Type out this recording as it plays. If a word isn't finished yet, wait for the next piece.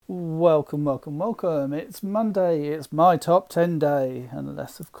welcome. It's Monday, it's my top 10 day,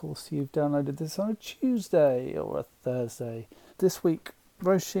 unless of course you've downloaded this on a Tuesday or a Thursday. This week,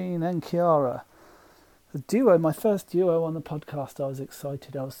 Roisin and Chiara. The duo, my first duo on the podcast. I was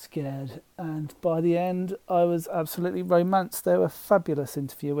excited, I was scared, and by the end I was absolutely romanced. They were fabulous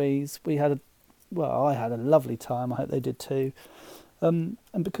interviewees. I had a lovely time, I hope they did too. And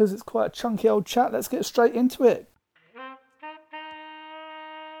because it's quite a chunky old chat, let's get straight into it.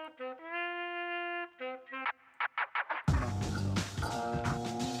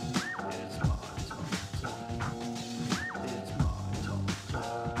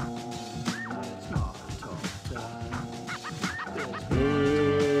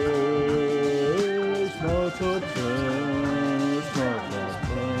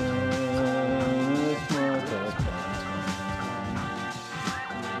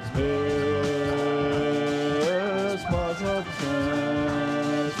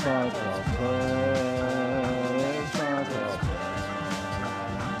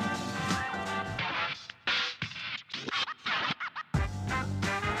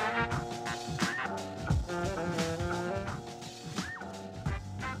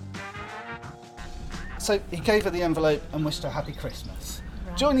 So he gave her the envelope and wished her happy Christmas.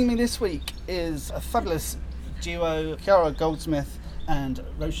 Right. Joining me this week is a fabulous duo, Chiara Goldsmith and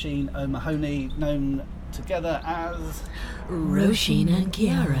Roisin O'Mahony, known together as Roisin and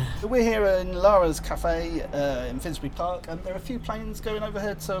Chiara. We're here in Lara's Cafe in Finsbury Park, and there are a few planes going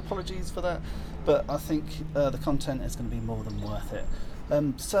overhead, so apologies for that, but I think the content is going to be more than worth it.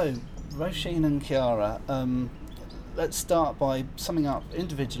 So, Roisin and Chiara, let's start by summing up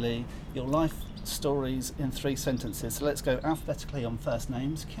individually your life stories in 3 sentences. So let's go alphabetically on first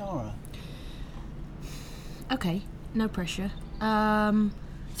names. Chiara. Okay, no pressure. 3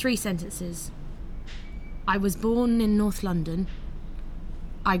 sentences. I was born in North London.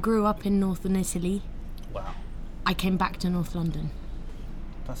 I grew up in Northern Italy. Wow. I came back to North London.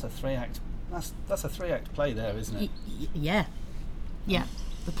 That's a 3-act. That's a 3-act play there, isn't it? Yeah.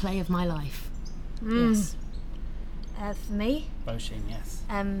 The play of my life. Yes. For me, Roisin, yes.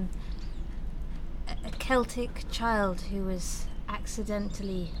 A Celtic child who was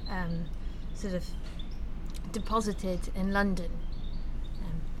accidentally sort of deposited in London.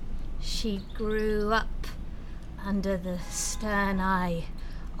 She grew up under the stern eye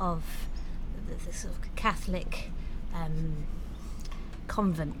of the sort of Catholic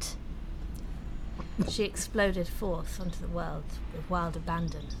convent. She exploded forth onto the world with wild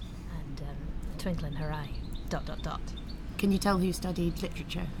abandon and a twinkle in her eye. ... Can you tell who studied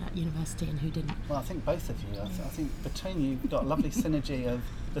literature at university and who didn't? Well, I think both of you. I think between you, you've got a lovely synergy of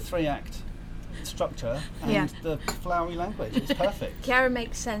the 3-act structure and the flowery language. It's perfect. Chiara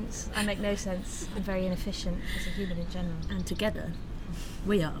makes sense. I make no sense. I'm very inefficient as a human in general. And together,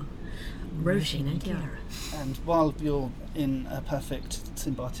 we are Roisin and Chiara. And while you're in a perfect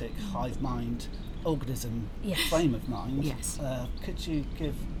symbiotic hive mind organism frame of mind, could you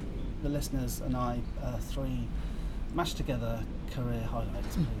give the listeners and I 3 mashed together career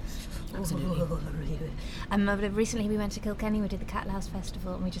highlights, please? Absolutely. Recently we went to Kilkenny, we did the Catlouse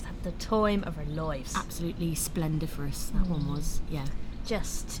Festival, and we just had the time of our lives. Absolutely splendiferous, that one was, yeah.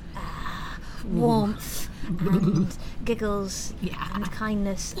 Just warmth and giggles and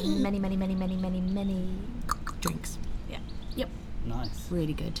kindness and many drinks. Yeah. Yep. Nice.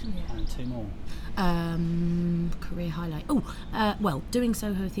 Really good. Yeah. And 2 more. Career highlight. Doing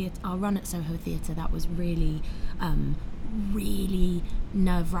Soho Theatre, our run at Soho Theatre, that was really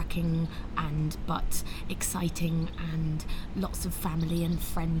nerve-wracking but exciting, and lots of family and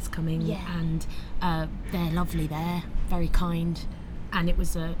friends coming, and they're lovely there, very kind, and it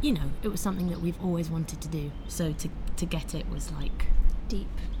was it was something that we've always wanted to do, so to get it was like deep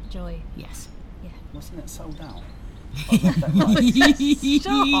joy. Yes. Yeah. Wasn't it sold out? Yes.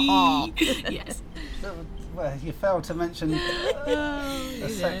 Well, you failed to mention a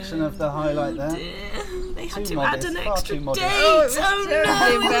section of the highlight there. They had Too to modest, add an far extra too modest. date.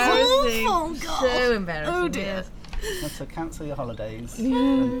 Embarrassing. Oh God. So embarrassing. Oh dear. Let's cancel your holidays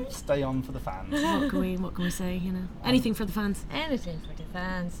and stay on for the fans. What can we say? Anything for the fans. Anything for the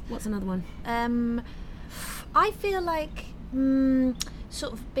fans. What's another one? I feel like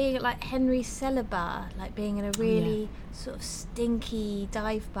sort of being at like Henry Cellar Bar, like being in a really sort of stinky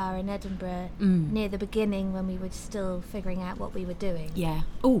dive bar in Edinburgh near the beginning when we were still figuring out what we were doing. Yeah.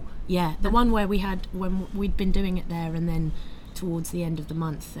 Oh, yeah. The one where when we'd been doing it there, and then towards the end of the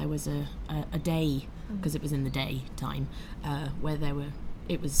month there was a day, because it was in the day time, where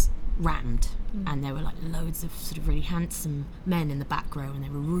it was rammed, and there were like loads of sort of really handsome men in the back row, and they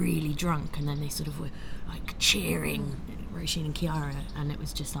were really drunk, and then they sort of were like cheering Roisin and Chiara, and it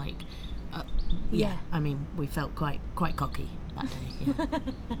was just like, Yeah. I mean, we felt quite cocky that day. Yeah.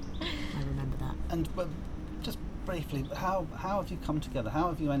 I remember that. And but just briefly, how have you come together? How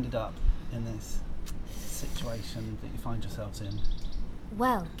have you ended up in this situation that you find yourselves in?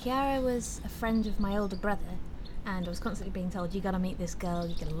 Well, Chiara was a friend of my older brother, and I was constantly being told, you gotta meet this girl,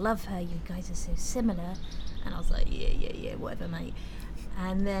 you're gonna love her, you guys are so similar. And I was like, yeah, whatever, mate.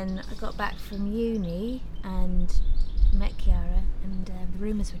 And then I got back from uni and met Chiara, and the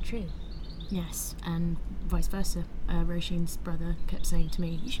rumours were true. Yes, and vice versa. Roisin's brother kept saying to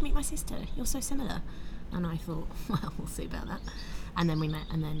me, you should meet my sister, you're so similar. And I thought, well, we'll see about that. And then we met,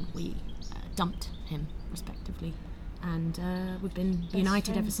 and then we dumped him, respectively. And we've been Best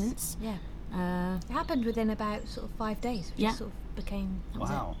united friends. ever since. Yeah. It happened within about sort of 5 days. We Yeah. just sort of became...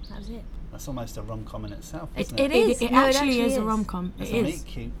 Wow. That was it. That's almost a rom-com in itself, isn't It it? is. It No, it actually is a is. rom-com. It's It a is. meet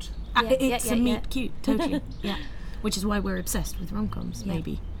cute. It's a meet yeah. cute, totally. Yeah. Which is why we're obsessed with rom-coms, Yeah.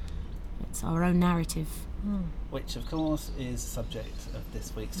 maybe. It's our own narrative. Which, of course, is the subject of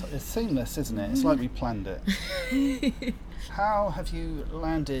this week's... It's seamless, isn't it? It's like we planned it. How have you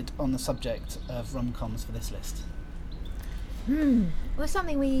landed on the subject of rom-coms for this list? Well, it's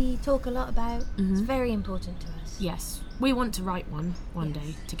something we talk a lot about. Mm-hmm. It's very important to us. Yes. We want to write one Yes.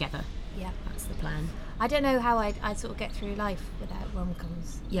 day together. Yeah. That's the plan. I don't know how I'd sort of get through life without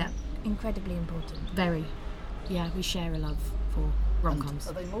rom-coms. Yeah. Incredibly important. Very. Yeah, we share a love for rom-coms.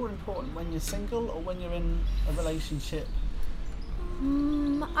 And are they more important when you're single or when you're in a relationship?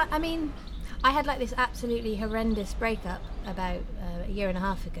 I mean, I had like this absolutely horrendous breakup about a year and a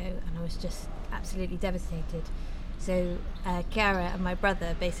half ago, and I was just absolutely devastated. So Chiara and my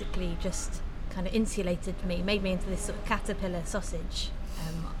brother basically just kind of insulated me, made me into this sort of caterpillar sausage,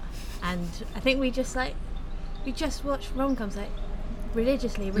 and I think we just watched rom-coms like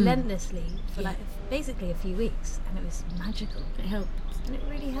religiously, relentlessly for like basically a few weeks, and it was magical. It helps. And it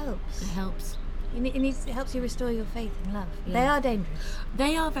really helps. It helps. It helps you restore your faith in love. Yeah. They are dangerous.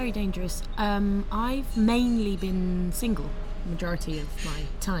 They are very dangerous. I've mainly been single majority of my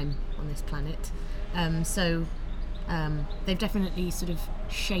time on this planet. So they've definitely sort of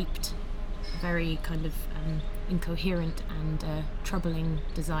shaped a very kind of incoherent and troubling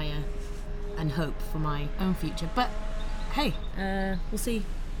desire and hope for my own future. But hey, we'll see.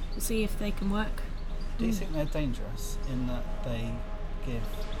 We'll see if they can work. Do you think they're dangerous in that they give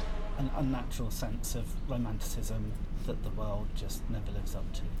an unnatural sense of romanticism that the world just never lives up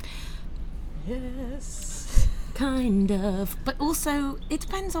to? Yes, kind of. But also, it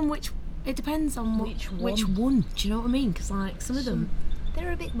depends on which. It depends on which one. Do you know what I mean? Because like some of them,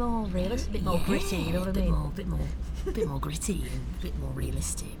 They're a bit more realistic, a bit more gritty. You know what I mean? A bit more gritty and a bit more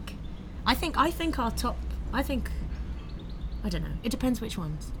realistic. I think our top. I don't know. It depends which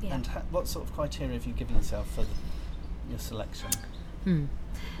ones. Yeah. And what sort of criteria have you given yourself for your selection?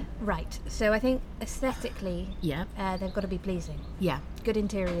 Right. So I think aesthetically, Yeah. they've got to be pleasing. Yeah. Good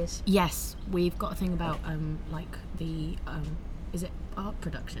interiors. Yes, we've got a thing about like the is it art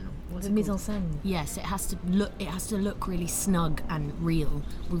production or what's The it mise en called? scène. Yes, it has to look really snug and real.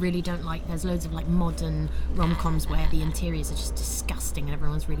 We really don't like. There's loads of like modern rom-coms where the interiors are just disgusting and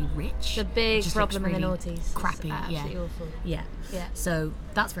everyone's really rich. The big It just looks problem in the really noughties. It's crappy. absolutely Yeah, awful. yeah. Yeah. So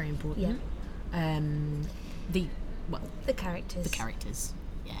that's very important. The The characters. characters,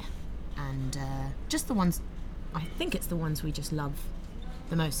 yeah, and just the ones. I think it's the ones we just love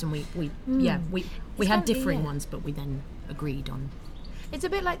the most, and we It's had funny, differing yeah. ones, but we then agreed on. It's a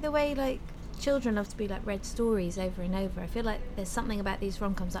bit like the way like children love to be like read stories over and over. I feel like there's something about these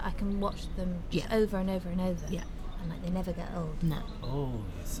rom-coms that I can watch them just Yeah. over and over and over. Yeah. And like they never get old. No. Oh,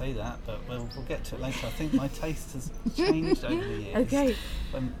 you say that, but we'll get to it later. I think my taste has changed over the years. Okay.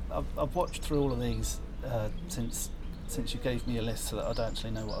 I've watched through all of these since you gave me a list so that I'd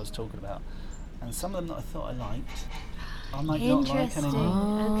actually know what I was talking about. And some of them that I thought I liked, I might not like Interesting.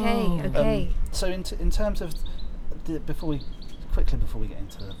 anymore. Okay. So in terms of, before we get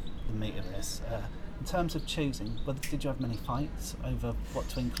into the meat of this, in terms of choosing, did you have many fights over what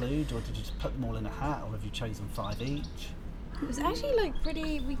to include, or did you just put them all in a hat, or have you chosen 5 each? It was actually like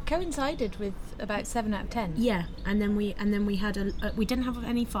we coincided with about 7 out of 10. Yeah, and then we had we didn't have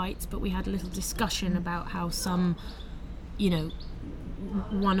any fights, but we had a little discussion about how some,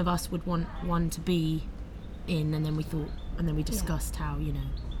 one of us would want one to be in, and then we discussed how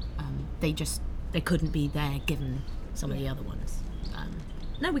they couldn't be there given some of the other ones.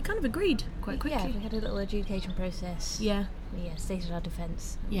 No, we kind of agreed quite quickly. Yeah, we had a little adjudication process. Yeah, We stated our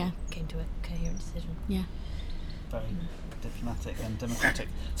defence. and Yeah. Came to a coherent decision. yeah. Very diplomatic and democratic.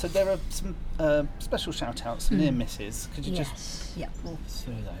 So there are some special shout-outs, near misses. Could you just Yes. walk us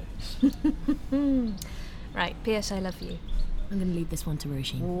through those? Right, P.S. I love you. I'm going to leave this one to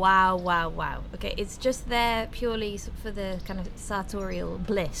Roisin. Wow. Okay, it's just there purely for the kind of sartorial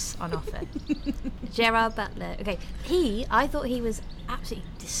bliss on offer. Gerard Butler. Okay, I thought he was absolutely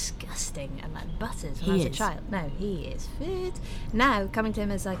disgusting and like butters when I was a child. No, he is fit. Now, coming to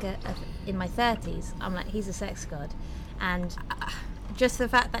him as like in my 30s, I'm like, he's a sex god. And just the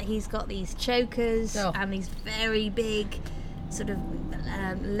fact that he's got these chokers and these very big sort of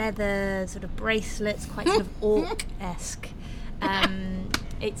leather sort of bracelets, quite sort of orc-esque.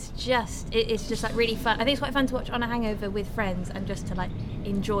 It's just like really fun. I think it's quite fun to watch on a hangover with friends and just to like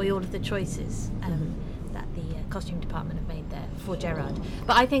enjoy all of the choices that the costume department have made there for Gerard.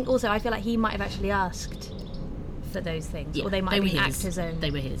 But I think also I feel like he might have actually asked for those things, or they might have been actors' own.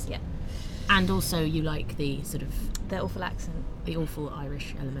 They were his. Yeah. And also you like the sort of the awful accent, the awful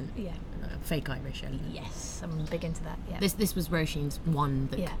Irish element. Yeah. Fake Irish element. Yes, I'm big into that. Yeah. This was Roisin's one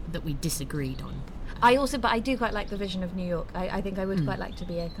that we disagreed on. But I do quite like the vision of New York. I think I would quite like to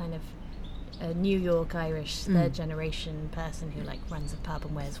be a kind of a New York Irish third generation person who like runs a pub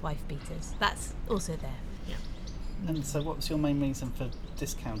and wears wife beaters. That's also there. Yeah. And so, what was your main reason for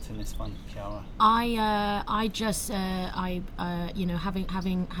discounting this one, Chiara?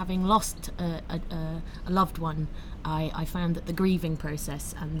 Having lost a loved one, I found that the grieving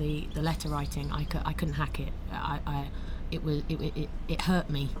process and the letter writing, I couldn't hack it. It hurt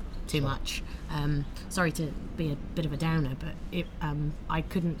me too much. Sorry to be a bit of a downer, but I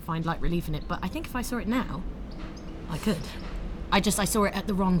couldn't find light relief in it. But I think if I saw it now, I could. I saw it at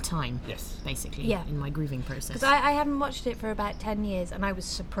the wrong time. Yes. Basically, in my grieving process. Because I haven't watched it for about 10 years, and I was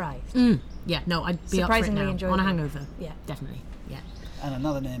surprised. Yeah, no, I'd be surprisingly up for it now. On a hangover. Yeah, definitely. Yeah. And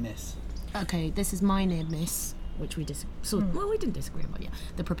another near miss. Okay, this is my near miss, which we we didn't disagree about. Yeah,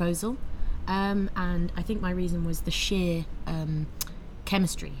 The Proposal, and I think my reason was the sheer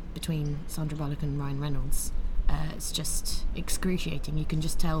chemistry between Sandra Bullock and Ryan Reynolds. It's just excruciating. You can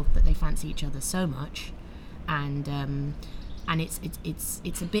just tell that they fancy each other so much, and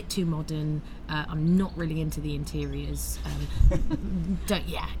it's a bit too modern. I'm not really into the interiors.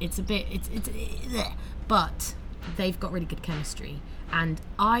 But they've got really good chemistry, and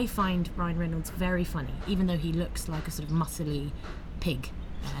I find Ryan Reynolds very funny, even though he looks like a sort of muscly pig.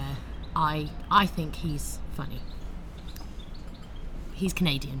 I think he's funny. He's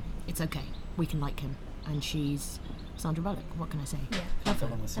Canadian. It's okay. We can like him, and she's Sandra Bullock. What can I say? Yeah. Can't go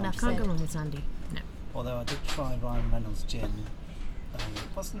wrong with Sandy. Can't go wrong with Sandy. No. Although I did try Ryan Reynolds' gin. It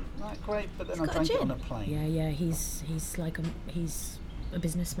wasn't that great, but then I drank it on a plane. Yeah, he's a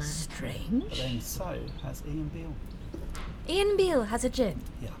businessman. Strange. But then so has Ian Beale. Ian Beale has a gin?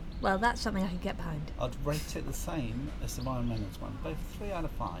 Yeah. Well, that's something I could get behind. I'd rate it the same as the Ryan Reynolds one, both 3 out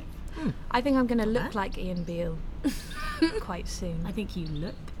of 5. I think I'm going to look like Ian Beale quite soon. I think you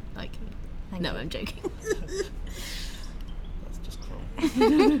look like him. Thank you. I'm joking. That's just cruel.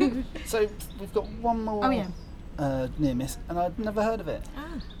 So we've got one more near miss, and I'd never heard of it.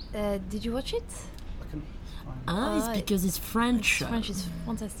 Did you watch it? I couldn't find it. It's because it's French. French is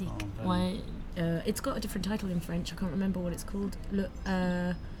fantastic. Why? It's got a different title in French. I can't remember what it's called. Look,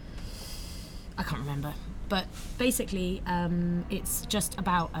 I can't remember. But basically, it's just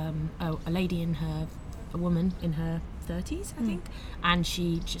about a lady a woman in her 30s, I think, and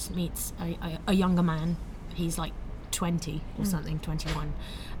she just meets a younger man. He's like 20 or something, 21,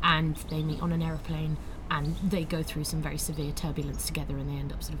 and they meet on an aeroplane, and they go through some very severe turbulence together, and they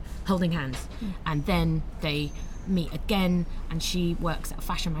end up sort of holding hands, and then they meet again, and she works at a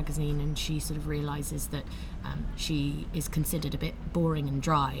fashion magazine, and she sort of realizes that she is considered a bit boring and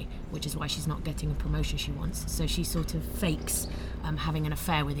dry, which is why she's not getting a promotion she wants. So she sort of fakes having an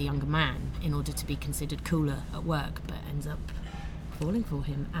affair with a younger man in order to be considered cooler at work, but ends up falling for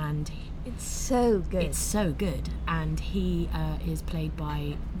him, and it's so good. It's so good, and he is played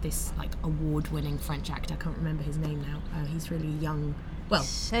by this like award-winning French actor. I can't remember his name now. He's really young. Well,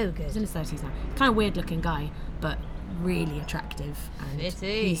 so good. He's in his 30s now. Kind of weird-looking guy, but really attractive. And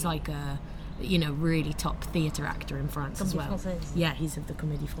he's like a, really top theatre actor in France as well. Française. Yeah, he's of the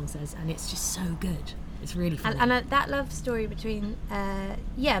Comédie Française, and it's just so good. It's really funny. And that love story between,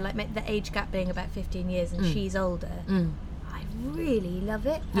 the age gap being about 15 years and she's older. I really love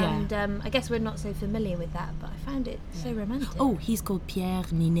it. Yeah. And I guess we're not so familiar with that, but I found it so romantic. Oh, he's called Pierre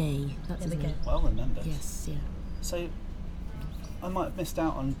Ninet. That's his name. Well remembered. Yes, yeah. So I might have missed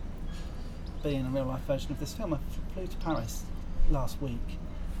out on being a real life version of this film. I flew to Paris last week,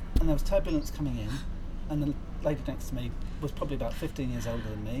 and there was turbulence coming in, and the lady next to me was probably about 15 years older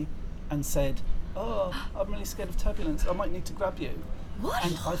than me, and said, "Oh, I'm really scared of turbulence. I might need to grab you." What?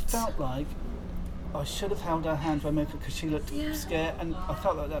 And I felt like I should have held her hand when because she looked scared, and I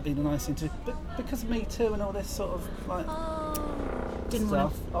felt like that'd be the nice thing to. But because of Me Too and all this sort of like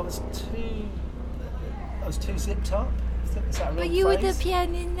stuff, I was too zipped up. Is that a real But you were the phrase?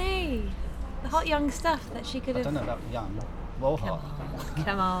 pianine, the hot young stuff that she could I have. don't know about young, well hot.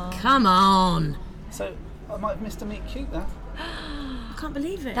 Come on. So I might have missed a meet cute there. I can't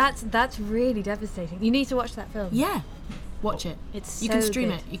believe it. That's really devastating. You need to watch that film. Yeah. Watch it. It's you can so stream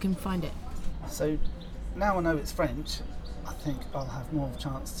good. it. You can find it. So now I know it's French, I think I'll have more of a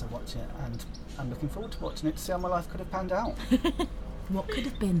chance to watch it, and I'm looking forward to watching it to see how my life could have panned out. What could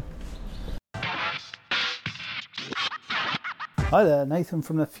have been? Hi there, Nathan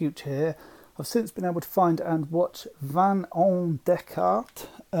from the future here. I've since been able to find and watch Van en Descartes,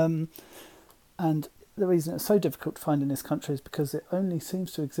 and the reason it's so difficult to find in this country is because it only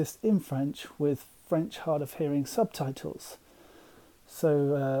seems to exist in French with French hard of hearing subtitles.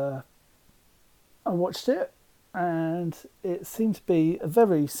 So I watched it, and it seemed to be a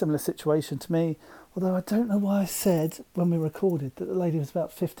very similar situation to me, although I don't know why I said when we recorded that the lady was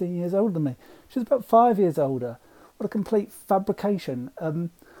about 15 years older than me. She was about 5 years older. What a complete fabrication.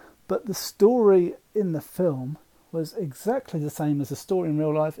 But the story in the film was exactly the same as the story in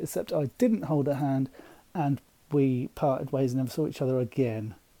real life, except I didn't hold her hand and we parted ways and never saw each other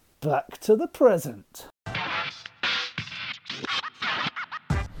again. Back to the present.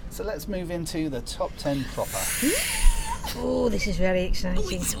 So let's move into the top 10 proper. Oh, this is very exciting. Oh,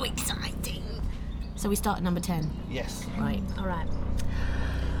 it's so exciting. So we start at number 10. Yes. Right. All right.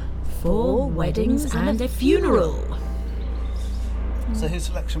 4 weddings and a funeral. So whose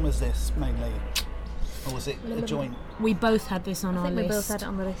selection was this mainly? Or was it a joint? We both had this on I our think list. we both had it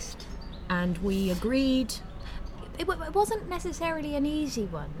on the list. And we agreed. It wasn't necessarily an easy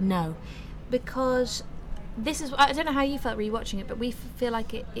one No. because this is. I don't know how you felt rewatching it, but we feel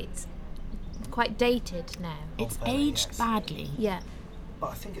like it's quite dated now. It's very, aged yes. badly. Yeah, But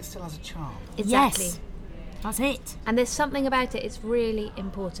I think it still has a charm. exactly. Yes. That's it. And there's something about it. It's really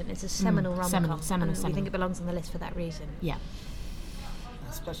important. It's a seminal rom-com. seminal. We think it belongs on the list for that reason. Yeah.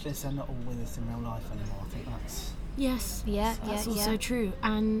 Especially as they're not all with us in real life anymore. I think that's... Yes. Yeah, That's yeah, also yeah. true.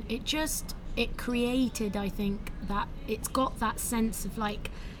 And it created, I think, that it's got that sense of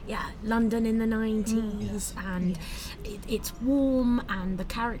like, London in the 90s, and it's warm, and the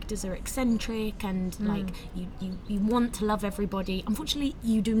characters are eccentric, and like you want to love everybody. Unfortunately,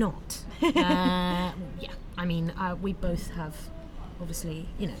 you do not. I mean, we both have, obviously,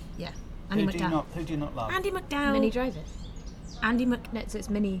 Andy Who do McDowell. you not love? Andy McDowell. Minnie Driver. Andy Mc. No, so it's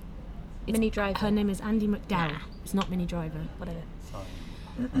Minnie Driver. Her name is Andy McDowell. Nah. It's not Minnie Driver. Whatever.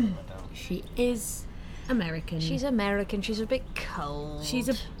 Sorry. She is American. She's American. She's a bit cold. She's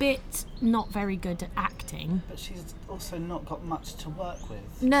a bit not very good at acting. But she's also not got much to work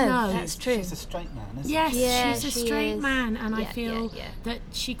with. No, that's true. She's a straight man, isn't Yes, Yeah, she's a she straight is. man, and I Yeah, feel yeah. that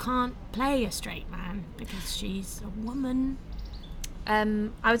she can't play a straight man because she's a woman.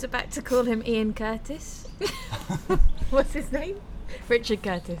 I was about to call him Ian Curtis. What's his name? Richard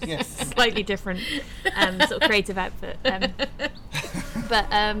Curtis. Yes. Slightly different sort of creative output. But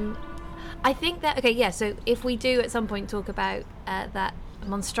I think that, okay, yeah, so if we do at some point talk about that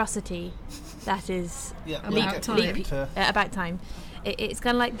monstrosity that is Yeah, About we'll get time. to about time, it's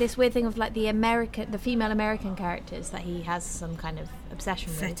kind of like this weird thing of like the female American characters that he has some kind of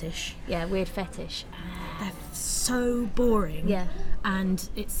obsession with. Fetish. Yeah, weird fetish. They're so boring. Yeah. And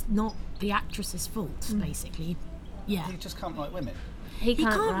it's not the actress's fault, basically. Yeah. He just can't write women. He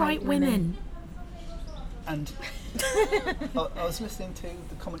can't write women. And I was listening to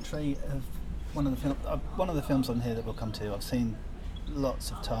the commentary of one of the films on here that we'll come to. I've seen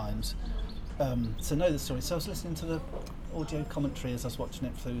lots of times, so know the story. So I was listening to the audio commentary as I was watching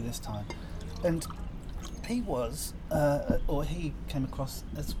it through this time, and he was, or he came across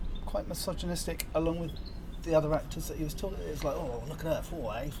as quite misogynistic, along with the other actors that he was talking. It was like, oh, look at her,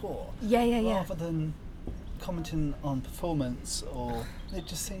 4. Yeah. Rather than commenting on performance, or it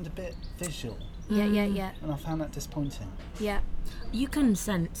just seemed a bit visual. Yeah. And I found that disappointing. Yeah. You can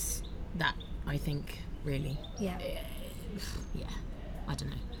sense that, I think, really. Yeah. Yeah, I don't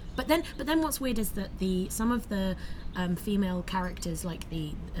know. But then what's weird is that some of the female characters, like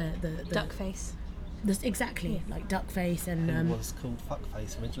the Duckface. exactly, like Duckface and Who was called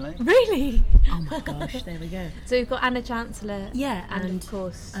Fuckface originally. Really? oh my gosh, there we go. So we've got Anna Chancellor. Yeah, and of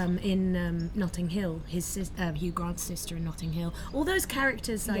course. in Notting Hill, Hugh Grant's sister in Notting Hill. All those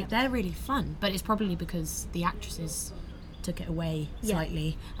characters, like they're really fun, but it's probably because the actresses took it away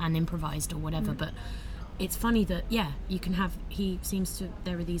slightly and improvised or whatever. But it's funny that you can have.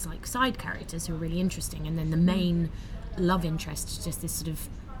 There are these like side characters who are really interesting, and then the main love interest is just this sort of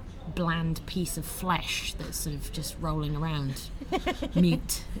bland piece of flesh that's sort of just rolling around,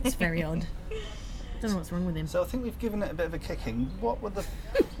 mute. It's very odd. Don't know what's wrong with him. So I think we've given it a bit of a kicking. What were the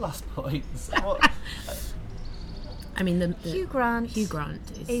last points? I mean, the Hugh Grant. Hugh Grant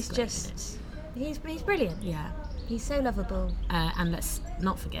is He's great, just, he's brilliant. yeah. He's so lovable. And let's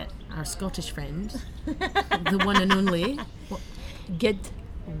not forget our Scottish friend, the one and only. Good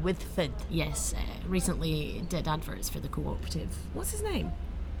Whitford. Yes, recently did adverts for the Cooperative. What's his name?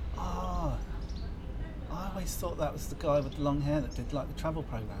 Ah, I always thought that was the guy with the long hair that did like the travel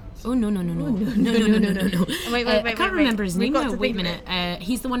programs. Oh no. Wait, I can't remember his name. We've got No, to wait a think of minute.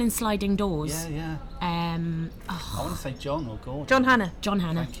 He's the one in Sliding Doors. Yeah. I want to say John or Gordon. John Hannah.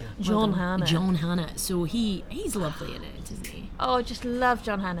 Thank you. John Hannah. John Hannah. So he's lovely in it, isn't he? Oh, I just love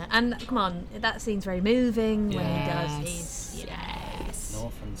John Hannah. And come on, that scene's very moving when he does Yes. his. Yes.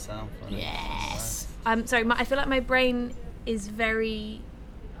 North and south. Yes. I'm sorry, I feel like my brain is very.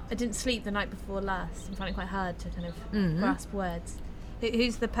 I didn't sleep the night before last. I'm finding it quite hard to kind of grasp words.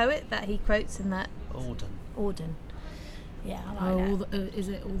 Who's the poet that he quotes in that? Auden. Yeah, I like that. Is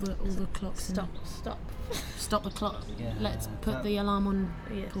it all the clocks? Stop the clock. Yeah, Let's put the alarm on.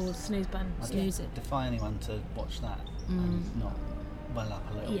 Pause. Snooze button. I Snooze it. defy anyone to watch that and not well up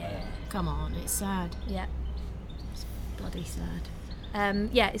a little bit. Come on, it's sad. Yeah. It's bloody sad.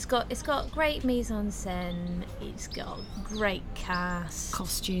 It's got great mise en scène. It's got great cast,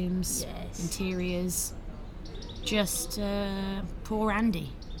 Costumes, Yes. interiors. Just poor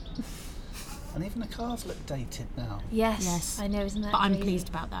Andy. And even the cars look dated now. Yes, I know, isn't that? But I'm crazy? pleased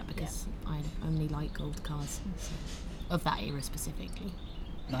about that because I only like old cars of that era specifically.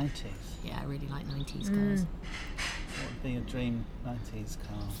 90s. Yeah, I really like 90s cars. What would be your dream 90s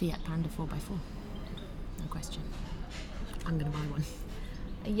car? Fiat Panda 4x4. No question. I'm going to buy one.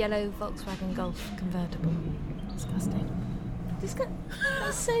 A yellow Volkswagen Golf convertible. Disgusting.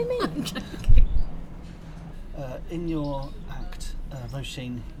 That's so mean. In your act,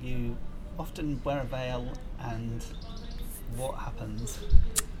 Roisin, you often wear a veil, and what happens?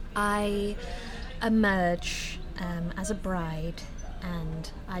 I emerge as a bride,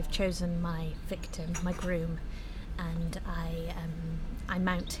 and I've chosen my victim, my groom, and I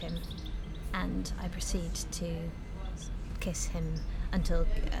mount him, and I proceed to kiss him until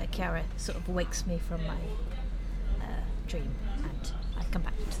Chiara sort of wakes me from my dream, and I come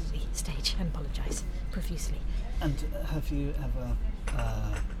back to the stage and apologise profusely. And have you ever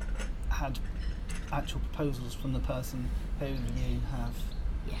had actual proposals from the person who you have?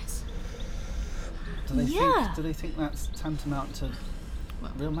 Yes. Do they think that's tantamount to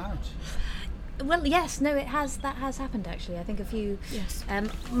real marriage? Well, yes, no, that has happened actually. I think a few. Yes.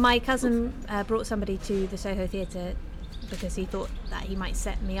 My cousin brought somebody to the Soho Theatre because he thought that he might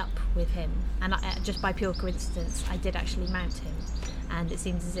set me up with him, and just by pure coincidence, I did actually mount him. And it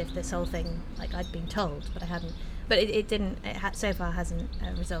seems as if this whole thing, like I'd been told, but I hadn't. But it didn't. So far hasn't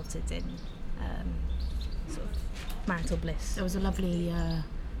resulted in sort of marital bliss. There was a lovely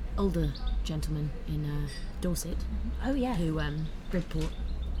older gentleman in Dorset. Oh yeah. Who Bridport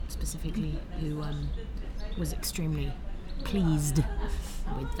specifically, who was extremely pleased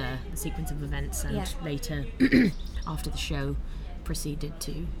with the sequence of events, and later after the show proceeded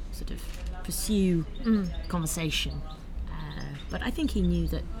to sort of pursue conversation. But I think he knew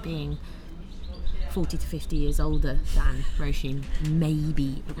that being 40 to 50 years older than Roisin,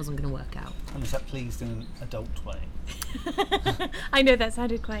 maybe it wasn't going to work out. And is that pleased in an adult way? I know that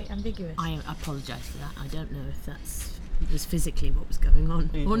sounded quite ambiguous. I apologise for that. I don't know if that's was physically what was going on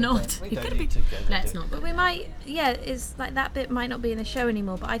or not. We don't need to go there. Let's not. But we might, it's like that bit might not be in the show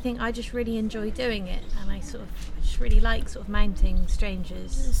anymore, but I think I just really enjoy doing it, and I just really like sort of mounting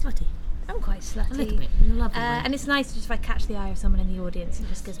strangers. Slutty. I'm quite slutty. A little bit. In a lovely way. And it's nice just if I catch the eye of someone in the audience, it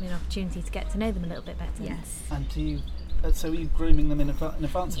just gives me an opportunity to get to know them a little bit better. Yes. And do you... so are you grooming them in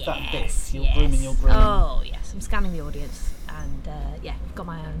advance of that bit? You're grooming your groom? Oh, yes. I'm scanning the audience, and I've got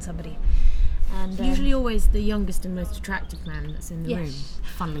my eye on somebody. And usually always the youngest and most attractive man that's in the room,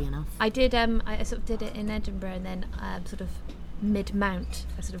 funnily enough. I did, I sort of did it in Edinburgh, and then sort of mid-mount,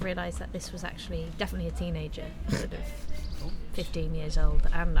 I sort of realised that this was actually definitely a teenager, sort of 15 years old,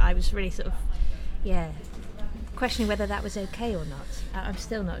 and I was really sort of, questioning whether that was okay or not. I'm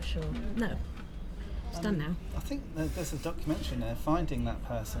still not sure. No. It's done now. I think there's a documentary there, finding that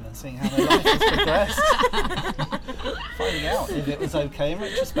person and seeing how their life has progressed. Finding out if it was okay in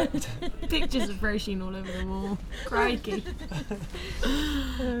retrospect. Pictures of Roisin all over the wall. Crikey.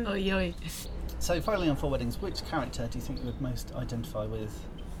 Oh, yoy. So, finally on Four Weddings, which character do you think you would most identify with?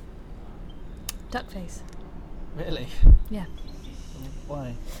 Duckface. Really? Yeah.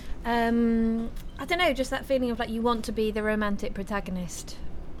 Why? I don't know, just that feeling of like you want to be the romantic protagonist.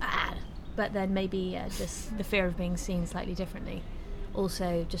 but then maybe just the fear of being seen slightly differently.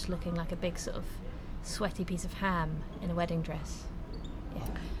 Also, just looking like a big sort of sweaty piece of ham in a wedding dress. Yeah.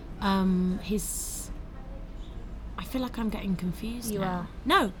 I feel like I'm getting confused. You now.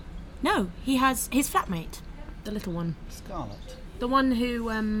 are. No. He has his flatmate, the little one, Scarlett. the one who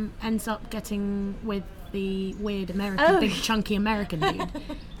ends up getting with the weird American, big chunky American dude,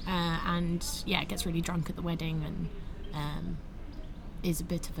 and gets really drunk at the wedding and is a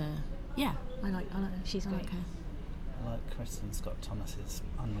bit of a I like her. She's great. her. I like Kristen Scott Thomas's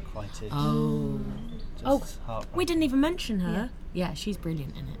Unrequited. Oh, we didn't even mention her. Yeah, she's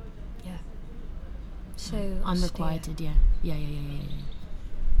brilliant in it. Yeah. So Unrequited, yeah.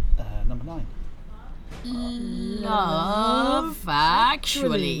 Number 9. Love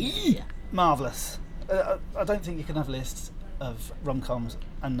Actually. Marvellous. I don't think you can have lists of rom-coms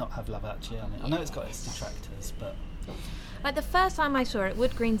and not have Love Actually on it. I know it's got its detractors, but... Like the first time I saw it,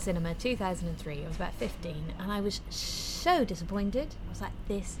 Wood Green Cinema, 2003, I was about 15, and I was so disappointed. I was like,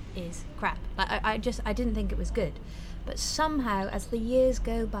 this is crap. Like, I didn't think it was good. But somehow, as the years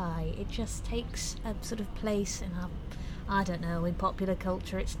go by, it just takes a sort of place in in popular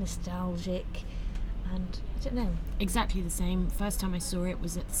culture. It's nostalgic, and I don't know. Exactly the same. First time I saw it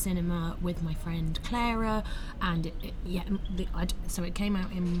was at the cinema with my friend Clara, and so it came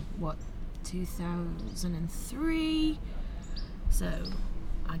out in 2003. So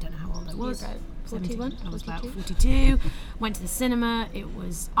I don't know how old I was. You were about 41? I was about 42. Went to the cinema. It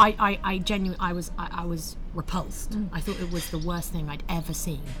was I was repulsed. I thought it was the worst thing I'd ever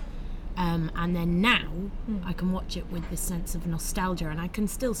seen. And then now I can watch it with this sense of nostalgia, and I can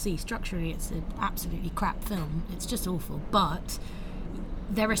still see structurally it's an absolutely crap film. It's just awful. But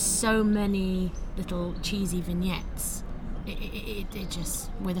there are so many little cheesy vignettes. It just,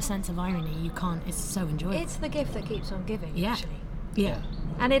 with a sense of irony, you can't. It's so enjoyable. It's the gift that keeps on giving, actually. Yeah.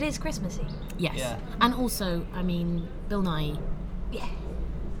 And it is Christmassy. Yes. Yeah. And also, I mean, Bill Nighy. Yeah.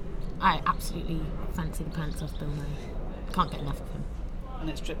 I absolutely fancy the pants off Bill Nighy. Can't get enough of him. And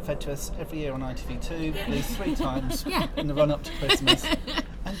it's drip fed to us every year on ITV2, at least 3 times in the run up to Christmas.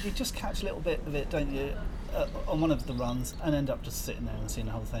 And you just catch a little bit of it, don't you, on one of the runs, and end up just sitting there and seeing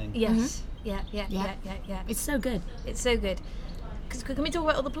the whole thing. Yes. Yeah. It's so good. It's so good. Can we talk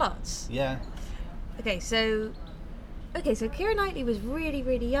about all the plots? Yeah. Okay, so Keira Knightley was really,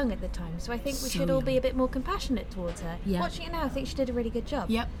 really young at the time, so I think we should all be a bit more compassionate towards her. Yeah. Watching it now, I think she did a really good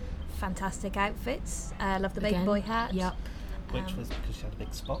job. Yep. Fantastic outfits. Love the baby boy hat. Yep. Which was because she had a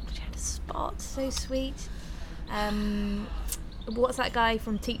big spot. She had a spot, so sweet. What's that guy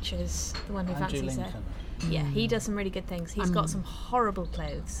from Teachers? The one who Andrew fancies her. Lincoln. Yeah, he does some really good things. He's got some horrible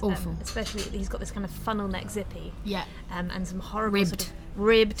clothes. Awful. Especially, he's got this kind of funnel neck zippy. Yeah. And some horrible Ribbed. sort of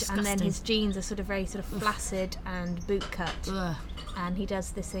ribbed, Disgusting. and then his jeans are sort of very sort of flaccid and boot cut. Ugh. And he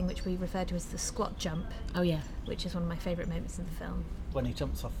does this thing which we refer to as the squat jump, Oh yeah. which is one of my favourite moments in the film. When he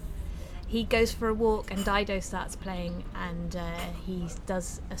jumps off. He goes for a walk and Dido starts playing, and he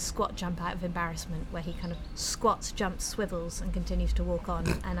does a squat jump out of embarrassment where he kind of squats, jumps, swivels and continues to walk on.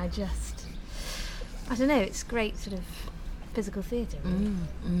 And I don't know, it's great sort of physical theatre. Really.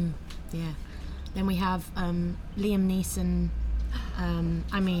 Yeah. Then we have Liam Neeson.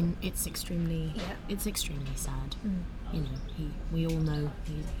 I mean, it's extremely sad. You know, we all know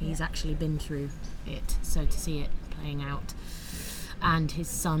he's actually been through it. So to see it playing out, and his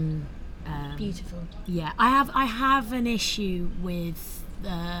son. Beautiful. Yeah, I have an issue with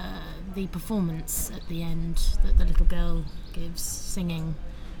the performance at the end that the little girl gives singing.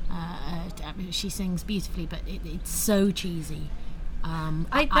 She sings beautifully, but it's so cheesy.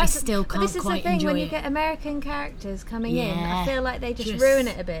 I still can't quite enjoy it. This is the thing, when you get American characters coming in, I feel like they just ruin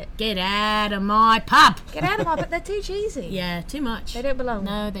it a bit. Get out of my pub! Get out of my pub, they're too cheesy. Yeah, too much. They don't belong.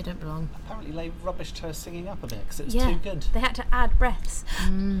 No, they don't belong. Apparently they rubbished her singing up a bit because it was too good. They had to add breaths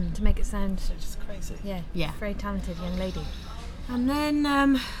to make it sound... It's just crazy. Yeah. Very talented young lady. And then...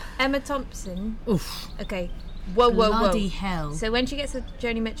 Emma Thompson. Oof. Okay. Whoa. Bloody hell. So when she gets the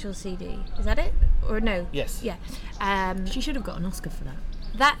Joni Mitchell CD, is that it? Or no? Yes. Yeah. She should have got an Oscar for that.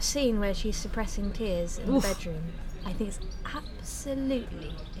 That scene where she's suppressing tears in the bedroom, I think it's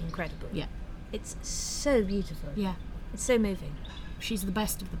absolutely incredible. Yeah. It's so beautiful. Yeah. It's so moving. She's the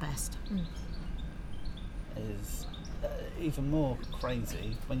best of the best. Is even more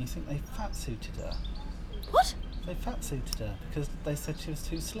crazy when you think they fat-suited her. What? They fat-suited her because they said she was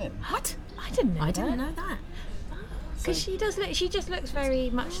too slim. What? I didn't know I that. didn't know that. Because she does look. She just looks very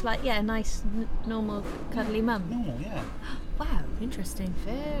much like a nice, normal, cuddly mum. Normal, yeah. Wow, Interesting.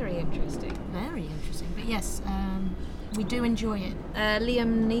 very interesting. Very interesting. But yes, we do enjoy it.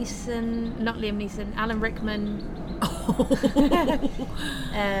 Alan Rickman.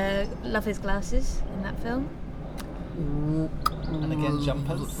 Love his glasses in that film. And again,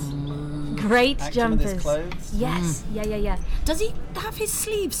 jumpers. Great Acting with his jumpers. clothes. Yes. Yeah. Does he have his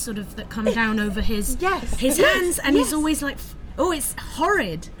sleeves sort of that come down over his Yes. his Yes. hands, and Yes. he's always like, oh, it's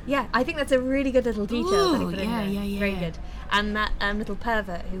horrid. Yeah, I think that's a really good little detail that he Ooh, put in yeah, there. yeah. Very good. And that little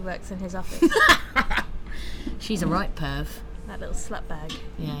pervert who works in his office. She's a right perv. That little slut bag.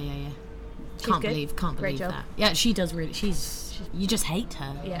 Yeah. She's Can't good. believe Great job. that. Yeah, she does really. She's you just hate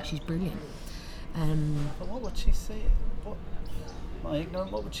her. Yeah. She's brilliant. But what would she see? Am I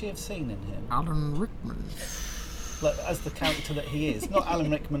ignorant? What would she have seen in him? Alan Rickman. Like, as the character that he is. Not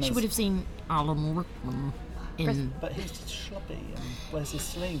Alan Rickman She as... would have seen Alan Rickman in. But he's just schlubby and wears his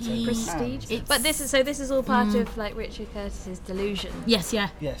sleeves over his Prestige. hands. But this is all part of like Richard Curtis's delusion. Yes, yeah.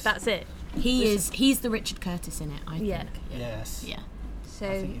 Yes. That's it. He's the Richard Curtis in it, I Yeah. think. Yes. Yeah. So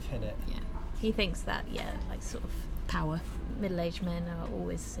I think you've hit it. Yeah. he thinks that like sort of Power. middle-aged men are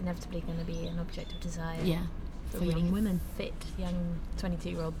always inevitably going to be an object of desire. Yeah. For really young women. fit young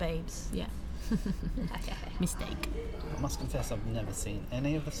 22-year-old babes. Yeah. Mistake. I must confess I've never seen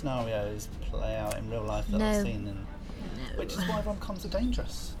any of the scenarios play out in real life that No. I've seen, which is why rom-coms are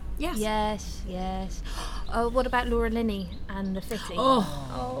dangerous. Yes. Yes. Oh, what about Laura Linney and The Fitting?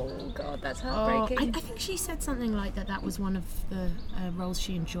 Oh God, that's heartbreaking. I think she said something like that was one of the roles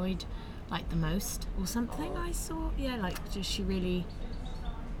she enjoyed like the most or something I saw. Yeah, like just she really,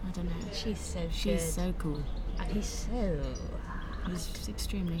 I don't know. She's so She's good. so cool. And he's so... He's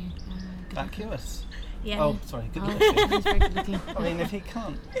extremely good looking. Vacuous. Yeah. Oh, sorry, good Oh, looking. he's very good looking. I mean, if he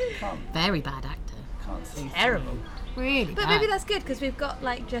can't Very bad actor. see Terrible. through. Really But bad. maybe that's good because we've got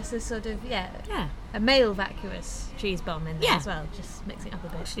like just a sort of, Yeah. a male vacuous cheese bomb in there Yeah. as well. Just mix it up a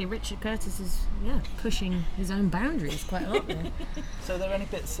bit. Actually, Richard Curtis is pushing his own boundaries quite a lot there. So are there any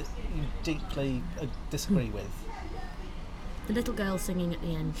bits that you deeply disagree with? The little girl singing at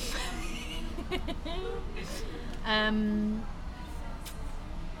the end.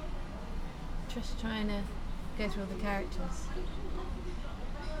 Just trying to go through all the characters.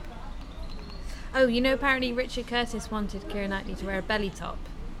 Oh, apparently Richard Curtis wanted Keira Knightley to wear a belly top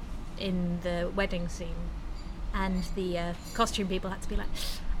in the wedding scene, and the costume people had to be like,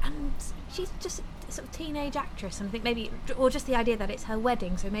 and she's just a sort of teenage actress, and I think maybe, or just the idea that it's her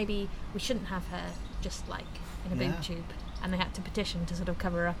wedding, so maybe we shouldn't have her just like in a boob tube, and they had to petition to sort of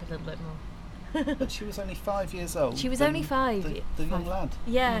cover her up a little bit more. But she was only 5 years old. She was the- only 5. The young lad.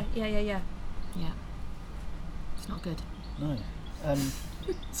 Yeah. Yeah. It's not good. No.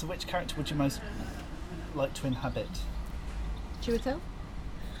 So which character would you most like to inhabit? Chiwetel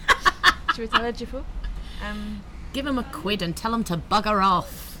Ejiofor. Give him a quid and tell him to bugger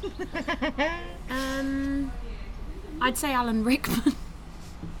off. I'd say Alan Rickman.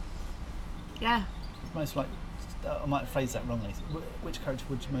 Yeah. Most like, I might phrase that wrongly. Which character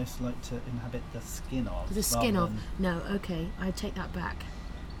would you most like to inhabit the skin of? The skin rather of. than- No, okay, I take that back.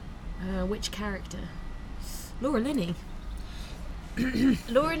 Which character? Laura Linney.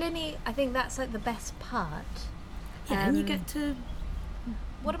 Laura Linney, I think that's like the best part. Yeah, and you get to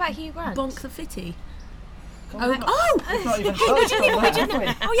What about Hugh Grant? bonk the fitty. God, we've not- we've not even Hey, we touched didn't on that, have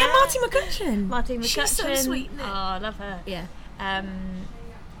we? Oh yeah, Marty McCutcheon. Martin McCutcheon. She's so sweet, isn't it? Oh, I love her. Yeah. Um,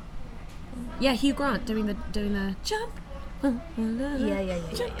 Yeah, Hugh Grant doing the jump. yeah.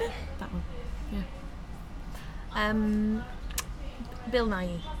 Jump. That one. Bill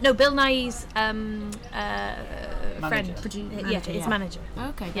Nighy. No, Bill Nighy's friend. Manager. His manager.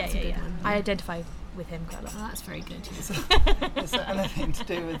 Okay, Yeah, that's a good one. I identify with him quite a lot. Oh, that's very good. Is that anything to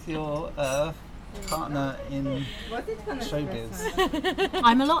do with your partner in showbiz?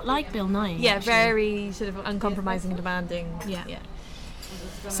 I'm a lot like Bill Nye. Yeah, actually. very sort of uncompromising, demanding. Yeah.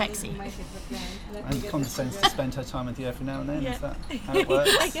 Sexy. And condescends to spend her time with you every now and then? Yeah. Is that how it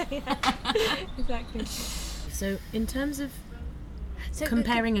works? Exactly. So, in terms of So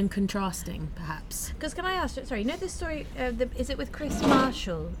comparing and contrasting, perhaps. Because can I ask? Sorry, you know this story? Is it with Chris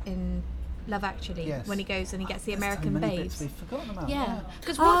Marshall in Love Actually? Yes. When he goes and he gets the There's American so many babes. bits we've forgotten about. Yeah.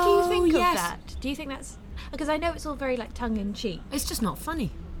 Because what do you think yes. of that? Do you think that's? Because I know it's all very like tongue in cheek. It's just not funny.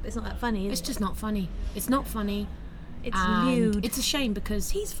 But it's not that funny. Is It's it? just not funny. It's not funny. It's and lewd. It's a shame because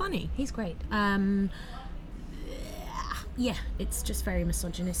he's funny. He's great. Yeah, it's just very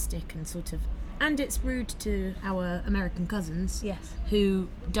misogynistic and sort of, and it's rude to our American cousins. Yes. Who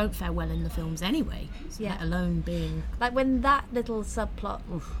don't fare well in the films anyway. So Yeah. Let alone being. Like when that little subplot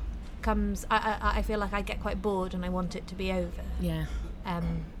Oof. comes, I feel like I get quite bored and I want it to be over. Yeah.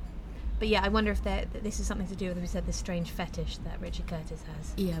 But yeah, I wonder if this is something to do with, we said, this strange fetish that Richard Curtis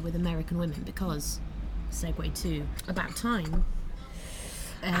has. Yeah, with American women because segue to About Time.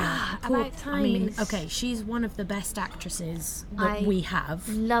 About Time I mean, is- okay, she's one of the best actresses that we have.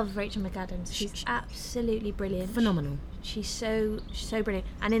 Love Rachel McAdams. She's absolutely brilliant. Phenomenal. She's so brilliant.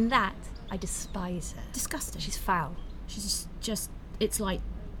 And in that, I despise her. Disgusting. She's foul. She's just, it's like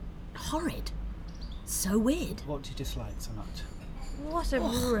horrid. So weird. What do you dislike so much? What a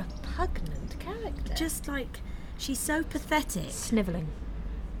repugnant character. Just like, she's so pathetic. snivelling.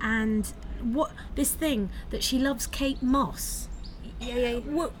 And what, this thing that she loves Kate Moss. Yeah.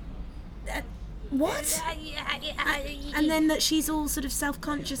 What? What? And then that she's all sort of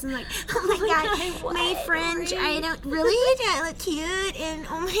self-conscious and like, oh my god, my French, I don't look cute, and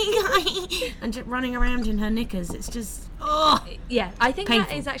oh my god, and just running around in her knickers. It's just, Yeah, I think Painful.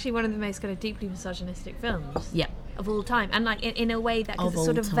 that is actually one of the most kind of deeply misogynistic films yeah, of all time. And like in a way that, because Of it's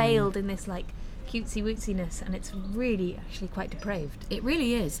sort all of time. veiled in this like cutesy wootsiness, and it's really actually quite depraved. it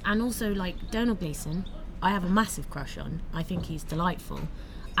really is. And also like Donald Gleeson, I have a massive crush on. I think he's delightful,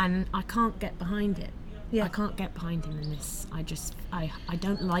 and I can't get behind it. Yeah. I can't get behind him in this. I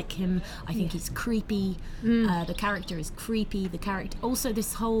don't like him. I think he's creepy. The character is creepy. The character, also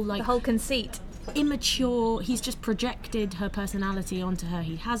this whole like The whole conceit. immature. He's just projected her personality onto her.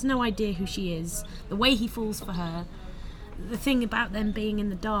 He has no idea who she is. The way he falls for her. The thing about them being in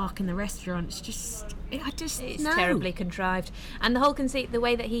the dark in the restaurant. It's no. terribly contrived. And the whole conceit, the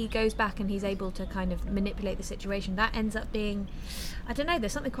way that he goes back and he's able to kind of manipulate the situation, that ends up being, I don't know,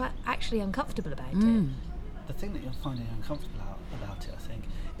 there's something quite actually uncomfortable about it. The thing that you're finding uncomfortable about it, I think,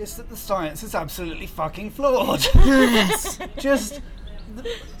 is that the science is absolutely fucking flawed. Just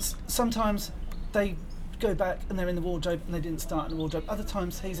sometimes they go back and they're in the wardrobe and they didn't start in the wardrobe. Other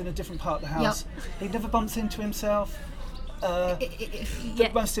times he's in a different part of the house. He never bumps into himself. The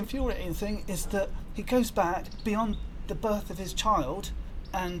most infuriating thing is that he goes back beyond the birth of his child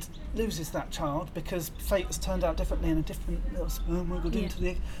and loses that child because fate has turned out differently and a different little sperm wiggled into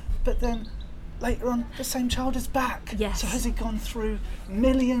the... But then later on, the same child is back. Yes. So has he gone through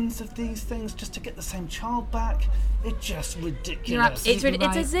millions of these things just to get the same child back? It's just ridiculous. You're absolutely It's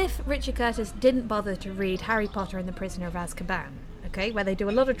right. as if Richard Curtis didn't bother to read Harry Potter and the Prisoner of Azkaban, okay, where they do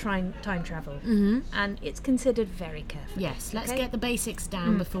a lot of time travel, and it's considered very carefully. Yes, let's okay? get the basics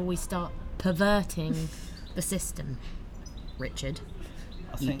down before we start perverting the system. Richard,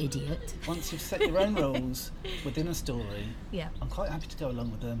 I you think idiot. once you've set your own rules within a story, Yeah. I'm quite happy to go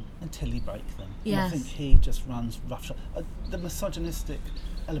along with them until you break them. And Yes. I think he just runs roughshod. The misogynistic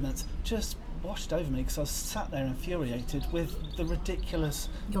elements just washed over me because I was sat there infuriated with the ridiculous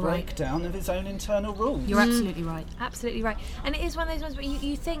You're right. breakdown of his own internal rules. You're absolutely right. Absolutely right. And it is one of those ones where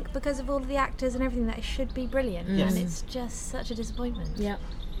you think because of all of the actors and everything that it should be brilliant, Yes. and it's just such a disappointment. Yeah.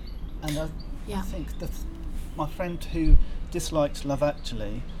 And I Yeah. think that my friend who disliked Love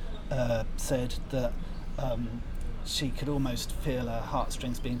Actually said that she could almost feel her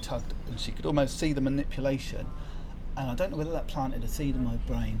heartstrings being tugged and she could almost see the manipulation. And I don't know whether that planted a seed in my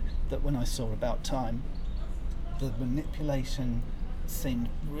brain that when I saw About Time, the manipulation seemed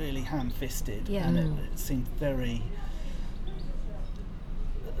really ham-fisted Yeah. and it seemed very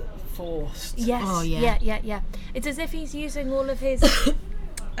forced. Yes. Oh, yeah. Yeah. It's as if he's using all of his,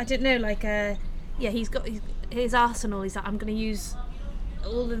 I don't know, like he's got his arsenal. He's like, I'm going to use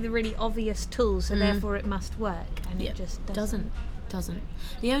all of the really obvious tools, so therefore it must work, and it just doesn't. Doesn't.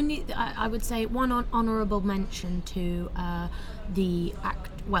 The only, I would say, one honourable mention to the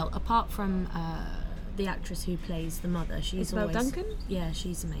apart from the actress who plays the mother, she's Isabel always... Duncan? Yeah,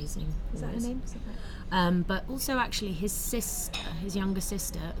 she's amazing. Is that her always. name? But also actually his sister, his younger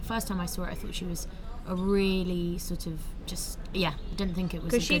sister, the first time I saw it I thought she was a really sort of I didn't think it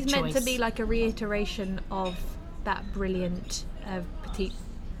was a Because good she's meant choice. to be like a reiteration of that brilliant petite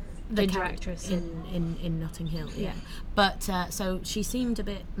the ginger character actress in Notting Hill, yeah. Yeah. But so she seemed a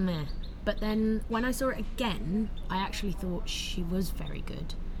bit meh. But then when I saw it again, I actually thought she was very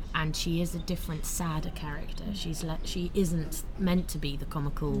good, and she is a different, sadder character. She isn't meant to be the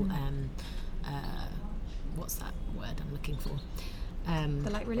comical. What's that word I'm looking for? the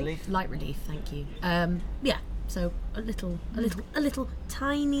light relief. Light relief. Thank you. Yeah. So a little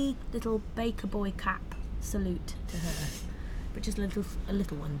tiny little baker boy cap salute to her, but just a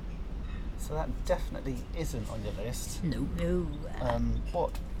little one. So that definitely isn't on your list. No.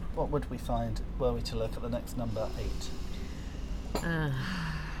 What would we find were we to look at the next number 8?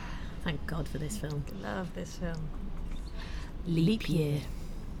 Thank God for this film. Love this film. Leap Year.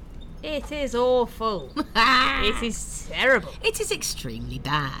 It is awful. It is terrible. It is extremely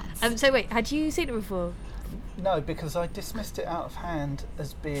bad. So wait, had you seen it before? No, because I dismissed it out of hand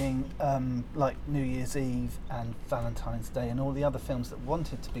as being like New Year's Eve and Valentine's Day and all the other films that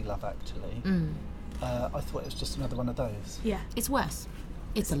wanted to be Love Actually. I thought it was just another one of those. Yeah. It's worse.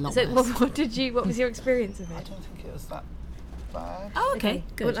 It's a lot So worse. what was your experience of I it? don't think it was that bad. Oh, okay,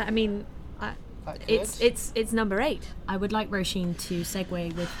 good. Well, I mean, That good? it's number 8. I would like Roisin to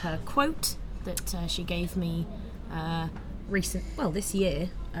segue with her quote that she gave me this year.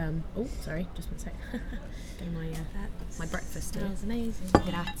 Sorry, just one sec. Getting my breakfast here. Smells amazing.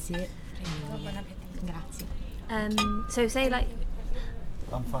 Grazie. Grazie. So say like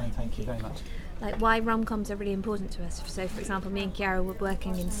I'm fine, thank you very much. why rom-coms are really important to us. So for example, me and Chiara were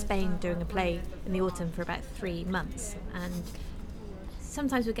working in Spain doing a play in the autumn for about 3 months, and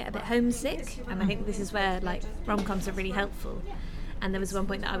sometimes we get a bit homesick, and I think this is where like rom-coms are really helpful. And there was one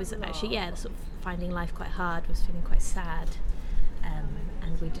point that I was actually sort of finding life quite hard, was feeling quite sad, and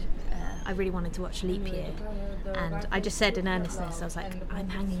I really wanted to watch Leap Year, and I just said in earnestness, I was like, I'm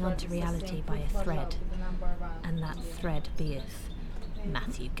hanging on to reality by a thread, and that thread beeth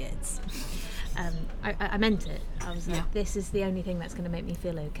Matthew Goods. I meant it. I was like, this is the only thing that's going to make me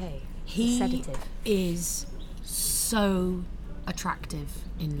feel okay. He sedative. is so attractive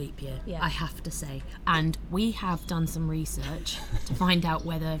in Leap Year, I have to say. And we have done some research to find out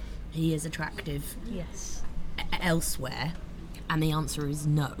whether he is attractive elsewhere. And the answer is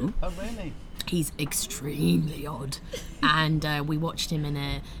no. Oh, really? He's extremely odd, and we watched him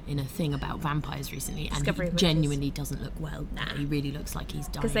in a thing about vampires recently, and Discovery he Movies. genuinely doesn't look well. He really looks like he's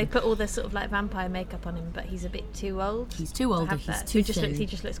dying. Because they put all the sort of like vampire makeup on him, but he's a bit too old. He's too old. to have He's that. too So thin. he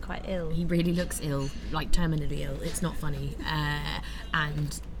just looks quite ill. He really looks ill, like terminally ill. It's not funny.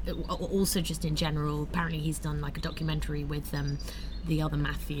 And also just in general, apparently he's done like a documentary with the other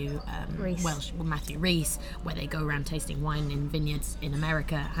Matthew Matthew Rhys, where they go around tasting wine in vineyards in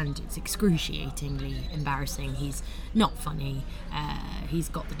America, and it's excruciatingly embarrassing. He's not funny. He's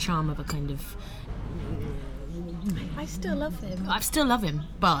got the charm of a kind of... I still love him. I still love him,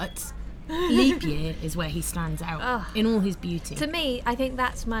 but Leap Year is where he stands out in all his beauty. To me, I think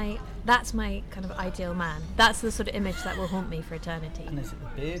that's my kind of ideal man. That's the sort of image that will haunt me for eternity. And is it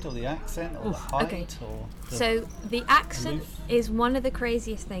the beard or the accent or the height okay. or the So the accent aloof? is one of the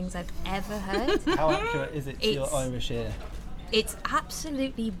craziest things I've ever heard. How accurate is it to your It's- Irish ear? It's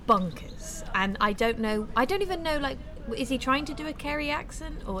absolutely bonkers, and I don't even know, like, is he trying to do a Kerry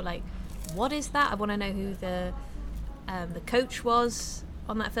accent, or like, what is that? I want to know who the coach was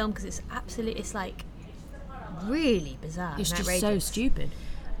on that film, because it's like really bizarre. It's and just outrageous. so stupid.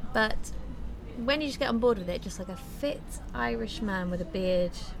 But when you just get on board with it, just like a fit Irish man with a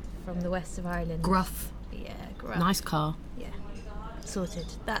beard from the west of Ireland. Gruff. Yeah, gruff. Nice car. Yeah, sorted.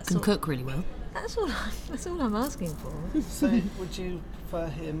 Can cook really well. That's all I'm asking for. So, would you prefer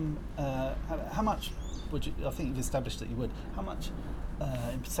him? How much would you? I think you've established that you would. How much,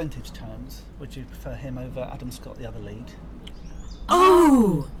 in percentage terms, would you prefer him over Adam Scott, the other lead?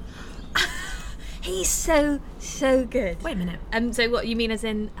 Oh! He's so good. Wait a minute. So what you mean, as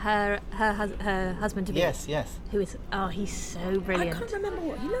in her husband to be? Yes. Who is? Oh, he's so brilliant. I can't remember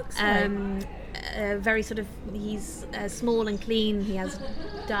what he looks like. Very sort of. He's small and clean. He has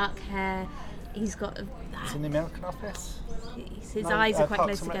dark hair. He's got. It's in the American Office. His eyes are quite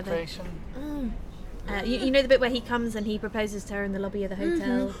Parks close and together. Recreation. You know the bit where he comes and he proposes to her in the lobby of the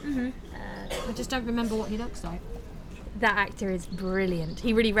hotel. I just don't remember what he looks like. That actor is brilliant.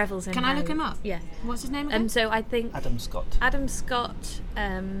 He really revels in. Can I look him up? Yeah. What's his name again? So I think Adam Scott.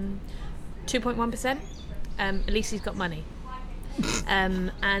 2.1%. At least he's got money.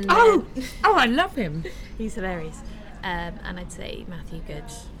 And I love him. he's hilarious. And I'd say Matthew Good.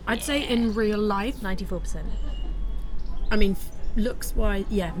 I'd say in real life, 94%. I mean, looks wise,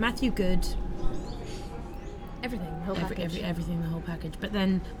 yeah, Matthew Good, Everything, the whole package. everything, the whole package. But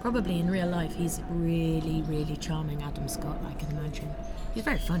then probably in real life, he's really, really charming. Adam Scott, I can imagine. He's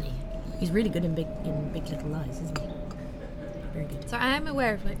very funny. He's really good in Big Little Lies, isn't he? Very good. So I am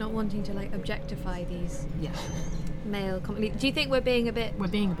aware of like not wanting to like objectify these Yeah, male comedy. Do you think we're being a bit we're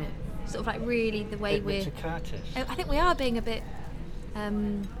being a bit. sort of like really the way we're? Richard Curtis. I think we are being a bit.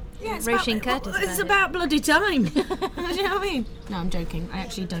 Roisin Curtis. It's it. about bloody time. Do you know what I mean? No, I'm joking. I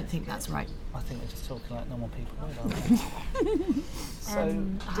actually don't think that's right. I think we're just talking like normal people, aren't we? So, I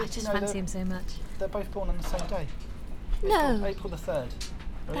did you just know fancy that him so much. they're both born on the same day? No. April the 3rd. Are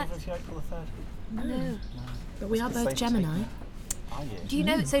either That's- of you April the 3rd? No. But we are It's the both same Gemini. statement. Are you? Do you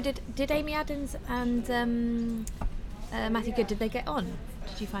know? So did Amy Adams and Matthew Good, did they get on?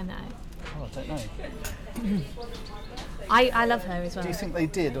 Did you find that out? Oh, I don't know. I love her as well. Do you think they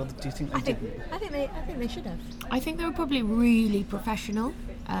did, or do you think they didn't? I think they should have. I think they were probably really professional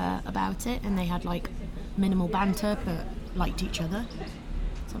about it, and they had like minimal banter, but liked each other,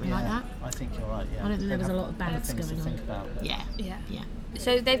 something like that. I think you're right. Yeah. I don't think there was a They'd lot of have bounce things going to on. think about. Yeah. Yeah. Yeah.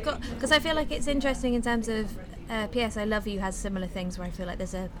 So they've got, because I feel like it's interesting in terms of P.S. I Love You has similar things where I feel like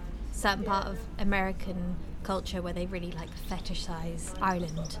there's a certain part of American culture where they really like fetishize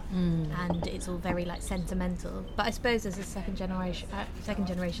Ireland, and it's all very like sentimental. But I suppose as a second generation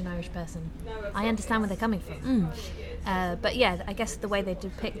Irish person, I understand where they're coming from. But yeah, I guess the way they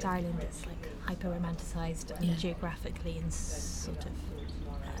depict Ireland is like hyper romanticized and geographically and sort of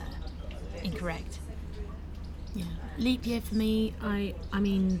incorrect. Yeah, Leap Year for me. I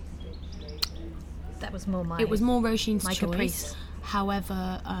mean, that was more it was more Roisin's choice. caprice.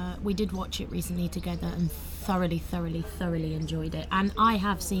 However, we did watch it recently together and thoroughly enjoyed it. And I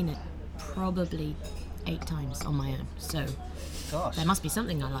have seen it probably 8 times on my own. So Gosh, there must be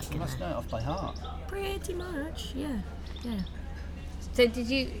something I like you in must there. know it off by heart. Pretty much, yeah. So did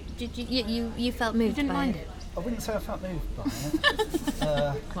you felt moved? You didn't by mind it? I wouldn't say I felt moved by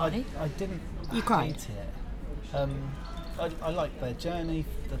it. Why? I didn't You cried? hate it. I like their journey,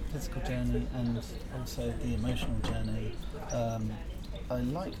 the physical journey, and also the emotional journey. I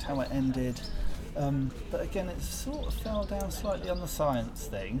liked how it ended, but again, it sort of fell down slightly on the science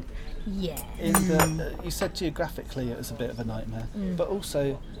thing. Yeah. In that you said geographically it was a bit of a nightmare, but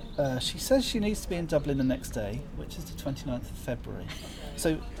also she says she needs to be in Dublin the next day, which is the 29th of February.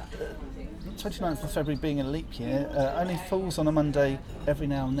 So 29th of February being a leap year only falls on a Monday every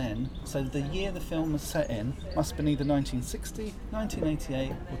now and then, so the year the film was set in must have been either 1960,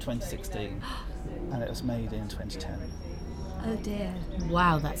 1988 or 2016, and it was made in 2010. Oh dear.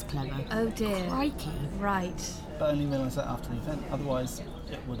 Wow, that's clever. Oh dear. Crikey. Right. But I only realised that after the event, otherwise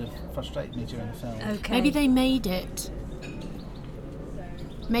it would have frustrated me during the film. Okay. Maybe they made it.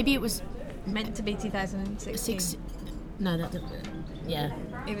 Maybe it was meant to be 2016. No, yeah.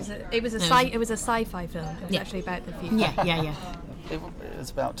 It was a No. sci-fi film. It was actually about the future. Yeah. It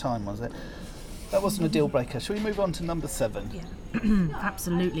was about time, was it? That wasn't a deal breaker. Shall we move on to number 7? Yeah.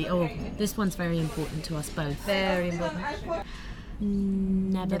 Absolutely. Oh, this one's very important to us both. Very important.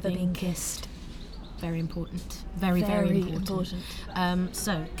 Never been kissed. Very important. Very important.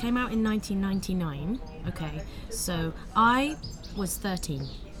 So, came out in 1999. Okay, so I was 13.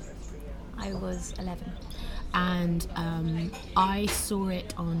 I was 11. And I saw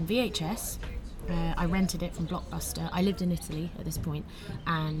it on VHS. I rented it from Blockbuster. I lived in Italy at this point,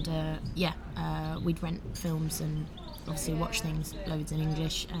 and we'd rent films and obviously watch things loads in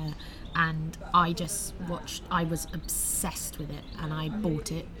English. And I just watched. I was obsessed with it, and I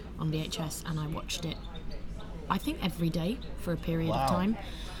bought it on VHS, and I watched it. I think every day for a period of time.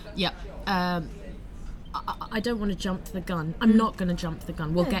 Yeah. I don't want to jump the gun. I'm not going to jump the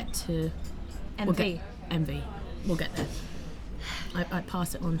gun. We'll get to MV. We'll get there. I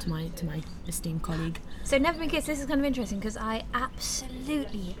pass it on to my esteemed colleague. So Never Been Kissed, this is kind of interesting because I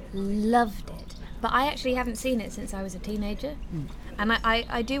absolutely loved it. But I actually haven't seen it since I was a teenager. And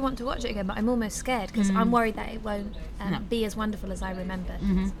I do want to watch it again, but I'm almost scared because I'm worried that it won't be as wonderful as I remember.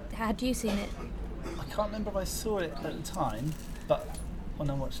 Had you seen it? I can't remember if I saw it at the time, but when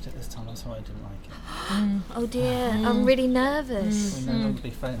I watched it this time, I'm sorry I didn't like it. Oh dear, I'm really nervous. We no longer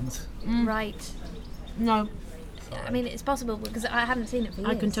be friends. Right. No. I mean, it's possible because I haven't seen it for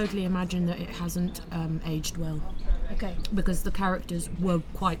years. I can totally imagine that it hasn't aged well. Okay. Because the characters were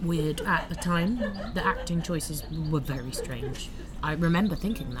quite weird at the time. The acting choices were very strange. I remember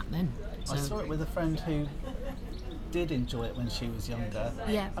thinking that then. So. I saw it with a friend who did enjoy it when she was younger.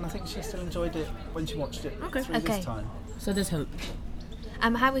 Yeah. And I think she still enjoyed it when she watched it through Okay. this time. So there's hope.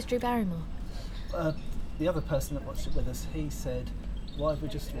 How was Drew Barrymore? The other person that watched it with us, he said, why have we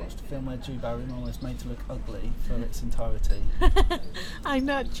just watched a film where Drew Barrymore is made to look ugly for its entirety? I'm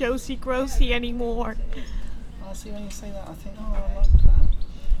not Josie Grossi anymore. I see when you say that, I think, I like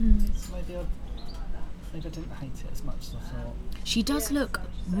that. So maybe I didn't hate it as much as I thought. She does look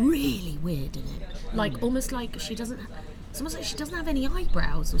really weird in it. Like, almost like she doesn't... It's almost like she doesn't have any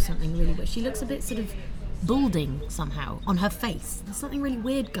eyebrows or something really weird. She looks a bit sort of balding somehow on her face. There's something really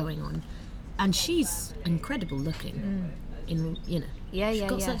weird going on. And she's incredible looking. She's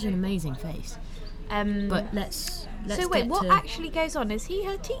got such an amazing face. But let's so wait, what actually goes on? Is he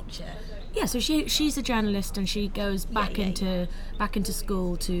her teacher? Yeah, so she's a journalist and she goes back into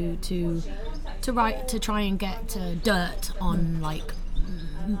school to try and get dirt on like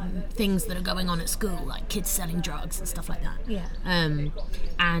things that are going on at school, like kids selling drugs and stuff like that. Yeah.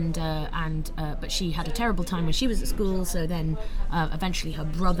 But she had a terrible time when she was at school. So then, eventually, her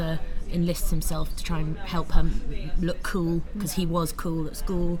brother enlists himself to try and help her look cool because he was cool at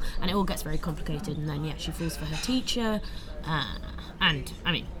school, and it all gets very complicated. And then, she falls for her teacher, and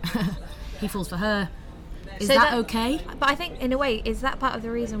I mean, he falls for her. Is that okay? But I think, in a way, is that part of the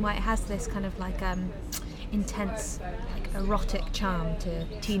reason why it has this kind of like intense, like erotic charm to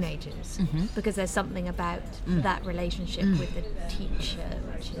teenagers, because there's something about that relationship with the teacher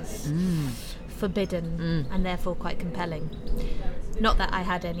which is forbidden and therefore quite compelling. Not that I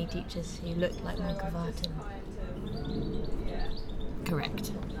had any teachers who looked like Michael Vartan.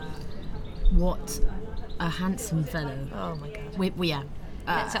 Correct. What a handsome fellow. Oh my god.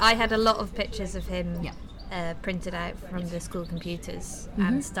 So So I had a lot of pictures of him Yeah. printed out from the school computers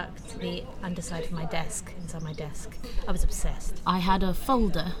and stuck to the underside of my desk, inside my desk. I was obsessed. I had a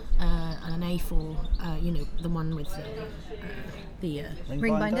folder, an A4, the one with the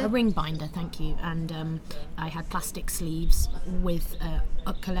Ring binder? a ring binder, thank you. And I had plastic sleeves with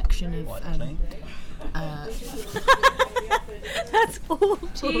a collection of White clean. That's awful.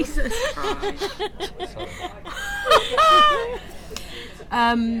 Jesus Christ.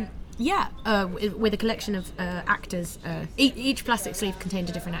 With a collection of actors. Each plastic sleeve contained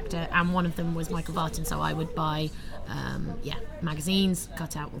a different actor, and one of them was Michael Vartan. So I would buy, magazines,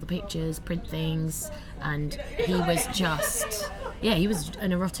 cut out all the pictures, print things, and he was he was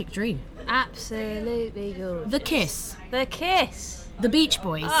an erotic dream. Absolutely gorgeous. The Kiss, The Kiss. the Beach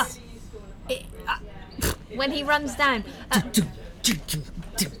Boys. Ah. When he runs down.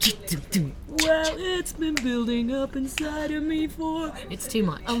 Well, it's been building up inside of me for. It's too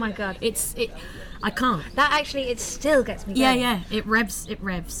much. Oh my god. I can't. That actually, it still gets me Yeah, going. yeah. It revs.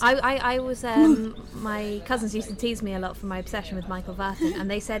 I was, my cousins used to tease me a lot for my obsession with Michael Vartan, and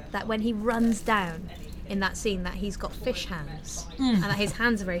they said that when he runs down in that scene that he's got fish hands, and that his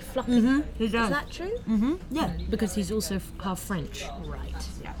hands are very floppy. He does. Is that true? Yeah, because he's also half French. Right.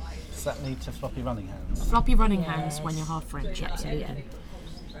 Yeah. Does that lead to floppy running hands? Floppy running hands when you're half French. Absolutely.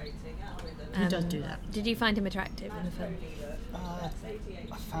 He does do that. Did you find him attractive in the film?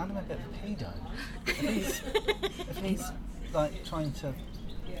 I found him a bit of a pedo. If he's like trying to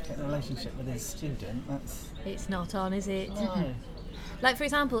get in a relationship with his student, that's It's not on, is it? no. Like, for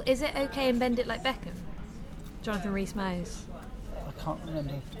example, is it okay in Bend It Like Beckham? Jonathan Rhys-Meyers. I can't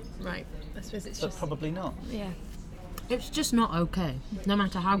remember, Right. I suppose it's but just... probably not. Yeah. It's just not okay, no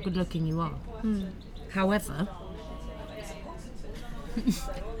matter how good looking you are. However,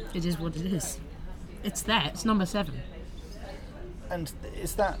 it is what it is. It's there. It's number 7. And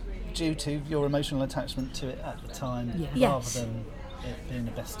is that due to your emotional attachment to it at the time, Yeah. rather Yes. than it being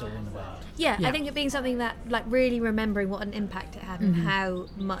the best story in the world? Yeah, Yeah. I think it being something that, like, really remembering what an impact it had and how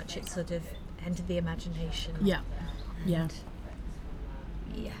much it sort of entered the imagination. Yeah. Yeah.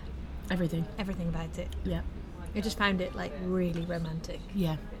 Yeah, Everything. everything about it. Yeah. I just found it, like, really romantic.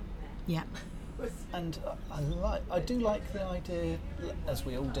 Yeah. Yeah. And I do like the idea, as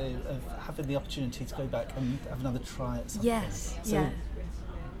we all do, of having the opportunity to go back and have another try at something. Yes, So, yeah.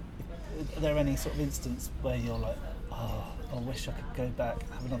 are there any sort of instance where you're like, oh, I wish I could go back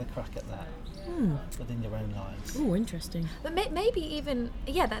and have another crack at that within your own lives? Oh, interesting. But maybe even,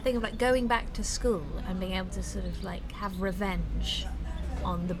 that thing of, like, going back to school and being able to sort of, like, have revenge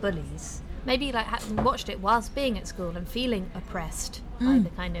on the bullies. Maybe, like, having watched it whilst being at school and feeling oppressed by the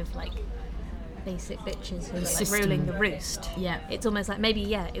kind of, like, basic bitches who were, like, system. ruling the roost. Yeah. It's almost like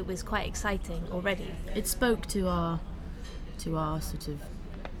maybe, it was quite exciting already. It spoke to our sort of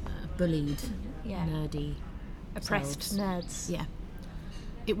bullied, Yeah. nerdy, Oppressed selves. nerds. Yeah.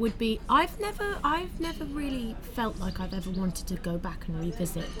 It would be. I've never really felt like I've ever wanted to go back and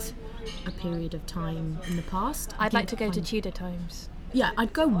revisit a period of time in the past. I'd like to think go to I'm- Tudor times. Yeah,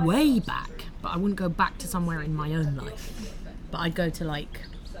 I'd go way back, but I wouldn't go back to somewhere in my own life. But I'd go to, like,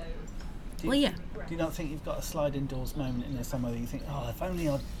 Do well, yeah. Do you not think you've got a sliding doors moment in there somewhere that you think, oh, if only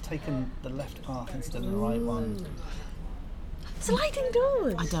I'd taken the left path instead of the right one? Sliding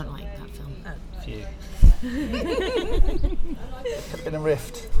doors! I don't like that film. Phew. Could have been a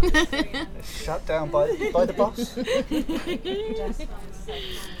rift. Shut down by the boss.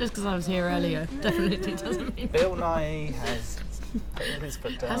 Just because I was here earlier definitely doesn't mean Bill Nye has put his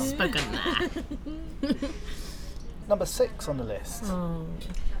foot down. I've spoken there. Number 6 on the list. Oh.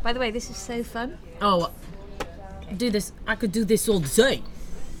 By the way, this is so fun. Oh, do this. I could do this all day.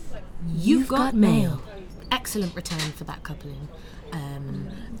 You've got mail. Excellent return for that coupling.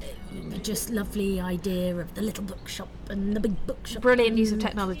 Just lovely idea of the little bookshop and the big bookshop. Brilliant use of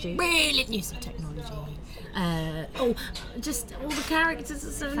technology. Brilliant use of technology. Just all the characters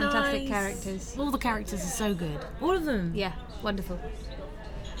are so Fantastic nice. characters. All the characters are so good. All of them. Yeah, wonderful.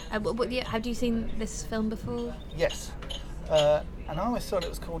 Have you seen this film before? Yes. And I always thought it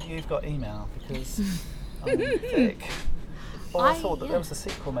was called You've Got Email because I'm thick. Or I thought that there was a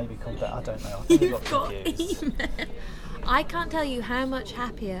sequel maybe called that. I don't know. I think I got confused. I can't tell you how much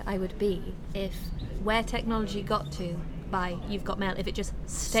happier I would be if where technology got to by You've Got Mail if it just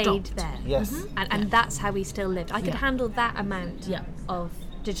stayed Stopped. there. Yes. And that's how we still lived. I could Yeah. handle that amount Yeah. of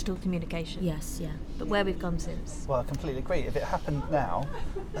digital communication. Yes, yeah. But where we've gone since. Well, I completely agree. If it happened now,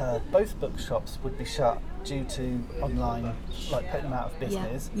 both bookshops would be shut due to online, like putting them out of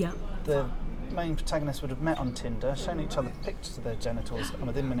business. Yeah. The main protagonists would have met on Tinder, shown each other pictures of their genitals, and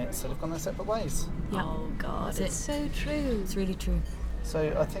within minutes they'd have gone their separate ways. Yeah. Oh God, That's it's so true. It's really true.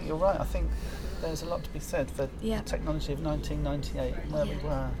 So I think you're right. I think there's a lot to be said for Yeah. the technology of 1998 and where we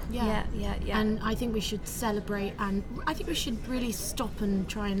were. Yeah. And I think we should celebrate, and I think we should really stop and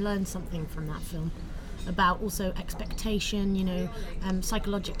try and learn something from that film about also expectation,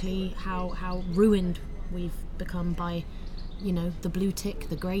 psychologically how ruined we've become by, the blue tick,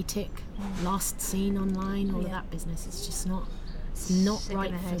 the grey tick, last seen online, all of that business. It's just not Sick in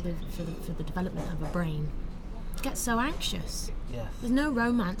right the head. for the development of a brain. You get so anxious. Yes. There's no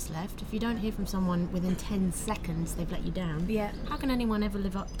romance left. If you don't hear from someone within 10 seconds, they've let you down. Yeah. How can anyone ever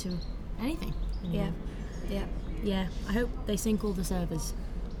live up to anything? Yeah. Yeah, I hope they sink all the servers.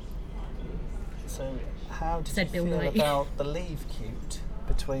 So how did Said you Bill feel Knight. about the leave cute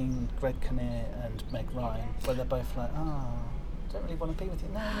between Greg Kinnear and Meg Ryan, where they're both like, don't really want to be with you.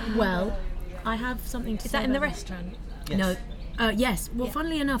 No. Well, I have something to Is say. that in the about restaurant? Yes. No. Yes. Well, Yeah.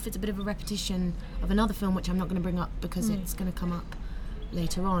 funnily enough, it's a bit of a repetition of another film, which I'm not going to bring up because it's going to come up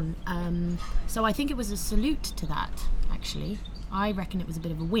later on. So I think it was a salute to that, actually. I reckon it was a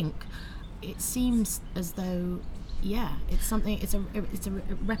bit of a wink. It seems as though, it's something. It's a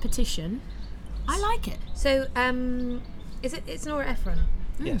repetition. I like it. So, it's Nora Ephron.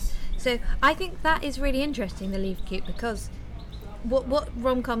 Yes. So I think that is really interesting, the leave cute, because what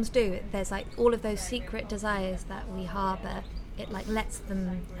rom-coms do, there's like all of those secret desires that we harbour. It like lets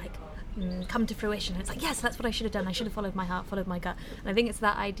them come to fruition. It's like, yes, that's what I should have done. I should have followed my heart, followed my gut. And I think it's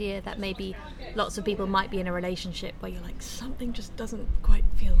that idea that maybe lots of people might be in a relationship where you're like, something just doesn't quite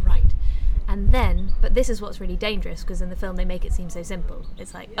feel right. And then, but this is what's really dangerous, because in the film they make it seem so simple.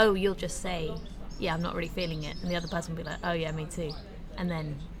 It's like, oh, you'll just say, yeah, I'm not really feeling it, and the other person will be like, oh yeah, me too, and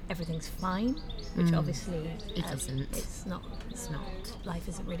then everything's fine, which obviously It isn't. It's not. Life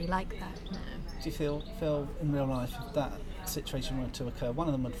isn't really like that. No. Do you feel in real life if that situation were to occur, one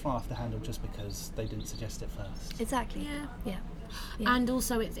of them would fly off the handle just because they didn't suggest it first? Exactly. Yeah. Yeah. And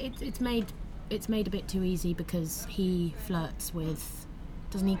also, it's made a bit too easy because he flirts with.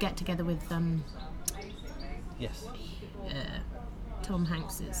 Doesn't he get together with Yes. Tom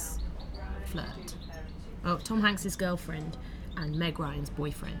Hanks's flirt? Oh, Tom Hanks's girlfriend and Meg Ryan's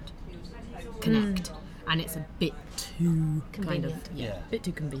boyfriend connect, and it's a bit too Convenient. bit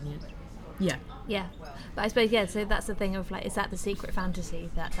too convenient. Yeah. Yeah, but I suppose so that's the thing of like, is that the secret fantasy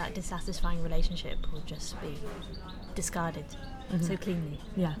that dissatisfying relationship will just be discarded so cleanly?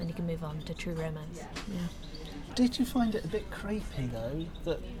 Yeah. Then you can move on to true romance. Yeah. Did you find it a bit creepy though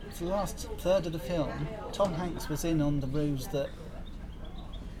that for the last third of the film, Tom Hanks was in on the ruse that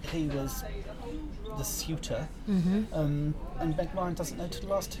he was the suitor, and Meg Ryan doesn't know till the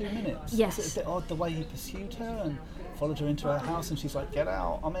last 2 minutes? Yes. Was it a bit odd the way he pursued her and followed her into her house, and she's like, "Get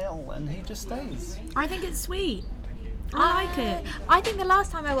out, I'm ill," and he just stays? I think it's sweet. I like it. I think the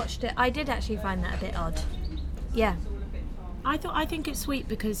last time I watched it, I did actually find that a bit odd. Yeah. I think it's sweet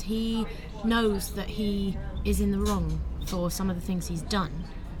because he knows that he is in the wrong for some of the things he's done,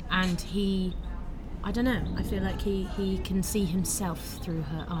 and I don't know, I feel like he can see himself through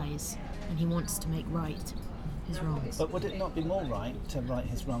her eyes, and he wants to make right his wrongs. But would it not be more right to right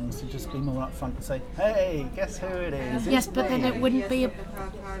his wrongs and just be more upfront and say, "Hey, guess who it is? Yes, It's but then me." it wouldn't be a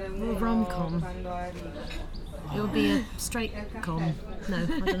rom-com. It would be a straight com. No, I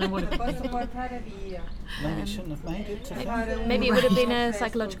don't know what it would be. Maybe it shouldn't have made it to film. Maybe it would have been a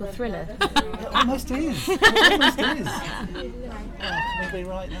psychological thriller. It almost is. It almost is. Can we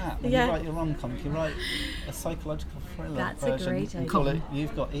rewrite that? When Yeah. you write your rom-com, you write a psychological thriller That's a version. great You idea. call it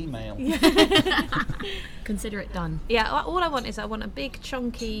You've Got Email. Consider it done. Yeah, all I want is I want a big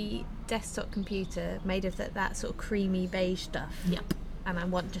chunky desktop computer made of that sort of creamy beige stuff. Yep. And I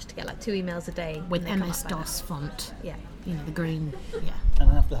want just to get like 2 emails a day. With and they come MS up like DOS font. that. Yeah. You know, the green. Yeah. And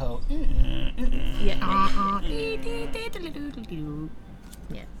have the whole... Yeah.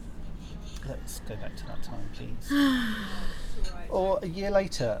 Yeah. Let's go back to that time, please. Or a year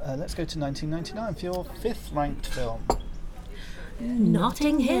later, let's go to 1999 for your 5th ranked film.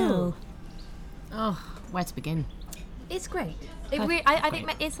 Notting Hill. Oh, where to begin? It's great. I think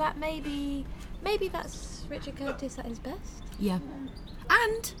is that maybe that's Richard Curtis at his best. Yeah.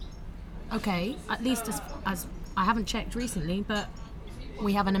 And, okay, at least as I haven't checked recently, but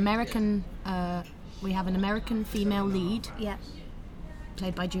we have an American female lead. Yeah.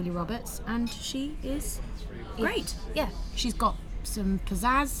 played by Julie Roberts, and she is great. Yeah. She's got some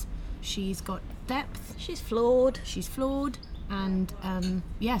pizzazz, she's got depth, She's flawed. and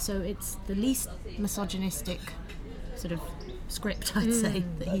so it's the least misogynistic sort of script, I'd say,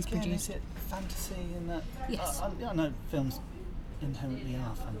 that he's Again, produced. Is it fantasy in that? Yes. I know films inherently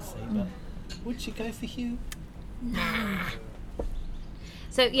are fantasy, but would she go for Hugh?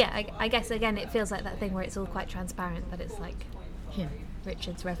 So yeah, I guess again it feels like that thing where it's all quite transparent, that it's like Him.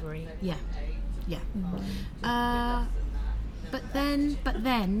 Richard's reverie. Yeah. But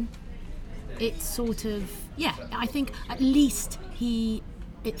then it's sort of, I think at least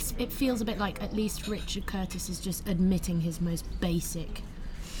it feels a bit like at least Richard Curtis is just admitting his most basic,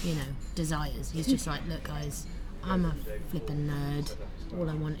 desires. He's just like, look guys, I'm a flippin' nerd. All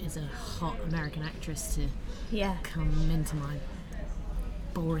I want is a hot American actress to come into my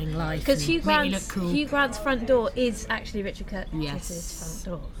boring life. Because and make me look cool. Hugh Grant's front door is actually Richard Curtis's Yes.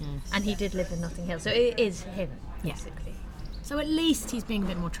 front door. Yes. And he did live in Notting Hill, so it is him, basically. So at least he's being a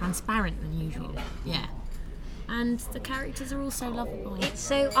bit more transparent than usual. Yeah. And the characters are also lovable. It's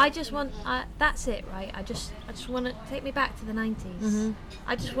so, I just want, that's it, right? I just want to take me back to the 90s. Mm-hmm.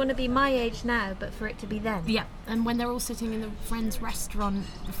 I just want to be my age now, but for it to be then. Yeah, and when they're all sitting in the friend's restaurant,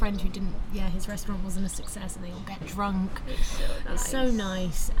 the friend who didn't, his restaurant wasn't a success, and they all get drunk. It's so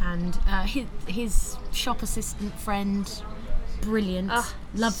nice. And his shop assistant friend, brilliant.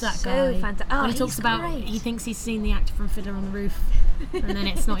 Love that so guy. fantastic. When he talks about, great. he thinks he's seen the actor from Fiddler on the Roof, and then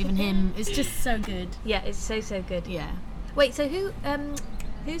it's not even him. It's just so good. Yeah, it's so good. Yeah. Wait, so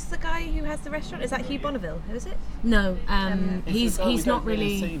who's the guy who has the restaurant? Is that Hugh Bonneville? Who is it? No, He's the guy we he's don't not really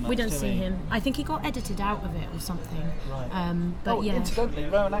really. see much, We don't do see we? him. I think he got edited out of it or something. Right. But Incidentally,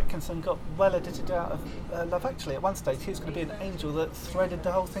 Rowan Atkinson got well edited out of Love Actually. At one stage, he was going to be an angel that threaded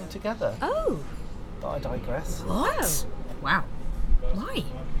the whole thing together. Oh. But I digress. What? Wow. Why?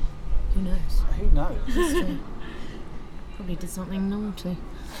 Who knows? Who knows? Probably did something naughty.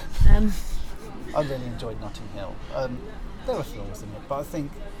 I really enjoyed Notting Hill. There are flaws in it, but I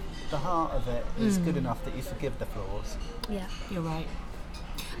think the heart of it is good enough that you forgive the flaws. Yeah. You're right.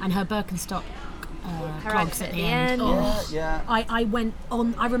 And her Birkenstock Her clogs outfit at the end. Oh. Yeah. I went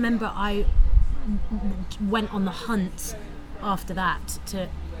on. I remember I went on the hunt after that to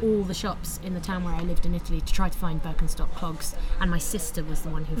all the shops in the town where I lived in Italy to try to find Birkenstock clogs, and my sister was the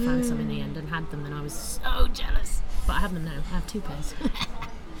one who found some in the end and had them, and I was so jealous. But I have them now. I have 2 pairs.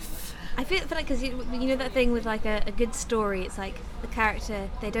 I feel like, because you know that thing with like a good story, it's like the character,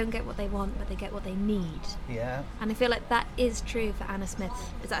 they don't get what they want, but they get what they need. Yeah. And I feel like that is true for Anna Smith.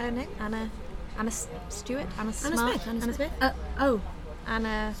 Is that her name? Anna Stewart? Anna Smart? Anna Smith.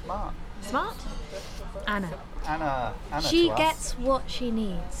 Anna Smart. Smart? Anna. Anna She to us. gets what she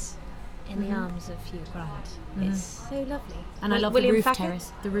needs in the arms of Hugh Grant. It's so lovely. And I love William the roof Thacker?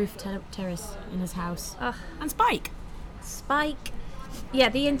 terrace. The roof terrace in his house. Ugh. And Spike. Spike. Yeah,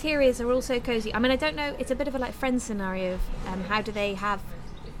 the interiors are all so cosy. I mean, I don't know, it's a bit of a like Friends scenario of how do they have,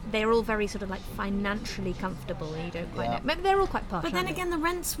 they're all very sort of like financially comfortable, and you don't quite know. Maybe they're all quite posh. But then aren't they? again, the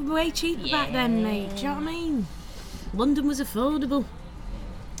rents were way cheaper back then, mate. Do you know what I mean? London was affordable.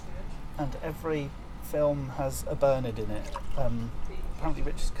 And every film has a Bernard in it. Apparently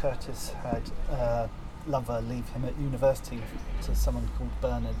Richard Curtis had a lover leave him at university to someone called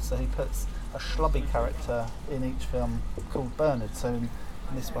Bernard, so he puts a schlubby character in each film called Bernard. So in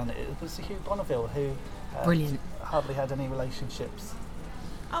this one it was Hugh Bonneville who Brilliant. hardly had any relationships.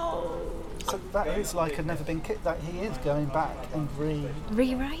 Oh. So that is like a never been kicked, that he is going back and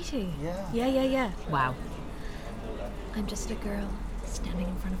Rewriting. Yeah. Yeah. Wow. I'm just a girl standing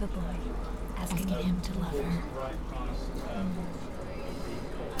in front of a boy, asking him to love her.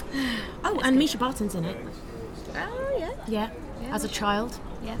 Oh, and Misha Barton's in it. Oh, yeah. Yeah. As a child,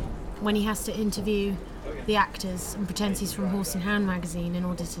 Yeah. when he has to interview the actors and pretends he's from Horse and Hound magazine in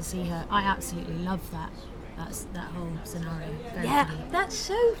order to see her. I absolutely love that. That's that whole scenario. Very Yeah, funny. that's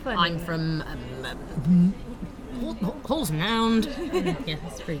so funny. I'm from Horse and Hound. Yeah,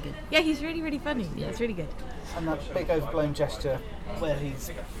 that's pretty good. Yeah, he's really, really funny. Yeah, it's really good. And that big overblown gesture where he's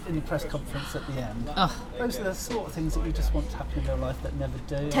in the press conference at the end. Oh, Those are the sort of things that you just want to happen in real life that never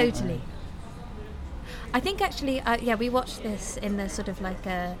do. aren't Totally. they? I think actually, we watched this in the sort of like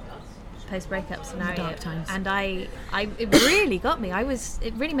a post-breakup scenario, dark times. and it really got me.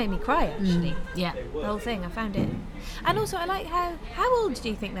 It really made me cry actually. yeah. The whole thing, I found it, and also I like how old do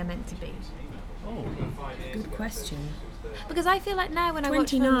you think they're meant to be? Good question. Because I feel like now when I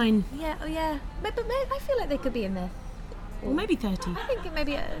watch 29. them, yeah, but I feel like they could be in their, Or maybe 30. I think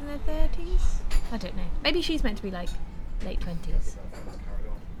maybe in their 30s. I don't know. Maybe she's meant to be like late 20s,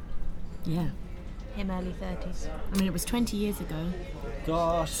 Yeah. him early 30s. I mean, it was 20 years ago.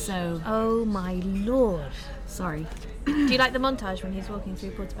 gosh. So, Oh my lord. sorry. Do you like the montage when he's walking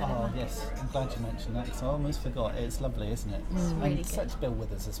through Portobello? Oh yes, I'm glad you mentioned that because I almost forgot. It's lovely, isn't it? really and good. such Bill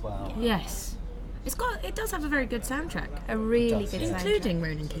Withers as well. Yes. It does have a very good soundtrack, A really Does, good yeah. soundtrack. including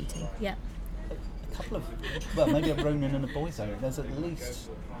Ronan Keating. Yeah. A couple of, well, maybe a Ronan and a Boyzone. There's at least,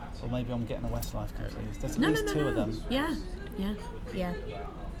 or maybe I'm getting a Westlife confused. There's at least two of them. Yeah. Yeah.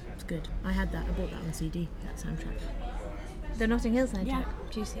 It's good. I had that. I bought that on CD, that soundtrack. The Notting Hill soundtrack. Yeah.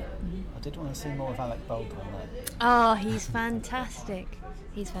 Juicy. I did want to see more of Alec Baldwin though. Oh, he's fantastic.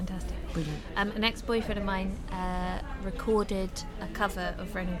 He's fantastic. Brilliant. An ex-boyfriend of mine recorded a cover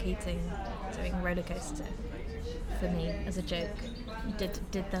of Ronan Keating doing Roller Coaster for me as a joke. Did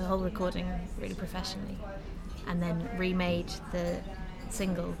the whole recording really professionally, and then remade the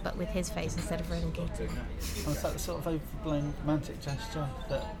single but with his face instead of Ronan Keating. Was that the sort of overblown romantic gesture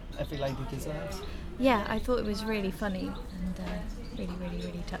that every lady deserves? Yeah, I thought it was really funny and really, really,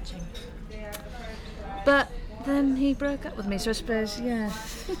 really touching. But then he broke up with me, so I suppose, yeah.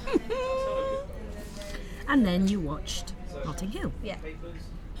 And then you watched Notting Hill. Yeah.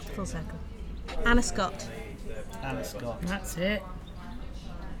 Full circle. Anna Scott. Anna Scott. That's it.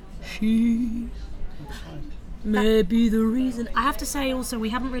 She may be the reason. I have to say also, we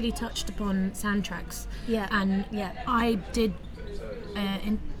haven't really touched upon soundtracks. Yeah. And Yeah. I did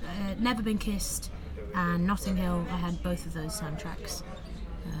Never Been Kissed and Notting Hill. I had both of those soundtracks.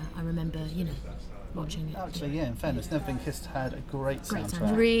 I remember, watching it. Actually, yeah, in fairness, Never Been Kissed had a great Great soundtrack.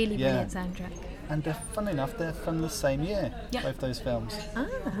 soundtrack. Really Yeah. brilliant soundtrack. And funny enough, they're from the same year, Yeah. both those films.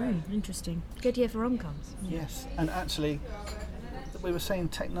 Interesting. Good year for rom-coms. Yes, and actually, we were saying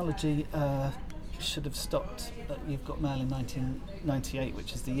technology should have stopped at You've Got Mail in 1998,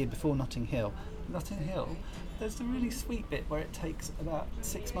 which is the year before Notting Hill. Notting Hill, there's a really sweet bit where it takes about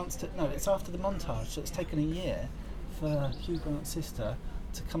 6 months to... No, it's after the montage, so it's taken a year for Hugh Grant's sister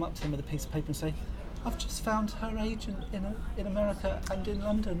to come up to him with a piece of paper and say, I've just found her agent in America and in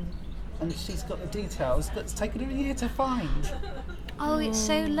London, and she's got the details that's taken her a year to find. Oh, it's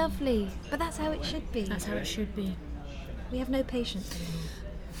so lovely. But that's how it should be. That's how it should be. We have no patience anymore.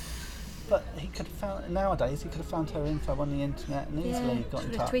 But he could have found... Nowadays, he could have found her info on the internet and easily got in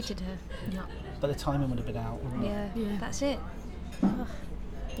should have touch. tweeted her. Yeah. But the timing would have been out, wouldn't it? Yeah, that's it.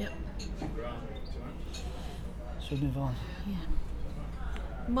 Yep. Should we move on?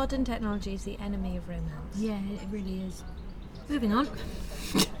 Modern technology is the enemy of romance. Yeah, it really is. Moving on.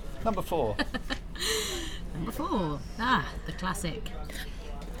 Number 4. Number 4. The classic.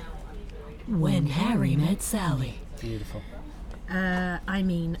 When Harry Met Sally. Beautiful.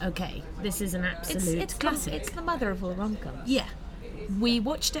 Okay, this is an absolute classic. It's the mother of all rom-coms. Yeah. We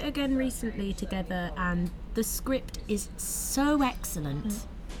watched it again recently together, and the script is so excellent.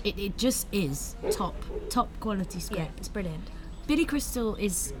 It just is top quality Yeah, script. it's brilliant. Billy Crystal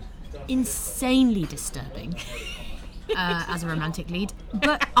is insanely disturbing as a romantic lead,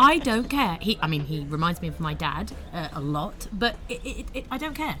 but I don't care. He reminds me of my dad a lot, but I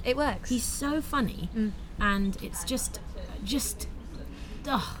don't care. It works. He's so funny, and it's just.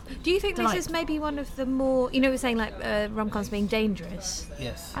 Do you think delight. this is maybe one of the more, we're saying like rom-coms being dangerous?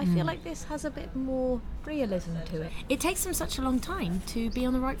 Yes. I feel like this has a bit more realism to it. It takes them such a long time to be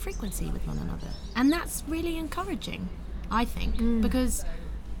on the right frequency with one another, and that's really encouraging, I think, because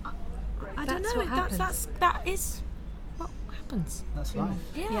I don't That's know. what happens. That is what happens. That's life.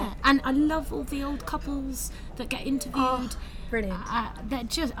 Yeah, and I love all the old couples that get interviewed. Brilliant. They're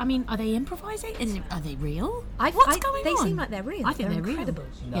just, are they improvising? Are they real? What's going they on? They seem like they're real. I think they're incredible.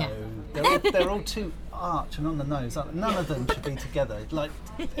 real. No, Yeah. they're all too arch and on the nose. None of them should be together. Like,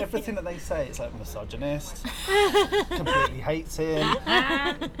 everything that they say, it's like misogynist, completely hates him.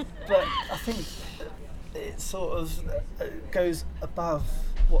 But I think it sort of goes above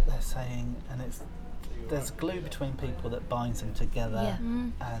what they're saying, and there's glue between people that binds them together. Yeah.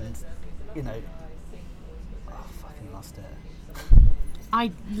 And, I fucking lost it. I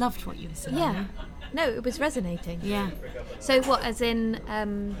loved what you were saying. Yeah. No, it was resonating. Yeah. So what, as in,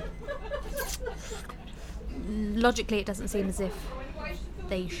 logically it doesn't seem as if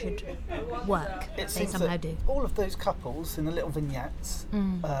they should work. It They seems somehow that do. all of those couples in the little vignettes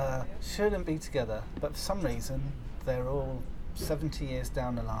shouldn't be together, but for some reason they're all 70 years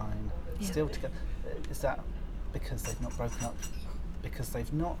down the line, still together. Is that because they've not broken up? Because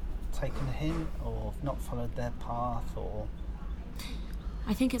they've not taken a hint, or not followed their path, or...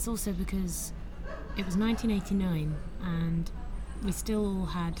 I think it's also because it was 1989 and we still all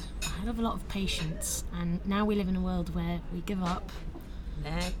had a hell of a lot of patience, and now we live in a world where we give up.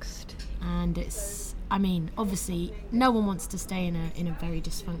 Next. And it's, obviously no one wants to stay in a very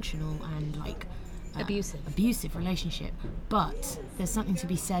dysfunctional and abusive relationship. But there's something to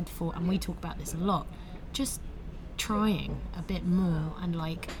be said for, and we talk about this a lot, just trying a bit more and,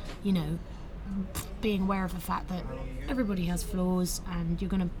 like, you know, being aware of the fact that everybody has flaws and you're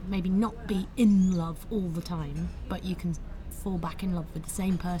going to maybe not be in love all the time, but you can fall back in love with the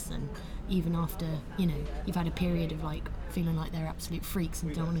same person even after, you know, you've had a period of, like, feeling like they're absolute freaks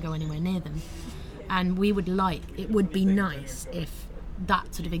and don't want to go anywhere near them. And it would be nice if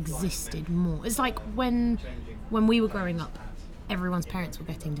that sort of existed more. It's like when we were growing up, everyone's parents were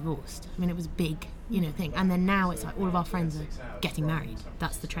getting divorced. I mean, it was a big, you know, thing. And then now it's like all of our friends are getting married.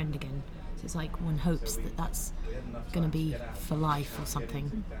 That's the trend again. So it's like one hopes that that's going to be for life or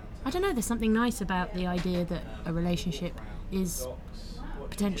something. I don't know, there's something nice about the idea that a relationship is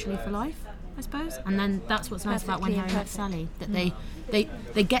potentially for life, I suppose. And then that's what's nice about When Harry Met Sally, that they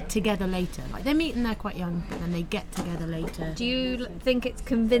get together later. Like, they meet and they're quite young, but then they get together later. Do you think it's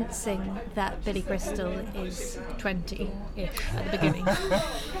convincing that Billy Crystal is 20-ish at the beginning?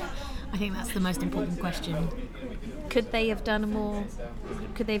 I think that's the most important question. Could they have done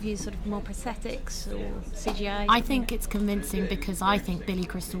could they have used sort of more prosthetics or CGI? I think it's convincing because I think Billy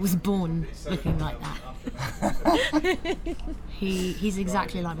Crystal was born looking like that. He's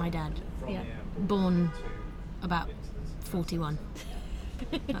exactly like my dad. Yeah. Born about 41.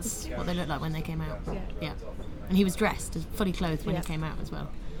 That's what they looked like when they came out. Yeah. And he was dressed, fully clothed when he came out as well.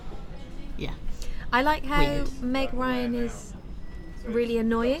 Yeah. I like how Meg Ryan is really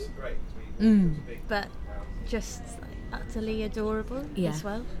annoying, but just utterly adorable as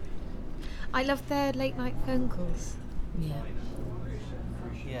well. I love their late night phone calls. Yeah.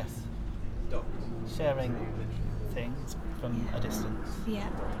 Yes. Sharing things from a distance. Yeah.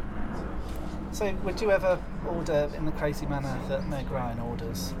 So, would you ever order in the crazy manner that Meg Ryan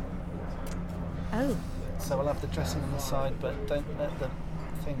orders? Oh. So we'll have the dressing on the side, but don't let the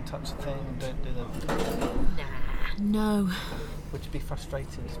thing touch the thing, and don't do the... No. Would you be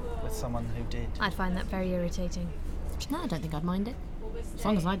frustrated with someone who did? I'd find that very irritating. No, I don't think I'd mind it. As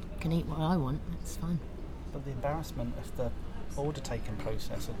long as I can eat what I want, it's fine. But the embarrassment of the order taking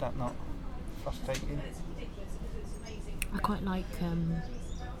process, would that not frustrate you? I quite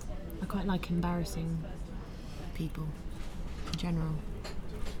like embarrassing people in general,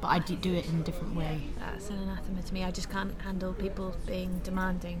 but I do it in a different way. That's an anathema to me. I just can't handle people being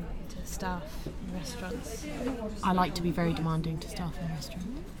demanding to staff in restaurants. I like to be very demanding to staff in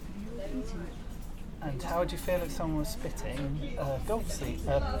restaurants. And how would you feel if someone was spitting grape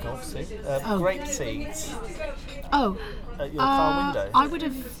seeds at your car window? I would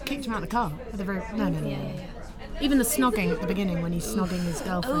have kicked him out of the car. No. Even the snogging at the beginning when he's snogging his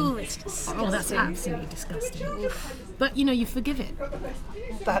girlfriend. Oh, it's disgusting. Oh, that's absolutely disgusting. But, you know, you forgive it.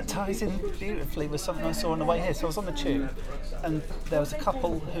 That ties in beautifully with something I saw on the way here. So I was on the tube, and there was a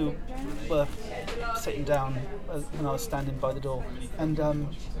couple who were sitting down when I was standing by the door, and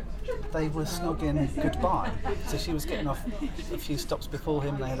they were snogging goodbye. So she was getting off a few stops before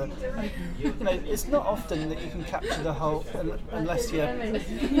him. They had it's not often that you can capture the whole, unless you're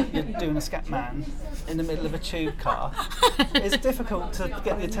doing a scat man in the middle of a tube car. It's difficult to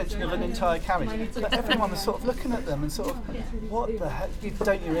get the attention of an entire carriage. But everyone was sort of looking at them and sort of, what the heck?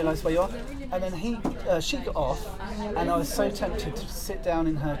 Don't you realise where you are? And then she got off, and I was so tempted to sit down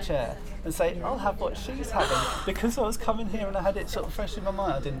in her chair and say, I'll have what she's having, because I was coming here and I had it sort of fresh in my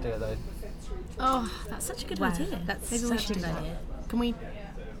mind. I didn't do it though. Oh, that's such a good idea. Maybe we should do that. Can we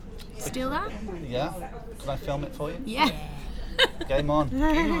steal that? Yeah? Can I film it for you? Yeah. Game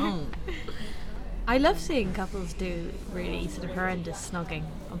on. I love seeing couples do really sort of horrendous snogging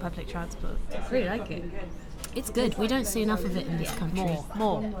on public transport. I really like it. It's good. We don't see enough of it in this country.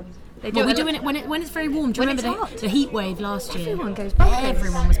 More. We do it when it's very warm. Do you remember the heat wave last year? Everyone goes bonkers.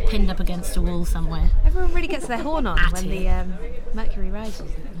 Everyone was pinned up against a wall somewhere. Everyone really gets their horn on when the mercury rises.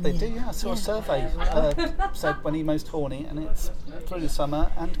 They do, yeah. I saw a survey said when you're most horny, and it's through the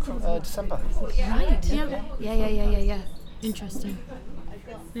summer and December. Right. Yeah. Interesting.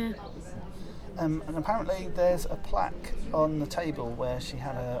 Yeah. And apparently there's a plaque on the table where she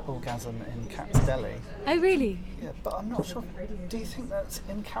had an orgasm in Cat's Deli. Oh, really? Yeah, but I'm not sure. Do you think that's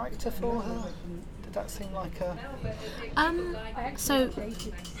in character for her? Did that seem like a... That's a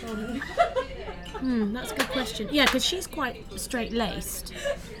good question. Yeah, because she's quite straight-laced.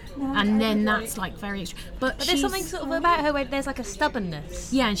 And then that's like very extreme. But there's something sort of about her where there's like a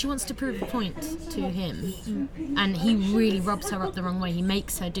stubbornness. Yeah, and she wants to prove a point to him. And he really rubs her up the wrong way. He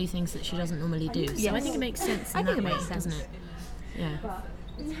makes her do things that she doesn't normally do. So I think it makes sense in that way, doesn't it? Yeah.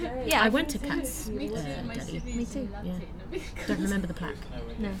 Yeah. I went to Cat's Deli. Me too. Yeah. Don't remember the plaque.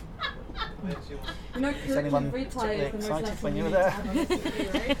 No. Was anyone particularly excited when you were there?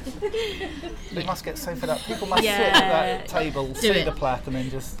 They must get so fed up. People must sit at that table, see the plaque, and then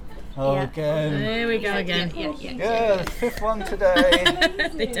just, again. There we go again. Yeah, the fifth one today.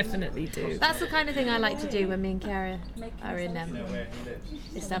 They definitely do. That's the kind of thing I like to do when me and Kiara are in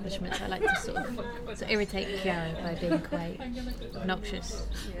establishments. I like to sort of irritate Kiara by being quite obnoxious.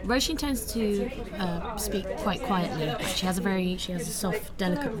 Roisin tends to speak quite quietly. She has a soft,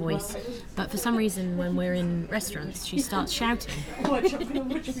 delicate voice, but for some reason when we're in restaurants she starts shouting.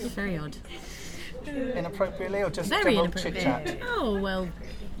 It's very odd. Inappropriately or just Very general inappropriate. chit-chat? Oh well,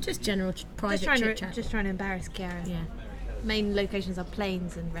 just general private chit-chat. Just trying to embarrass Kiara. Yeah. Main locations are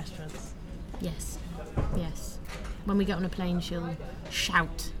planes and restaurants. Yes. When we get on a plane, she'll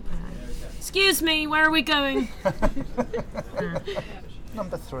shout, "Excuse me, where are we going?"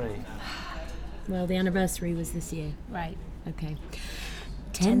 Number 3. Well, the anniversary was this year. Right. Okay.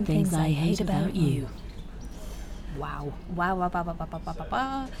 10 things I hate about you. Wow.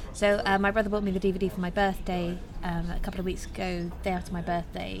 So my brother bought me the DVD for my birthday a couple of weeks ago. Day after my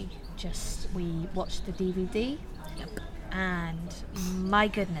birthday, we watched the DVD. Yep. And my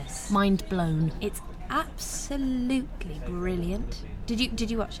goodness, Mind blown. it's absolutely brilliant.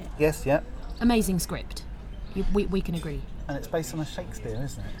 Did you watch it? Yes, yeah. Amazing script. We can agree. And it's based on a Shakespeare,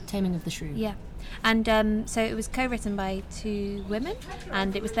 isn't it? Taming of the Shrew. Yeah. And so it was co-written by 2 women,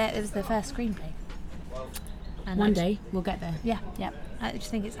 and it was their first screenplay. And One day we'll get there. Yeah. I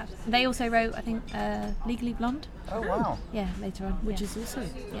just think it's. They also wrote, I think, Legally Blonde. Oh, wow. Yeah, later on, Which is also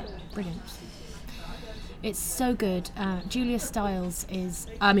yeah. brilliant. It's so good. Julia Stiles is.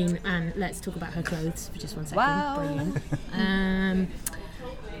 And let's talk about her clothes for just 1 second. Wow.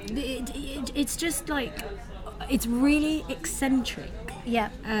 Brilliant. It's just like, it's really eccentric.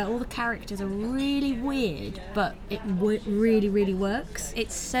 Yeah. All the characters are really weird, but it really, really works.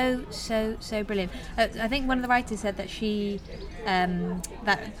 It's so brilliant. I think one of the writers said that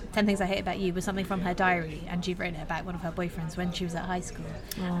that 10 Things I Hate About You was something from her diary, and she'd written it about one of her boyfriends when she was at high school.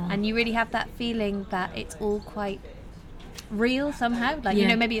 And you really have that feeling that it's all quite real somehow. Like,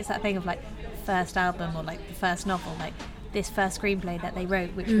 maybe it's that thing of like first album or like the first novel, like this first screenplay that they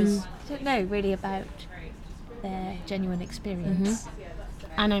wrote, which was, I don't know, really about their genuine experience.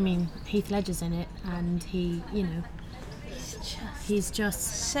 And Heath Ledger's in it, and he's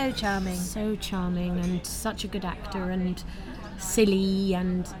just so charming. So charming, and such a good actor, and silly,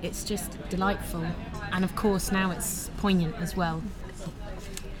 and it's just delightful. And of course now it's poignant as well.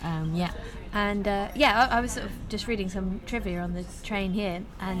 Yeah. And I was sort of just reading some trivia on the train here,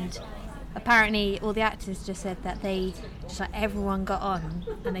 and apparently all the actors just said that they just like everyone got on,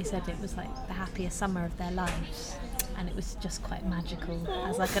 and they said it was like the happiest summer of their lives, and it was just quite magical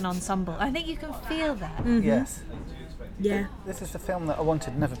as like an ensemble. I think you can feel that. Mm-hmm. Yes. Yeah. This is the film that I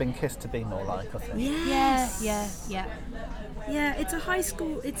wanted Never Been Kissed to be more like, I think. Yes. Yeah. Yeah, it's a high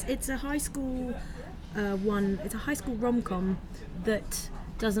school. It's a high school one. It's a high school rom-com that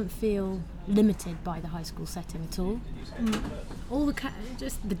doesn't feel limited by the high school setting at all. All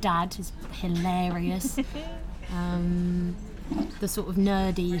just the dad is hilarious. The sort of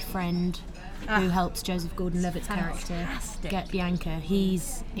nerdy friend who helps Joseph Gordon-Levitt's character get Bianca.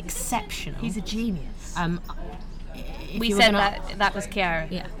 He's exceptional. He's a genius. We said that was Kiara.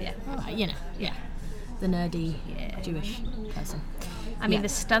 Yeah. The nerdy Jewish person. The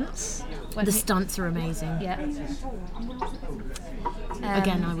stunts. The stunts are amazing. Yeah.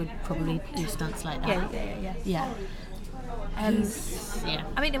 Again, I would probably do stunts like that. Yeah.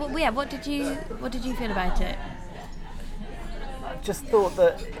 What did you feel about it? I just thought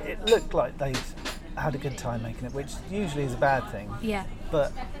that it looked like they'd had a good time making it, which usually is a bad thing. Yeah.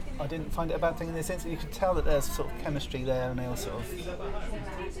 But I didn't find it a bad thing in the sense that you could tell that there's sort of chemistry there, and they all sort of.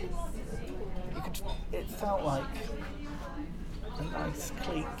 It felt like a nice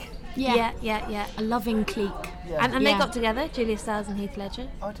clique. Yeah. A loving clique. Yeah. And they got together, Julia Stiles and Heath Ledger.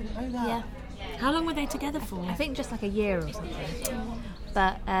 I didn't know that. Yeah. How long were they together for? I think just like a year or something.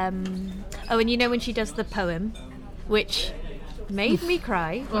 But and when she does the poem, which made me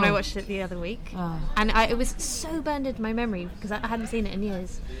cry when I watched it the other week, and it was so burned into my memory because I hadn't seen it in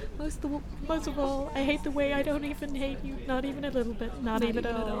years. Most of all, I hate the way I don't even hate you, not even a little bit, not even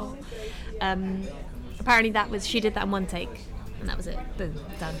at all. Apparently she did that in one take, and that was it. Boom,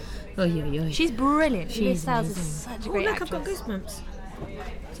 done. She's brilliant. Julia Stiles is such a great actress. I've got goosebumps.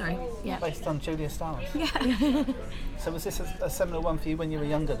 Sorry. Yeah. Based on Julia Stiles. Yeah. So was this a similar one for you when you were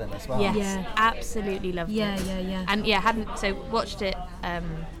younger then as well? Yes. Yeah. Absolutely loved it. Yeah. And watched it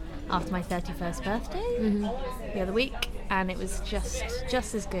after my 31st birthday the other week, and it was just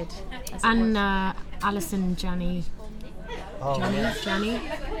as good as it was. Alison Janney Janney.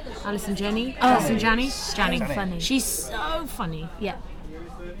 Alison Janney. Alison Janney. Janney. Funny. She's so funny. Yeah.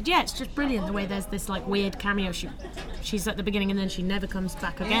 Yeah, it's just brilliant the way there's this like weird cameo. She's at the beginning and then she never comes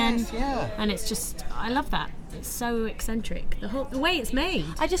back again. Yes, yeah. And it's just, I love that. It's so eccentric. The way it's made.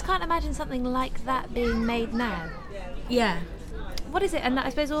 I just can't imagine something like that being made now. Yeah. What is it? And I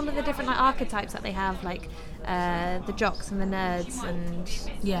suppose all of the different like archetypes that they have, like the jocks and the nerds and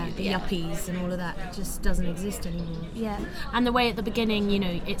The yuppies and all of that just doesn't exist anymore. Yeah. And the way at the beginning,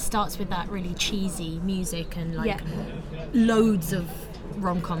 it starts with that really cheesy music and like loads of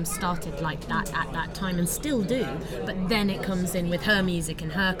rom-coms started like that at that time and still do, but then it comes in with her music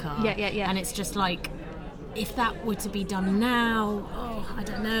and her car. Yeah. And it's just like, if that were to be done now, I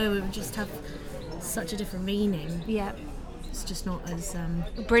don't know, it would just have such a different meaning. Yeah. It's just not as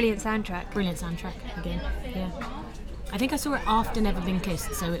Brilliant soundtrack. brilliant soundtrack again. Yeah. I think I saw it after Never Been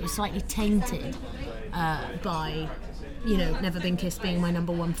Kissed, so it was slightly tainted by, Never Been Kissed being my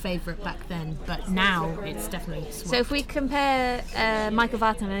number one favourite back then. But now it's definitely swapped. So if we compare Michael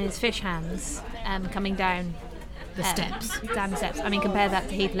Vartan and his fish hands coming down the steps. Down the steps. I mean, compare that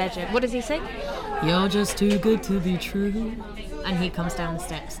to Heath Ledger. What does he sing? You're just too good to be true. And he comes down the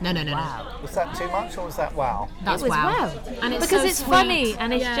steps. No. Wow. Was that too much or was that wow? That's It was wow. And it's because so it's sweet. funny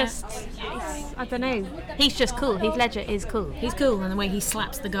and it's Yeah. just, I don't know. He's just cool. Heath Ledger is cool. He's cool, and the way he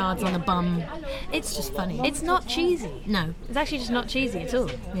slaps the guards on the bum. It's just funny. It's not cheesy. No. It's actually just not cheesy at all.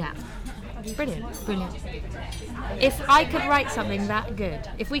 Yeah. It's brilliant. Brilliant. If I could write something that good,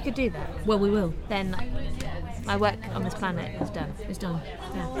 if we could do that, Well, we will. then my work on this planet is done. It's done.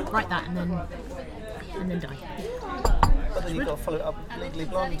 Yeah. Write that and then die. But then you've got to follow it up with Legally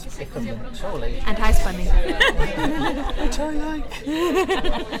Blonde equivalent, surely. And House Bunny. Which I like.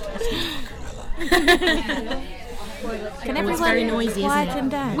 Can It's everyone very noisy, quieten isn't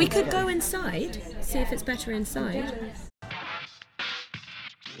it? down? We could go inside, see if it's better inside.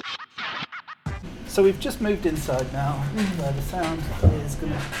 So we've just moved inside now, where the sound is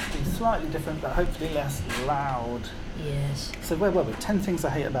going to be slightly different, but hopefully less loud. Yes. So where were we? 10 things I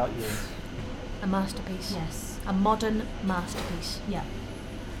hate about you. A masterpiece. Yes. A modern masterpiece. Yeah.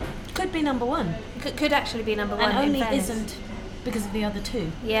 Could be number one. Could actually be number one. And only in fairness. isn't because of the other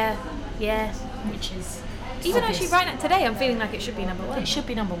two, Yeah. which is Even obvious. actually, right now today, I'm feeling like it should be number one. It should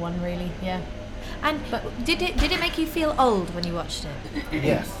be number one, really. Yeah. And did it make you feel old when you watched it?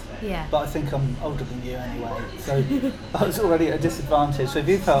 Yes. Yeah. But I think I'm older than you anyway, so I was already at a disadvantage. So if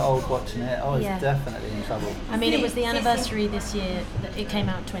you felt old watching it, I was Yeah. definitely in trouble. I mean, it was the anniversary this year that it came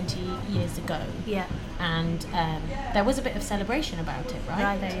out 20 years ago. Yeah. And there was a bit of celebration about it, right?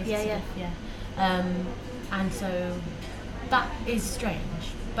 Right, There was yeah, sort of- yeah. And so that is strange.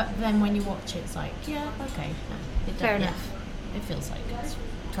 But then when you watch it, it's like, yeah, okay. It Fair yeah, enough. It feels like it's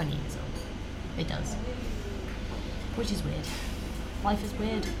 20 years old. It does. Which is weird. Life is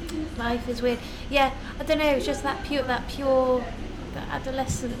weird. Life is weird. Yeah, I don't know. It's just that pure, that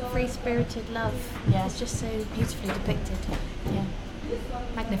adolescent, free-spirited love. Yeah. It's just so beautifully depicted. Yeah.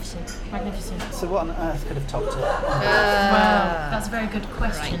 Magnificent. Magnificent. So what on earth could have topped it? Wow, that's a very good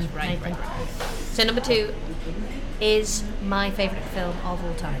question, Nathan. So number 2 is my favourite film of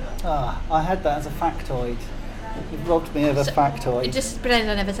all time. I had that as a factoid. You've robbed me of a factoid. Just pretend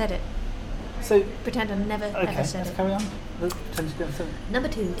I never said it. So, Pretend I never okay, ever said let's it. carry on. Let's pretend to do something. Number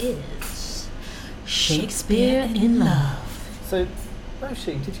 2 is Shakespeare in Love. So,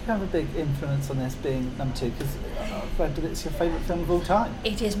 Roshi, did you have a big influence on this being number 2? Because I've read that it's your favourite film of all time.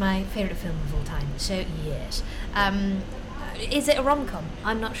 It is my favourite film of all time, so yes. Is it a rom-com?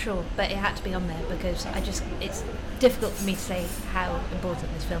 I'm not sure, but it had to be on there because it's difficult for me to say how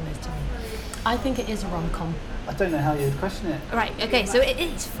important this film is to me. I think it is a rom-com. I don't know how you would question it. Right, okay, so it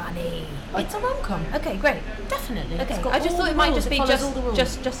is funny. It's a rom-com. Okay, great. Definitely. Okay, It's got I just all thought the it might rules. just be follows all the rules.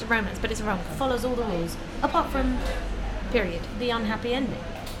 just a romance, but it's a rom-com. Follows all the rules. Apart from Period. the unhappy ending.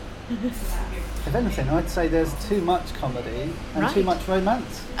 If anything, I'd say there's too much comedy and too Right. much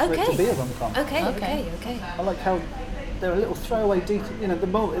romance for it Okay. to be a rom-com. Okay. I like how there are little throwaway details. You know, the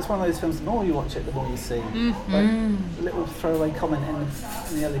more it's one of those films. The more you watch it, the more you see. Mm-hmm. Like, a little throwaway comment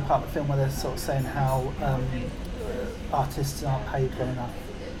in the early part of the film where they're sort of saying how artists aren't paid well enough,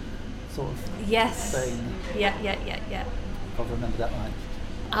 sort of Yes. thing. Yeah. If I remember that right.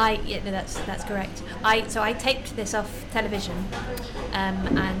 That's correct. So I taped this off television,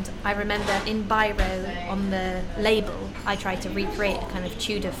 and I remember in biro on the label I tried to recreate a kind of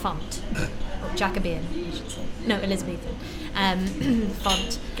Tudor font, or Jacobean, I should say. No, Elizabethan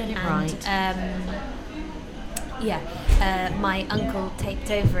font. Get it and, right. My uncle taped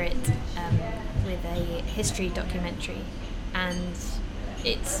over it with a history documentary, and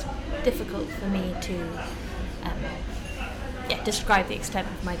it's difficult for me to describe the extent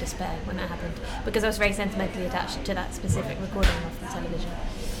of my despair when that happened, because I was very sentimentally attached to that specific recording of the television.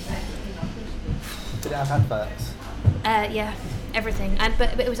 Did it have adverts? Yeah, everything.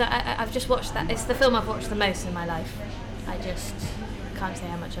 But it was. I've just watched that. It's the film I've watched the most in my life. I just can't say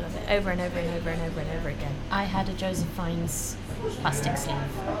how much I love it. Over and over and over and over and over again. I had a Joseph Fiennes plastic sleeve.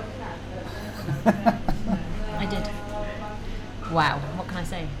 I did. Wow, what can I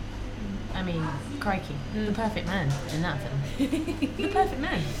say? I mean, crikey. The perfect man in that film. The perfect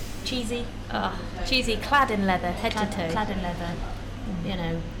man. Cheesy. Cheesy, clad in leather, head to toe. Clad in leather. You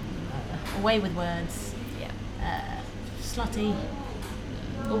know, away with words. Yeah. Slutty.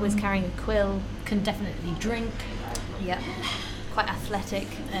 Always carrying a quill. Can definitely drink. Yeah. Quite athletic.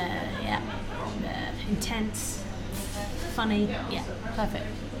 Intense. Funny. Yeah. Perfect.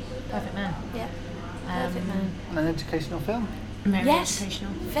 Perfect man. Yeah. Perfect man. And an educational film. Very Yes.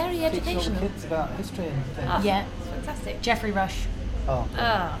 educational. Very Teaching all the educational. kids about history and things. Oh, Yeah. Fantastic. Jeffrey Rush. Oh.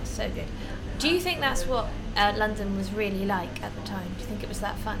 Oh, so good. Do you think that's what London was really like at the time? Do you think it was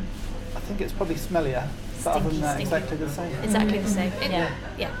that fun? I think it's probably smellier, but other than that, Stinky. exactly the same. Exactly the same. Yeah.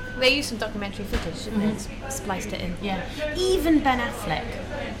 Yeah. They used some documentary footage, didn't they? Spliced it in. Yeah. Even Ben Affleck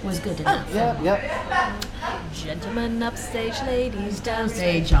was good in that. Yeah. Gentlemen upstage, ladies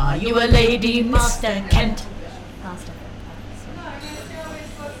Downstage, are you a lady, Master Kent? Master.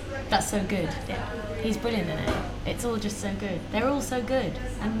 That's so good. Yeah. He's brilliant in it. It's all just so good. They're all so good.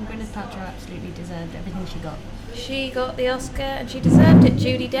 And Gwyneth Paltrow absolutely deserved everything she got. She got the Oscar and she deserved it.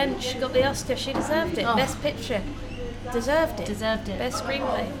 Judi Dench got the Oscar, she deserved it. Oh. Best Picture, deserved it. Deserved it. Best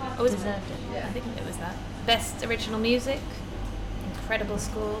Screenplay, oh, was it? Deserved it. I think it was that. Best Original Music, incredible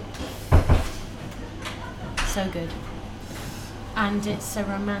score. So good. And it's so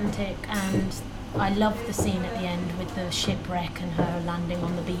romantic, and I love the scene at the end with the shipwreck and her landing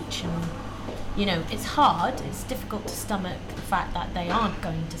on the beach, and you know, it's hard, it's difficult to stomach the fact that they aren't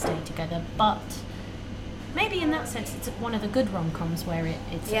going to stay together, but maybe in that sense it's one of the good rom-coms where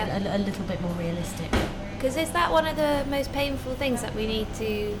it's a little bit more realistic. Because is that one of the most painful things that we need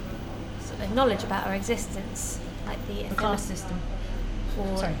to sort of acknowledge about our existence? Like the class system.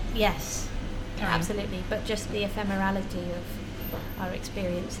 Sorry. Yes, Carry on. absolutely. But just the ephemerality of our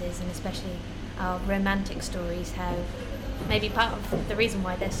experiences, and especially our romantic stories, how maybe part of the reason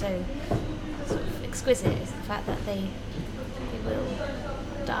why they're so sort of exquisite is the fact that they will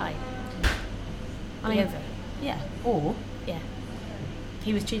die. I mean, Over. yeah. Or Yeah.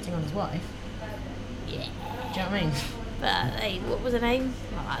 he was cheating on his wife. Yeah. Do you know what I mean? But what was her name?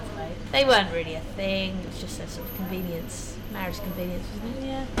 Oh, I don't know. They weren't really a thing. It was just a sort of convenience, marriage convenience, wasn't it?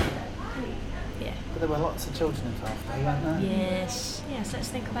 Yeah. Yeah. But there were lots of children involved, though, weren't there? Yes. Yes, let's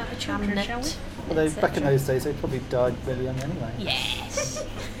think about the children, Hamlet. shall we? Although etc. back in those days, they probably died really young anyway. Yes.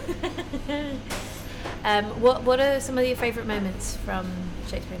 What are some of your favourite moments from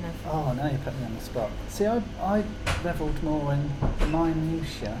Shakespeare in Love? Oh, now you put me on the spot. See, I revelled more in the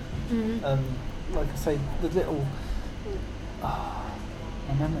minutiae. Mm-hmm. Like I say, the little... Oh,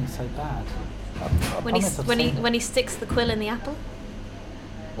 my memory's so bad. I promise I've seen it. When he sticks the quill in the apple?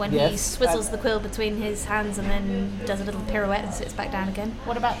 When he Yes, swizzles the quill between his hands and then does a little pirouette and sits back down again?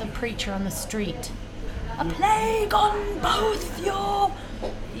 What about the preacher on the street? A plague on both your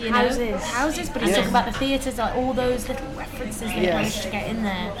houses, but he's Yes. talking about the theatres, like all those little references that he Yes. managed to get in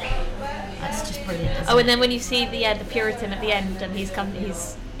there. That's just brilliant. isn't Oh, and it? then when you see the Puritan at the end and he's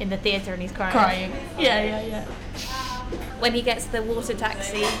in the theatre and he's crying. Yeah. When he gets the water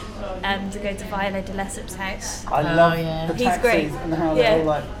taxi to go to Viola de Lessep's house. I love yeah. the He's taxis great. and how Yeah. they're all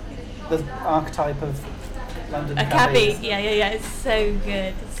like the archetype of London A cabbies. cabbie, yeah, it's so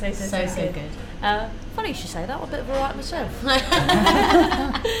good. It's so good. Funny you should say that. I'm a bit of a writer myself.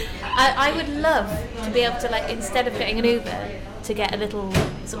 I would love to be able to, like, instead of getting an Uber, to get a little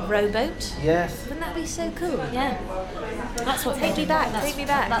sort of rowboat. Yes. Wouldn't that be so cool? Yeah. That's what Take they me do. back, That's, take me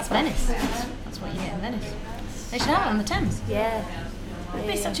back. That's Venice. That's what you get in Venice. They should have it on the Thames. Yeah. It'd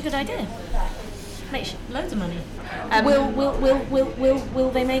be such a good idea. Make loads of money. Um,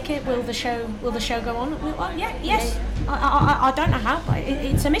 Will they make it? Will the show go on? Yes. I don't know how, but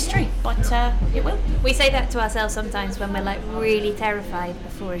it's a mystery. But it will. We say that to ourselves sometimes when we're, like, really terrified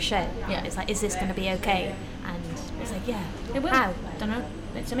before a show. Yeah. It's like, is this going to be okay? And it's like, yeah. It will. How? Don't know.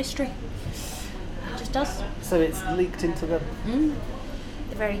 It's a mystery. It just does. So it's leaked into the...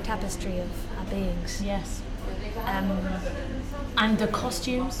 The very tapestry of our beings. Yes. And the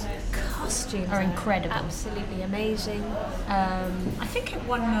costumes Costumes are incredible. Absolutely amazing. I think it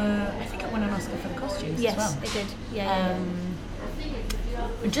won an Oscar for the costumes Yes, as well. it did. Yeah.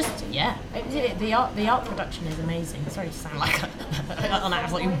 Just the art production is amazing. Sorry to sound like an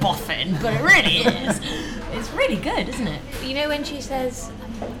absolute boffin, but it really is. It's really good, isn't it? You know when she says,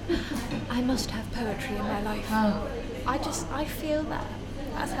 "I must have poetry in my life." Oh. I feel that.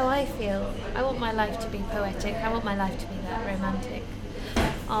 That's how I feel. I want my life to be poetic. I want my life to be that romantic.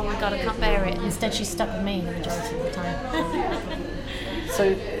 Oh my god, I can't bear it. Instead, she's stuck with me the majority of the time. So,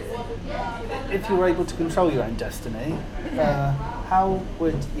 if you were able to control your own destiny, how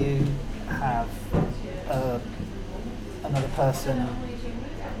would you have another person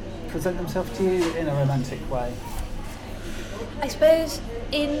present themselves to you in a romantic way? I suppose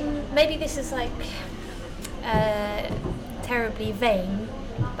maybe this is like terribly vain,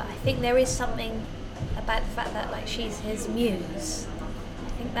 but I think there is something about the fact that like she's his muse.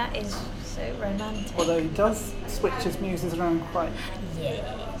 I think that is so romantic. Although he does switch his muses around quite.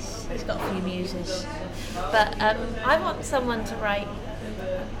 Yes, he's got a few muses. But I want someone to write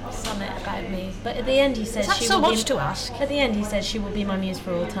a sonnet about me. But at the end, he says she will be. To ask. At the end, he says she will be my muse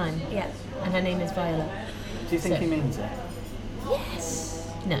for all time. Yeah. And her name is Viola. Do you think he means it? Yes.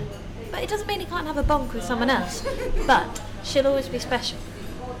 No. But it doesn't mean he can't have a bonk with someone else. But she'll always be special.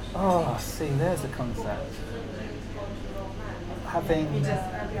 Oh, see, there's a concept. Having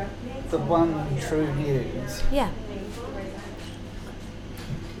the one true muse Yeah.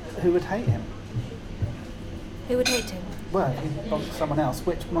 who would hate him. Who would hate him? Well, he'd bonk someone else,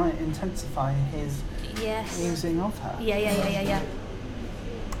 which might intensify his Yes. musing of her. Yeah.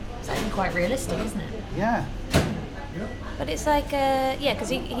 It's actually quite realistic, isn't it? Yeah. But it's like, because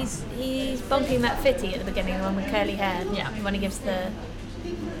he's bonking that fitty at the beginning, the one with curly hair. Yeah. When he gives the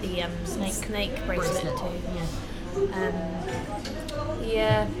snake bracelet to.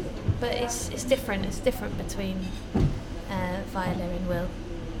 Yeah. But it's different. It's different between Viola and Will.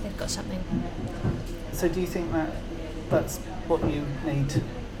 They've got something. So do you think that that's what you need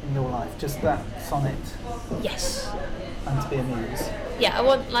in your life? Just that sonnet Yes. and to be a muse? Yeah, I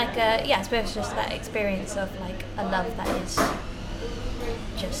want like I suppose just that experience of like a love that is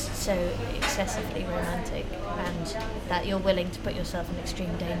just so excessively romantic, and that you're willing to put yourself in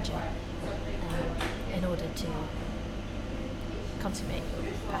extreme danger in order to consummate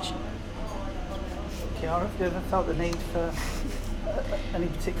passion. Chiara, have you ever felt the need for any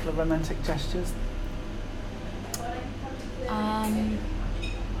particular romantic gestures? I'm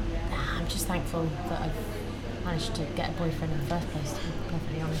just thankful that I've managed to get a boyfriend in the first place, to be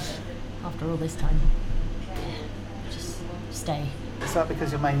perfectly honest, after all this time. Just stay. Is that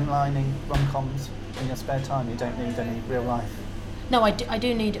because you're mainlining rom-coms in your spare time? You don't need any real life? No, I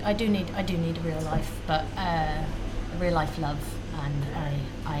do need a real life, but a real life love, and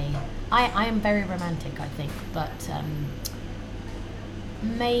I am very romantic, I think, but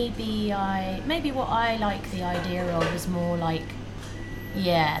maybe what I like the idea of is more like,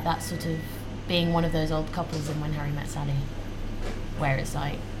 that sort of being one of those old couples in When Harry Met Sally, where it's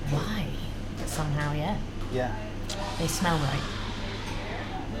like, why? But somehow, Yeah. they smell right.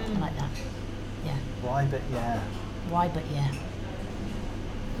 I like that. Yeah. Why, but yeah. Why, but yeah.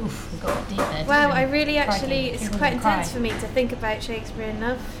 Oof, we got deep there. Wow, didn't we? I really actually, Crikey, it's people quite will cry. intense for me to think about Shakespeare in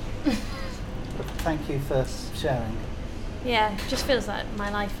love. But thank you for sharing. Yeah, it just feels like my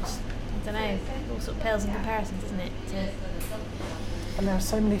life is, I don't know, all sort of pales in comparison, doesn't it? And there are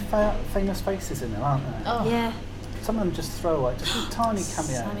so many famous faces in there, aren't there? Oh. Yeah. Some of them just throw away, just a tiny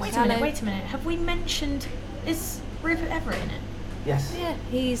cameo. Simon Wait a Callow. minute. Have we mentioned, is Rupert Everett in it? Yes. Yeah,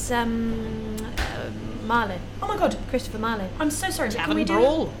 he's Marlon, Oh my god, Christopher Marlon. I'm so sorry, but can we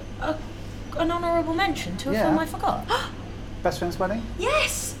Javon do an honourable mention to a Yeah. film I forgot? Best Friend's Wedding?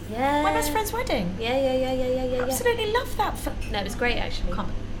 Yes! Yeah. My Best Friend's Wedding. Yeah. Absolutely love that film. No, it was great actually.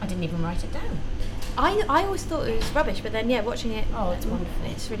 I didn't even write it down. I always thought it was rubbish, but then watching it, Oh, it's wonderful.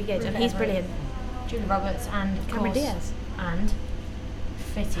 It's really good, and Rupert he's Everett, brilliant. Julia Roberts and of Cameron course, Diaz. and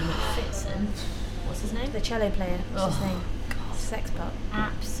Fitty McPherson. What's his name? The cello player. What's his Oh, name? Sex part.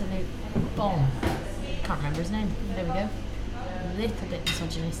 Absolute bomb. Can't remember his name. There we go. A little bit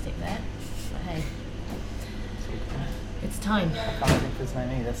misogynistic there, but hey, it's time. I can't think of his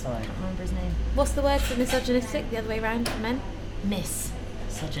name either, sorry. Can't remember his name. What's the word for misogynistic? The other way around for men?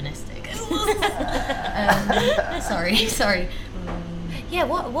 Misogynistic. Sorry. Yeah.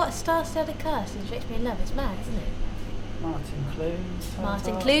 What a star-studded cast in Shakespeare in Love. It's mad, isn't it? Martin Clunes.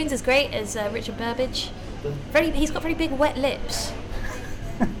 Martin Clunes is great as Richard Burbage. The- He's got very big wet lips.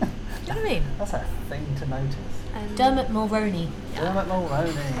 Do you know what I mean? That's a thing to notice. Dermot Mulroney. Dermot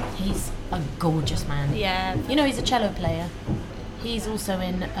Mulroney. He's a gorgeous man. Yeah. You know, he's a cello player. He's also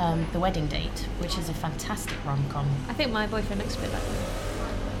in The Wedding Date, which is a fantastic rom-com. I think my boyfriend looks a bit like him.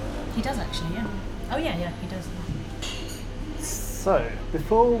 He does actually, yeah. Oh yeah, he does. So,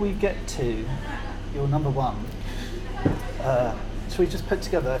 before we get to your number one, should we just put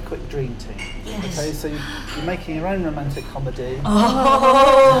together a quick dream team? Yes. Okay, so you're making your own romantic comedy.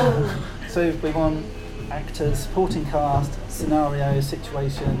 Oh! So we want actors, supporting cast, scenario,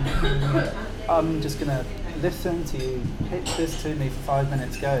 situation. I'm just going to listen to you pitch this to me for 5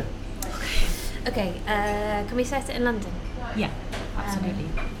 minutes. Go. Okay, can we set it in London? Yeah, absolutely.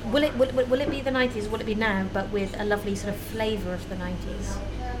 Will it be the 90s? Will it be now, but with a lovely sort of flavour of the 90s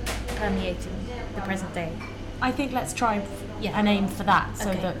permeating the present day? I think let's try and aim for that, so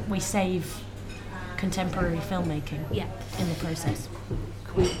Okay. that we save contemporary filmmaking Yeah. in the process.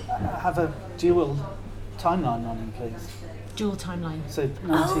 Could we have a dual timeline running, please? Dual timeline. So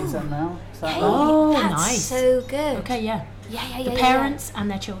 90s and now? Is that Hey, right? Oh, that's nice. so good. Okay, yeah. Yeah. The parents and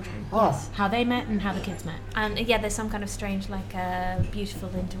their children. Oh. How they met and how the kids met. And there's some kind of strange, like, beautiful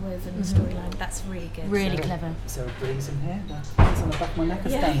interwoven storyline. That's really good. Really Is there a- clever. Is there a breeze in here? The hairs on the back of my neck are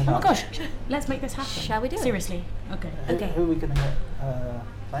Yeah. standing Oh my up. gosh, let's make this happen. Shall we do it? Seriously. Okay. Okay. Who are we going to get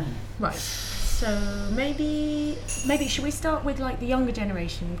playing? Right. So maybe should we start with like the younger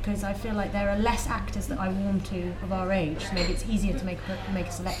generation, because I feel like there are less actors that I warm to of our age. So maybe it's easier to make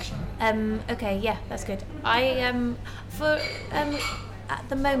a selection. Okay, yeah, that's good. For at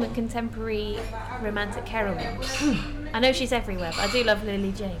the moment, contemporary romantic heroines. I know she's everywhere, but I do love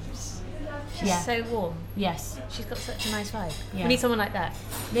Lily James. She's Yeah. so warm. Yes. She's got such a nice vibe. Yeah. We need someone like that.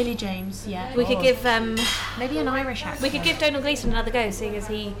 Lily James. Yeah. We could give maybe an Irish actor. we could give Donald Gleeson another go, seeing as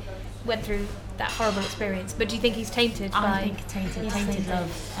he went through that horrible experience. But do you think he's tainted by? I think tainted Tainted.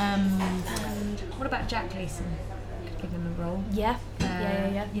 love. What about Jack Gleeson? Could give him a role. Yeah.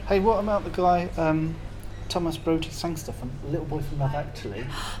 Yeah. Hey, what about the guy, Thomas Brody Sangster from Little Boy from Love Actually?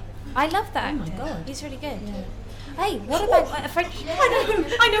 I love that. Oh my actor. God. He's really good. Hey, what about a French?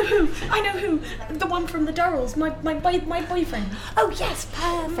 I know who. The one from the Durrells. My boyfriend. Oh yes,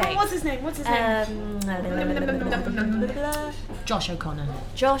 perfect. What's his name? Josh O'Connor.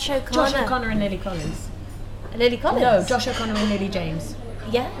 Josh O'Connor. Josh O'Connor and Lily Collins. Lily Collins. No, Josh O'Connor and Lily James.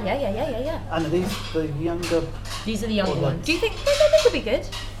 Yeah. And are these the younger... These are the younger Or the- ones. Do you think they could be good?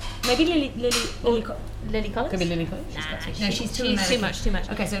 Maybe Lily Lily Collins? could be Lily Collins. Nah, No, she's too too American. much.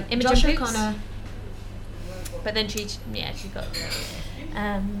 Okay, so Imogen Josh Poots? O'Connor. But then she got.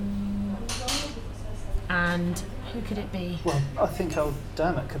 And who could it be? Well, I think old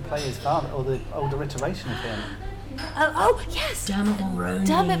Dermot could play his father, or the older iteration of him. Oh yes. Dermot Mulroney.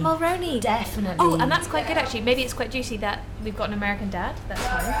 Dermot Mulroney. Definitely. Oh, and that's quite good actually. Maybe it's quite juicy that we've got an American dad. That's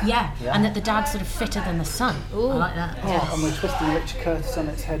fine. Yeah, Yeah. and that the dad's sort of fitter than the son. Ooh. I like that. Yeah. And we're twisting Richard Curtis on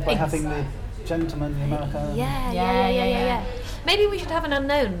its head by having the gentleman, the American... Yeah. Maybe we should have an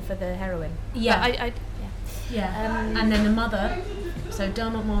unknown for the heroine. Yeah. But Yeah. And then the mother, so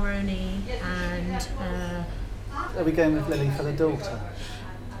Dermot Mulroney and Are we going with Lily for the daughter?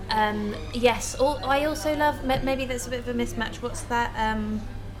 Yes. I also love. Maybe there's a bit of a mismatch. What's that?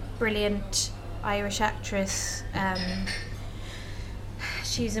 Brilliant Irish actress.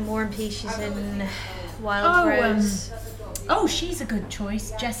 She's in War and Peace. She's in Wild Rose. She's a good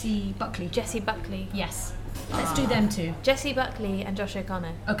choice. Jessie Buckley. Jessie Buckley. Yes. Let's do them two. Jessie Buckley and Josh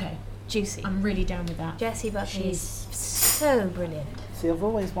O'Connor. Okay. Juicy. I'm really down with that. Jessie Buckley is She's so brilliant. See, I've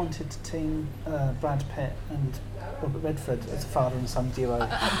always wanted to team Brad Pitt and Robert Redford as a father and son duo.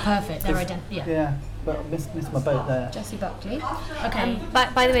 perfect. They're identical. Yeah. Yeah, but I missed my boat there. Jessie Buckley. Okay.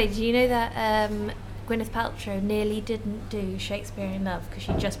 By the way, do you know that Gwyneth Paltrow nearly didn't do Shakespeare in Love because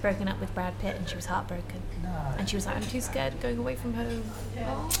she'd just broken up with Brad Pitt and she was heartbroken. No. And she was like, I'm too scared of going away from home.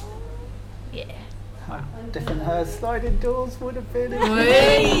 Yeah. How different her sliding doors would have been.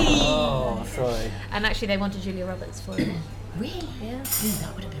 Oh, sorry. And actually, they wanted Julia Roberts for it. Really? Yeah. Ooh,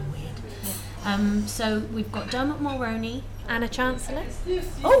 that would have been weird. So we've got Dermot Mulroney. Anna Chancellor.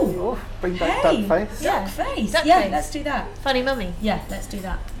 Oh, bring back that face. Yeah. Face. Duck Yeah, face. let's do that. Funny mummy. Yeah, let's do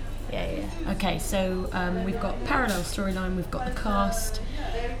that. Yeah. Okay, so we've got parallel storyline. We've got the cast.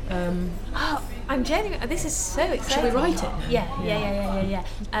 Oh, I'm genuine. This is so exciting. Shall we write it? Yeah.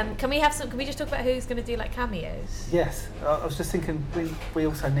 Can we have some? Can we just talk about who's going to do like cameos? Yes, I was just thinking we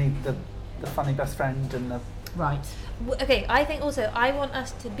also need the funny best friend and the... Right. Okay, I think also I want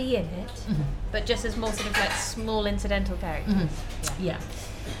us to be in it, but just as more sort of like small incidental characters. Yeah.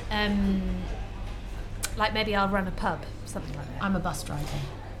 Like maybe I'll run a pub, something like that. I'm a bus driver.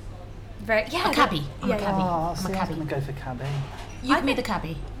 A cabbie. I'm a cabbie. Oh, I'm see, a I was cabbie. going to go for cabbie. You can be the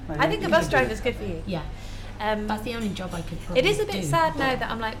cabbie. I think a bus driver is good for you. Yeah. That's the only job I could probably It is a bit do. sad now that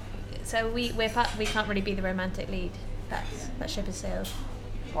I'm like, so we can't really be the romantic lead. That ship has sailed.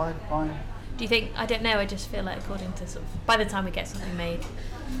 Why? Do you think? I don't know. I just feel like according to sort of by the time we get something made,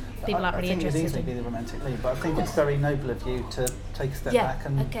 people aren't really I think interested. it'd easily be the romantic lead, but I think it's very noble of you to take a step back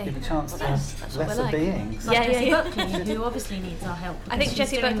and give a chance to that's what lesser we're like. beings. Like Yeah, Jessie yeah. Buckley, who obviously needs our help. I think because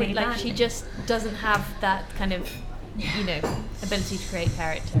Jessie she's doing Buckley, really like, she badly. just doesn't have that kind of, ability to create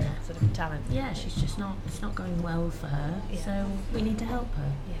character sort of talent. Yeah, she's just not. It's not going well for her. Yeah. So we need to help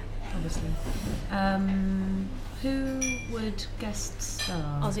her. Yeah. Obviously. Who would guest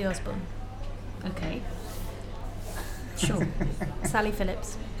star? Ozzy Osbourne, Okay. Sure. Sally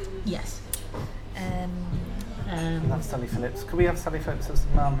Phillips. Yes. Love Sally Phillips. Could we have Sally Phillips as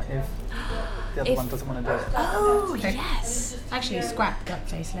the mum if the other If- one doesn't want to do it? Oh yes. Actually, scrap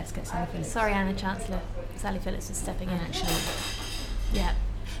Duckface. Let's get Sally Phillips. Sorry, Anna Chancellor. Sally Phillips is stepping in. Actually, Yeah.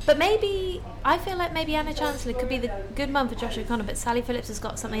 But I feel like maybe Anna Chancellor could be the good mum for Josh O'Connor, but Sally Phillips has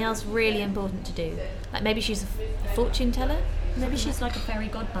got something else really important to do. Like maybe she's a fortune teller. maybe she's like a fairy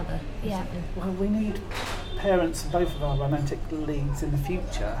godmother. or Yeah. something. Well, we need parents of both of our romantic leads in the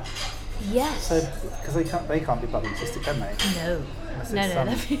future. Yes. So, because they can't be brother and sister, can they? No. Unless No, it's no.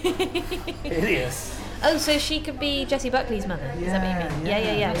 some hideous. Oh, so she could be Jessie Buckley's mother. Is that what you mean?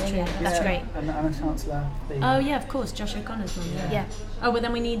 Yeah. That's Yeah, great. And Anna Chancellor. Oh yeah, of course, Josh O'Connor's mum. Yeah. Yeah. Oh, but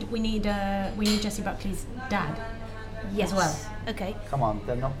then we need Jessie Buckley's dad. Yes. As well. Okay. Come on,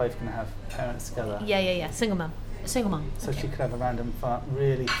 they're not both going to have parents together. Yeah. Single mum. A single mum. So she could have a random,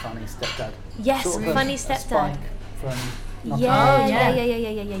 really funny stepdad. Yes, Sort of a- funny a stepdad. Spike from Not Yeah,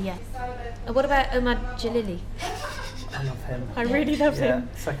 yeah. yeah. What about Omar Jalili? I love him. I really love Yeah, him.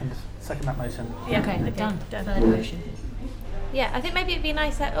 second that motion. Yeah, Okay, done. done. Third motion. Yeah, I think maybe it'd be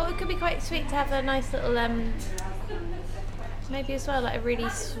nice. It could be quite sweet to have a nice little, maybe as well, like a really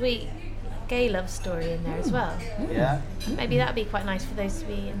sweet gay love story in there as well. Yeah. Maybe that'd be quite nice for those to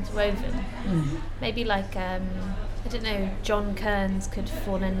be interwoven. Maybe like, I don't know, John Kearns could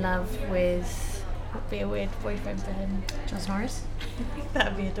fall in love with, would be a weird boyfriend for him. Josh Norris.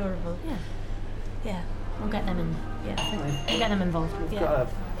 That'd be adorable. Yeah. Yeah. We'll get them in. Yeah. We'll get them involved. We've Yeah. got a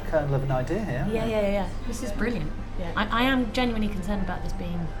kernel of an idea here. Yeah. This is brilliant. Yeah. I am genuinely concerned about this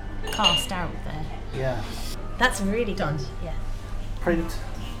being cast out there. Yeah. That's really Done. good. Yeah. Print.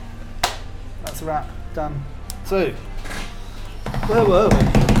 That's a wrap. Done. So, where were we?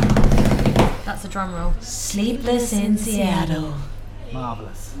 That's a drum roll. Sleepless in Seattle.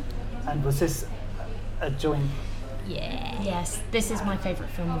 Marvellous. And was this a joint? Yeah. Yes, this is my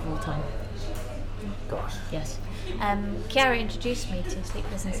favourite film of all time. Gosh. Yes. Kiara introduced me to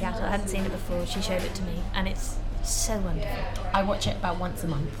Sleepless in Seattle. I hadn't seen it before. She showed it to me, and it's so wonderful. I watch it about once a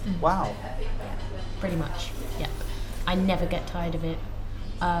month, Wow. pretty much. Yep. I never get tired of it.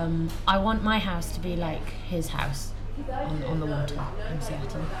 I want my house to be like his house on the water in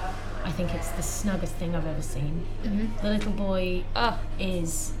Seattle. I think it's the snuggest thing I've ever seen. The little boy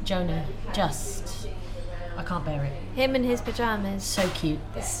is Jonah. I can't bear it. Him in his pajamas, So cute.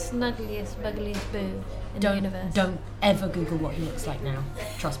 the snuggliest, buggliest boo in the universe. Don't ever Google what he looks like now.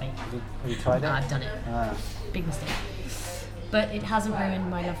 Trust me. Have you tried it? I've done it. Ah. Big mistake. But it hasn't ruined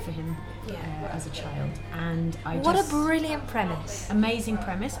my love for him Yeah. as a child. And I What a just... brilliant premise. Amazing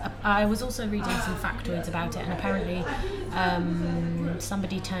premise. I was also reading some factoids about it, and apparently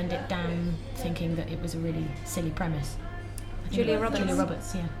somebody turned it down thinking that it was a really silly premise. I think Julia it was Roberts. Julia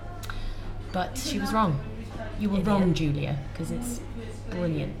Roberts, yeah. But she was wrong. You were wrong, Julia, because it's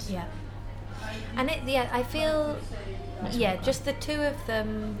brilliant. Yeah. And I feel, just the two of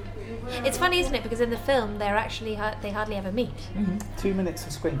them. It's funny, isn't it? Because in the film, they're actually they hardly ever meet. 2 minutes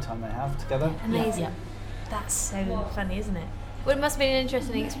of screen time they have together. Amazing. Yeah. That's so funny, isn't it? Well, it must have been an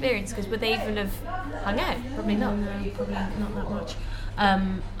interesting experience because would they even have hung out? Probably not. No, probably not that much.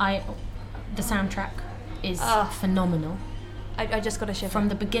 The soundtrack is phenomenal. I just got a shiver. From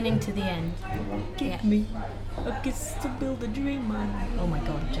the beginning to the end. Yeah. me a kiss to build a dream on. Oh my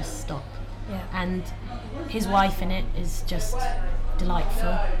god, just stop. Yeah. And his wife in it is just delightful.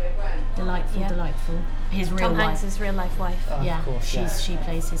 Yeah. Delightful. His real Tom wife. Hanks' real life wife. Oh, Yeah, of course, she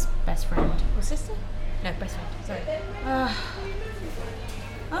plays his best friend. Or sister? No, best friend. Sorry.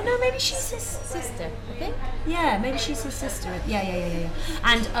 Oh no, maybe she's his Sister, I think. Yeah, maybe she's his sister. Yeah.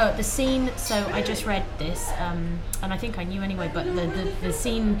 And the scene. So I just read this, and I think I knew anyway. But the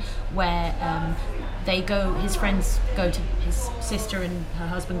scene where his friends go to his sister and her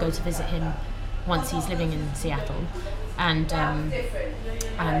husband go to visit him once he's living in Seattle, and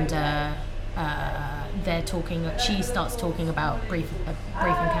they're talking. She starts talking about brief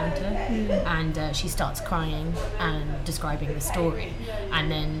encounter, and she starts crying and describing the story,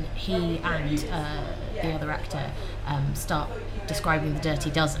 and then he and the other actor start describing the Dirty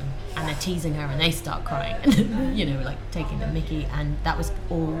Dozen, and they're teasing her, and they start crying, like taking the mickey, and that was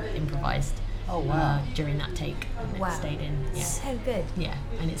all improvised. Oh, wow. During that take. And Wow. it stayed in. Yeah. So good. Yeah,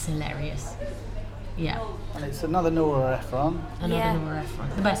 and it's hilarious. Yeah. And it's another Nora Ephron. Another Yeah. Nora Ephron.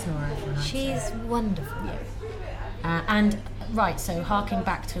 The best Nora Ephron, I'd say. She's wonderful. And right, so harking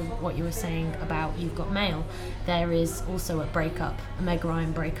back to what you were saying about You've Got Mail, there is also a Meg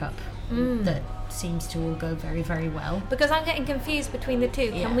Ryan breakup that seems to all go very, very well. Because I'm getting confused between the two.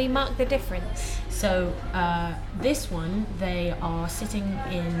 Yeah. Can we mark the difference? So this one, they are sitting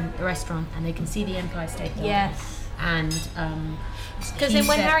in the restaurant and they can see the Empire State Building. Yes. And Because in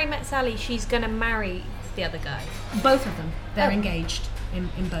When Harry Met Sally, she's going to marry the other guy. both of them, they're Oh. engaged in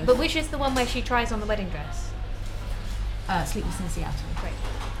both. But which is the one where she tries on the wedding dress? Sleepless in Seattle. Great.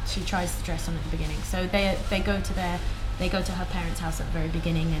 She tries the dress on at the beginning. So they go to her parents' house at the very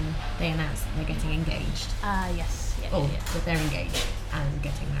beginning and they announce that they're getting engaged. Yes. Yeah, Or yeah. that they're engaged and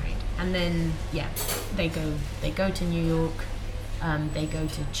getting married. And then they go to New York. They go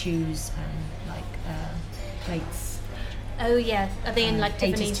to choose plates. Oh, yeah. Are they in like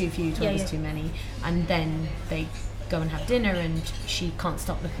 8 Tiffany's? is too few, 12 is too many. And then they go and have dinner and she can't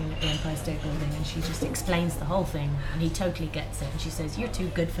stop looking at the Empire State Building and she just explains the whole thing and he totally gets it and she says, "You're too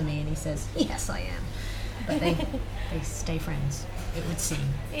good for me," and he says, "Yes, I am." But they stay friends, it would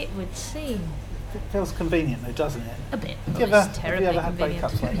seem. It would seem. It feels convenient though, doesn't it? A bit. Have you it's ever had terribly breakups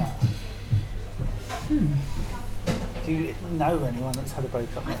like convenient. that? Do you know anyone that's had a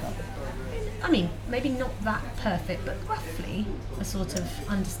breakup like that? I mean, maybe not that perfect, but roughly a sort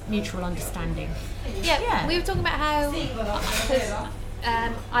of mutual understanding. Yeah, we were talking about how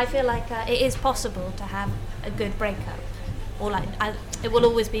I feel like it is possible to have a good breakup, or like it will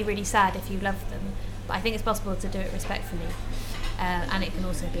always be really sad if you love them, but I think it's possible to do it respectfully, and it can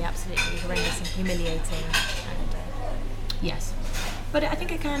also be absolutely horrendous and humiliating. And, Yes, but I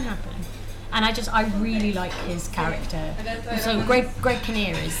think it can happen. And I really like his character. So Greg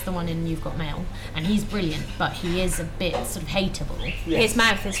Kinnear is the one in You've Got Mail, and he's brilliant, but he is a bit sort of hateable. His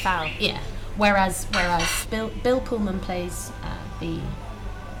mouth is foul. Yeah. Whereas Bill Pullman plays the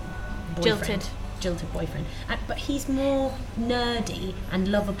boyfriend, jilted boyfriend, but he's more nerdy and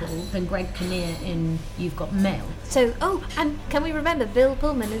lovable than Greg Kinnear in You've Got Mail. So, and can we remember Bill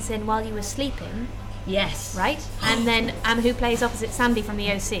Pullman is in While You Were Sleeping, Yes. right? And then who plays opposite Sandy from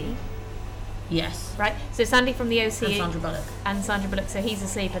the OC, Yes. right? So Sandy from the OC And Sandra Bullock. So he's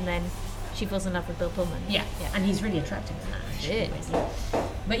asleep, and then she falls in love with Bill Pullman. Yeah. And he's really attractive in that, actually. Yeah.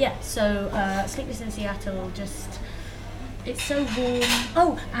 But yeah, so Sleepless in Seattle, it's so warm.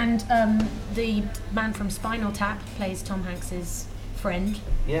 Oh, and the man from Spinal Tap plays Tom Hanks's friend.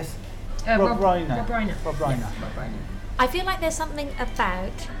 Yes. Rob Reiner. Rob Reiner. Rob Reiner. Yeah, Rob Reiner. I feel like there's something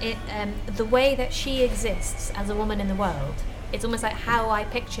about it, the way that she exists as a woman in the world. It's almost like how I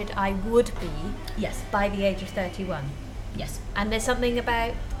pictured I would be Yes. by the age of 31. Yes. And there's something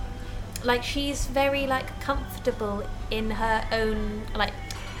about, like, she's very, like, comfortable in her own, like,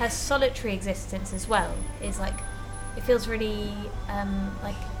 her solitary existence as well is, like, it feels really,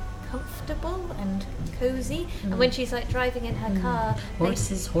 like, comfortable and cozy. And when she's, like, driving in her car...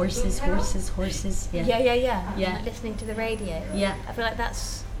 Horses. Yeah. Yeah. Yeah. And listening to the radio. Yeah. I feel like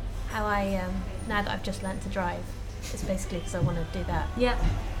that's how I, now that I've just learnt to drive, it's basically because I want to do that. Yeah.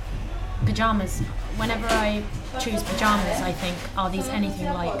 Pajamas. Whenever I choose pajamas, I think, are these anything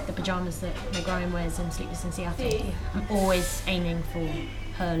like the pajamas that Meg Ryan wears in Sleepless in Seattle? I'm always aiming for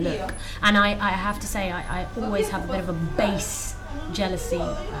her look. And I have to say, I always have a bit of a base jealousy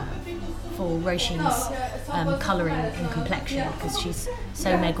for Roisin's colouring and complexion because she's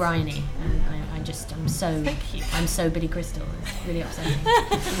so Meg Ryan-y. And I'm so Billy Crystal. It's really upsetting.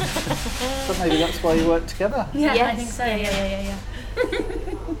 So maybe that's why you work together. Yeah, Yes. I think so. Yeah.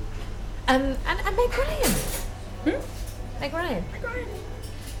 And Meg Ryan. Meg Ryan.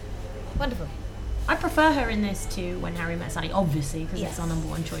 Wonderful. I prefer her in this to When Harry Met Sally, obviously, because Yes. it's our number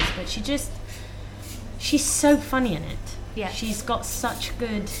one choice. But she's so funny in it. Yeah. She's got such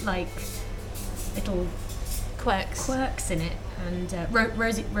good, like, little quirks in it. And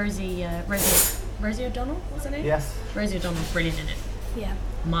Rosie O'Donnell, what's her name? Yes. Rosie O'Donnell's brilliant in it. Yeah.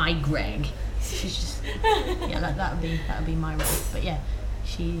 My Greg. She's just, yeah, that would be my role. But yeah,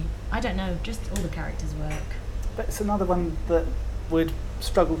 I don't know, just all the characters work. But it's another one that would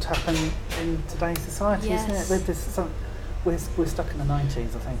struggle to happen in today's society, Yes. isn't it? We're stuck in the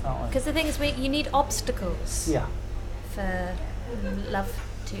 90s, I think, aren't we? Because the thing is, you need obstacles Yeah. for love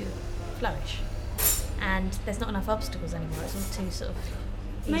to flourish. And there's not enough obstacles anymore. It's all too sort of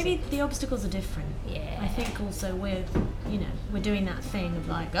easy. Maybe the obstacles are different. Yeah. I think also we're doing that thing of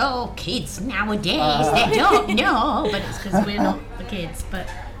like, oh, kids nowadays, they don't know, but it's because we're not the kids. But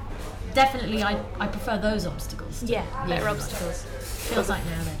definitely, I prefer those obstacles. Yeah, better obstacles. feels like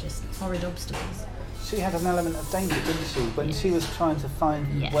now they're just horrid obstacles. She had an element of danger, didn't she? When she was trying to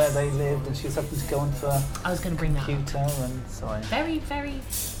find where they lived, and she was having to go onto a computer and sorry. Very, very,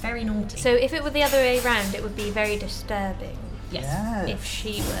 very naughty. So if it were the other way around, it would be very disturbing. Yes. If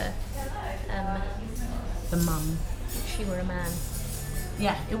she were the mum. If she were a man.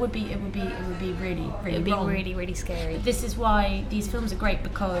 Yeah, it would be really, really It would be wrong. really, really scary. This is why these films are great,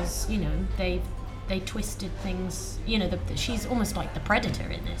 because they twisted things. She's almost like the predator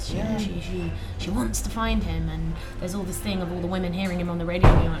in this. She wants to find him, and there's all this thing of all the women hearing him on the radio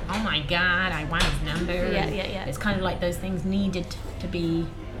and being like, oh my god, I want his number. Yeah. It's kind of like those things needed to be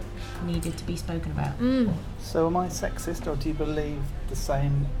spoken about. So am I sexist, or do you believe the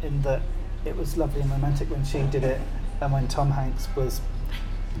same in that it was lovely and romantic when she did it, and when Tom Hanks was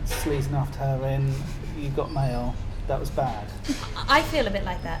sleazing after her in You Got Mail, that was bad? I feel a bit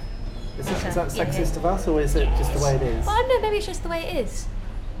like that. Is that sexist of us, or is it just the way it is? Well, I don't know, maybe it's just the way it is.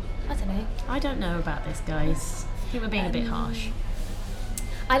 I don't know. I don't know about this, guys. You were being a bit harsh.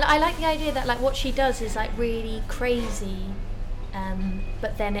 I like the idea that like what she does is like really crazy,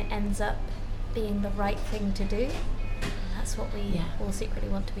 but then it ends up being the right thing to do. That's what we all secretly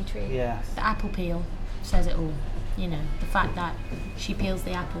want to be true. Yes. The apple peel says it all. The fact that she peels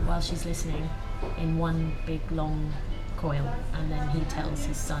the apple while she's listening in one big long coil, and then he tells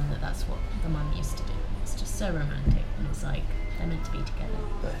his son that that's what the mum used to do. It's just so romantic, and it's like they're meant to be together.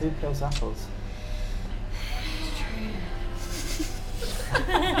 But who peels apples?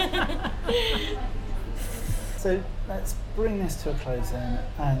 So let's bring this to a close then,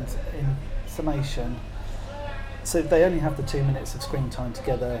 and in summation, so they only have the 2 minutes of screen time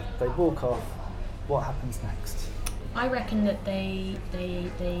together, they walk off, what happens next? I reckon that they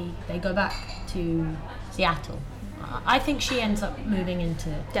go back to Seattle. I think she ends up moving into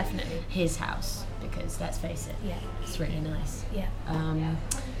Definitely his house, because let's face it, it's really nice. Yeah.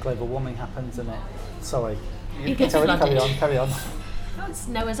 Global warming happens, and it. Sorry. It gets carry flooded. on. Oh, it's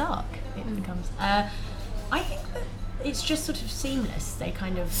Noah's Ark. It becomes. I think that it's just sort of seamless. They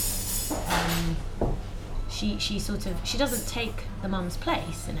kind of. She doesn't take the mum's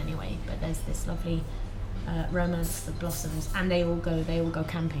place in any way, but there's this lovely romance that blossoms, and they all go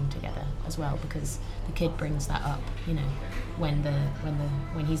camping together as well, because the kid brings that up,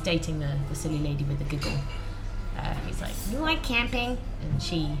 when he's dating the silly lady with the giggle. He's like, you like camping? And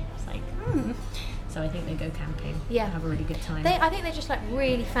she's like, So I think they go camping. Yeah. Have a really good time. I think they just like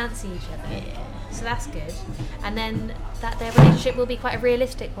really fancy each other. Yeah. So that's good. And then that their relationship will be quite a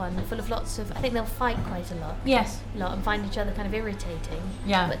realistic one, full of lots of. I think they'll fight quite a lot. Yes. And find each other kind of irritating.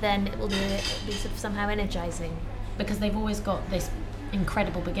 Yeah. But then it'll be sort of somehow energizing. Because they've always got this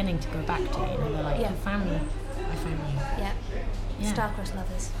incredible beginning to go back to. They're like, your family, my family. Yeah. Yeah. Star-crossed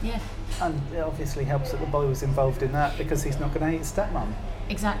lovers. Yeah. And it obviously helps that the boy was involved in that, because he's not going to hate his stepmom.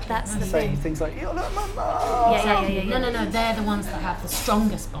 Exactly. That's the Saying thing. things like, you're not my mum. Yeah. No. They're the ones that have the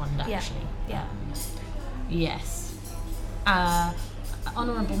strongest bond, actually. Yeah. Yes.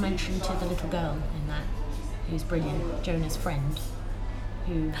 Honourable mention to the little girl in that, who's brilliant, Jonah's friend,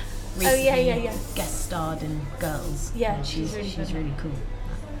 who recently guest starred in Girls. Yeah, And she's really cool,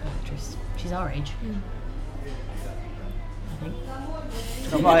 that actress. She's our age, I think.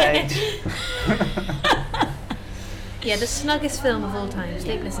 Not my age. Yeah, the snuggest film of all time,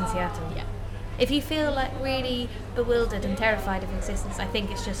 Sleepless in Seattle. Yeah. If you feel like really bewildered and terrified of existence, I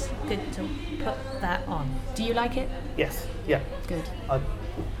think it's just good to put that on. Do you like it? Yes, yeah. Good. I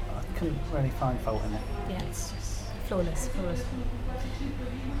couldn't really find fault in it. Yeah, it's just flawless.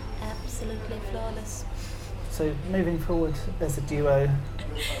 Absolutely flawless. So moving forward as a duo,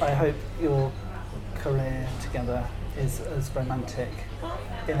 I hope your career together is as romantic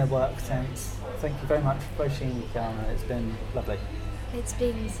in a work sense. Thank you very much, Roisin Chiara. It's been lovely. It's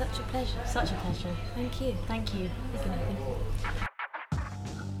been such a pleasure. Such a pleasure. Thank you. Thank you.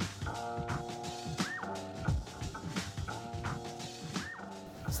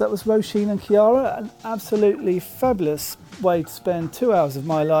 So that was Roisin and Chiara, an absolutely fabulous way to spend 2 hours of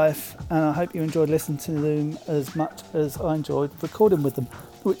my life, and I hope you enjoyed listening to them as much as I enjoyed recording with them,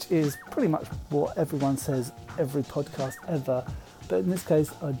 which is pretty much what everyone says every podcast ever. But in this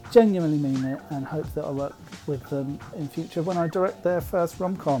case, I genuinely mean it, and hope that I work with them in future when I direct their first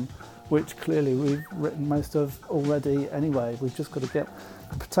rom-com, which clearly we've written most of already anyway. We've just got to get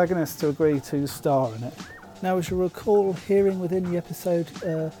the protagonist to agree to star in it. Now, as you'll recall, hearing within the episode,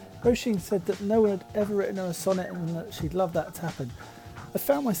 Roisin said that no one had ever written her a sonnet and that she'd love that to happen. I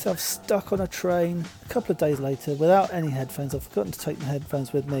found myself stuck on a train a couple of days later without any headphones. I'd forgotten to take the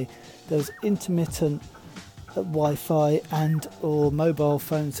headphones with me. There was intermittent Wi-Fi and or mobile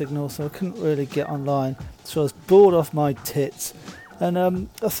phone signal, so I couldn't really get online. So I was bored off my tits, And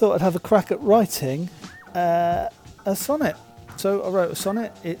I thought I'd have a crack at writing a sonnet. So I wrote a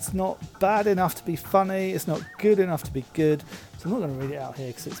sonnet. It's not bad enough to be funny. It's not good enough to be good. So I'm not going to read it out here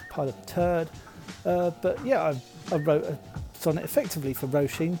because it's a pile of turd. But yeah, I wrote a sonnet effectively for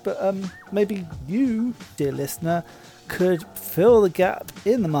Roisin. But maybe you, dear listener, could fill the gap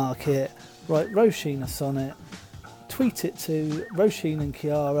in the market. Write Roisin a sonnet, tweet it to Roisin and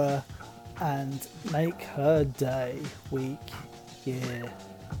Chiara, and make her day, week, year.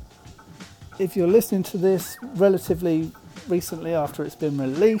 If you're listening to this relatively recently after it's been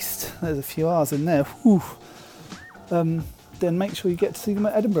released, there's a few hours in there, then make sure you get to see them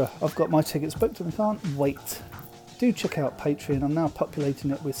at Edinburgh. I've got my tickets booked and I can't wait. Do check out Patreon. I'm now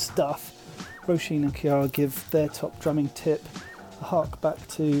populating it with stuff. Roisin and Chiara give their top drumming tip, a hark back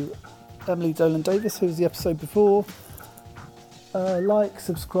to Emily Dolan Davis, who was the episode before. Like,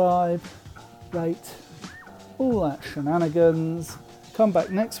 subscribe, rate, all that shenanigans. Come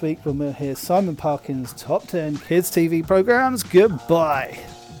back next week when we'll hear Simon Parkin's Top 10 Kids TV programmes. Goodbye.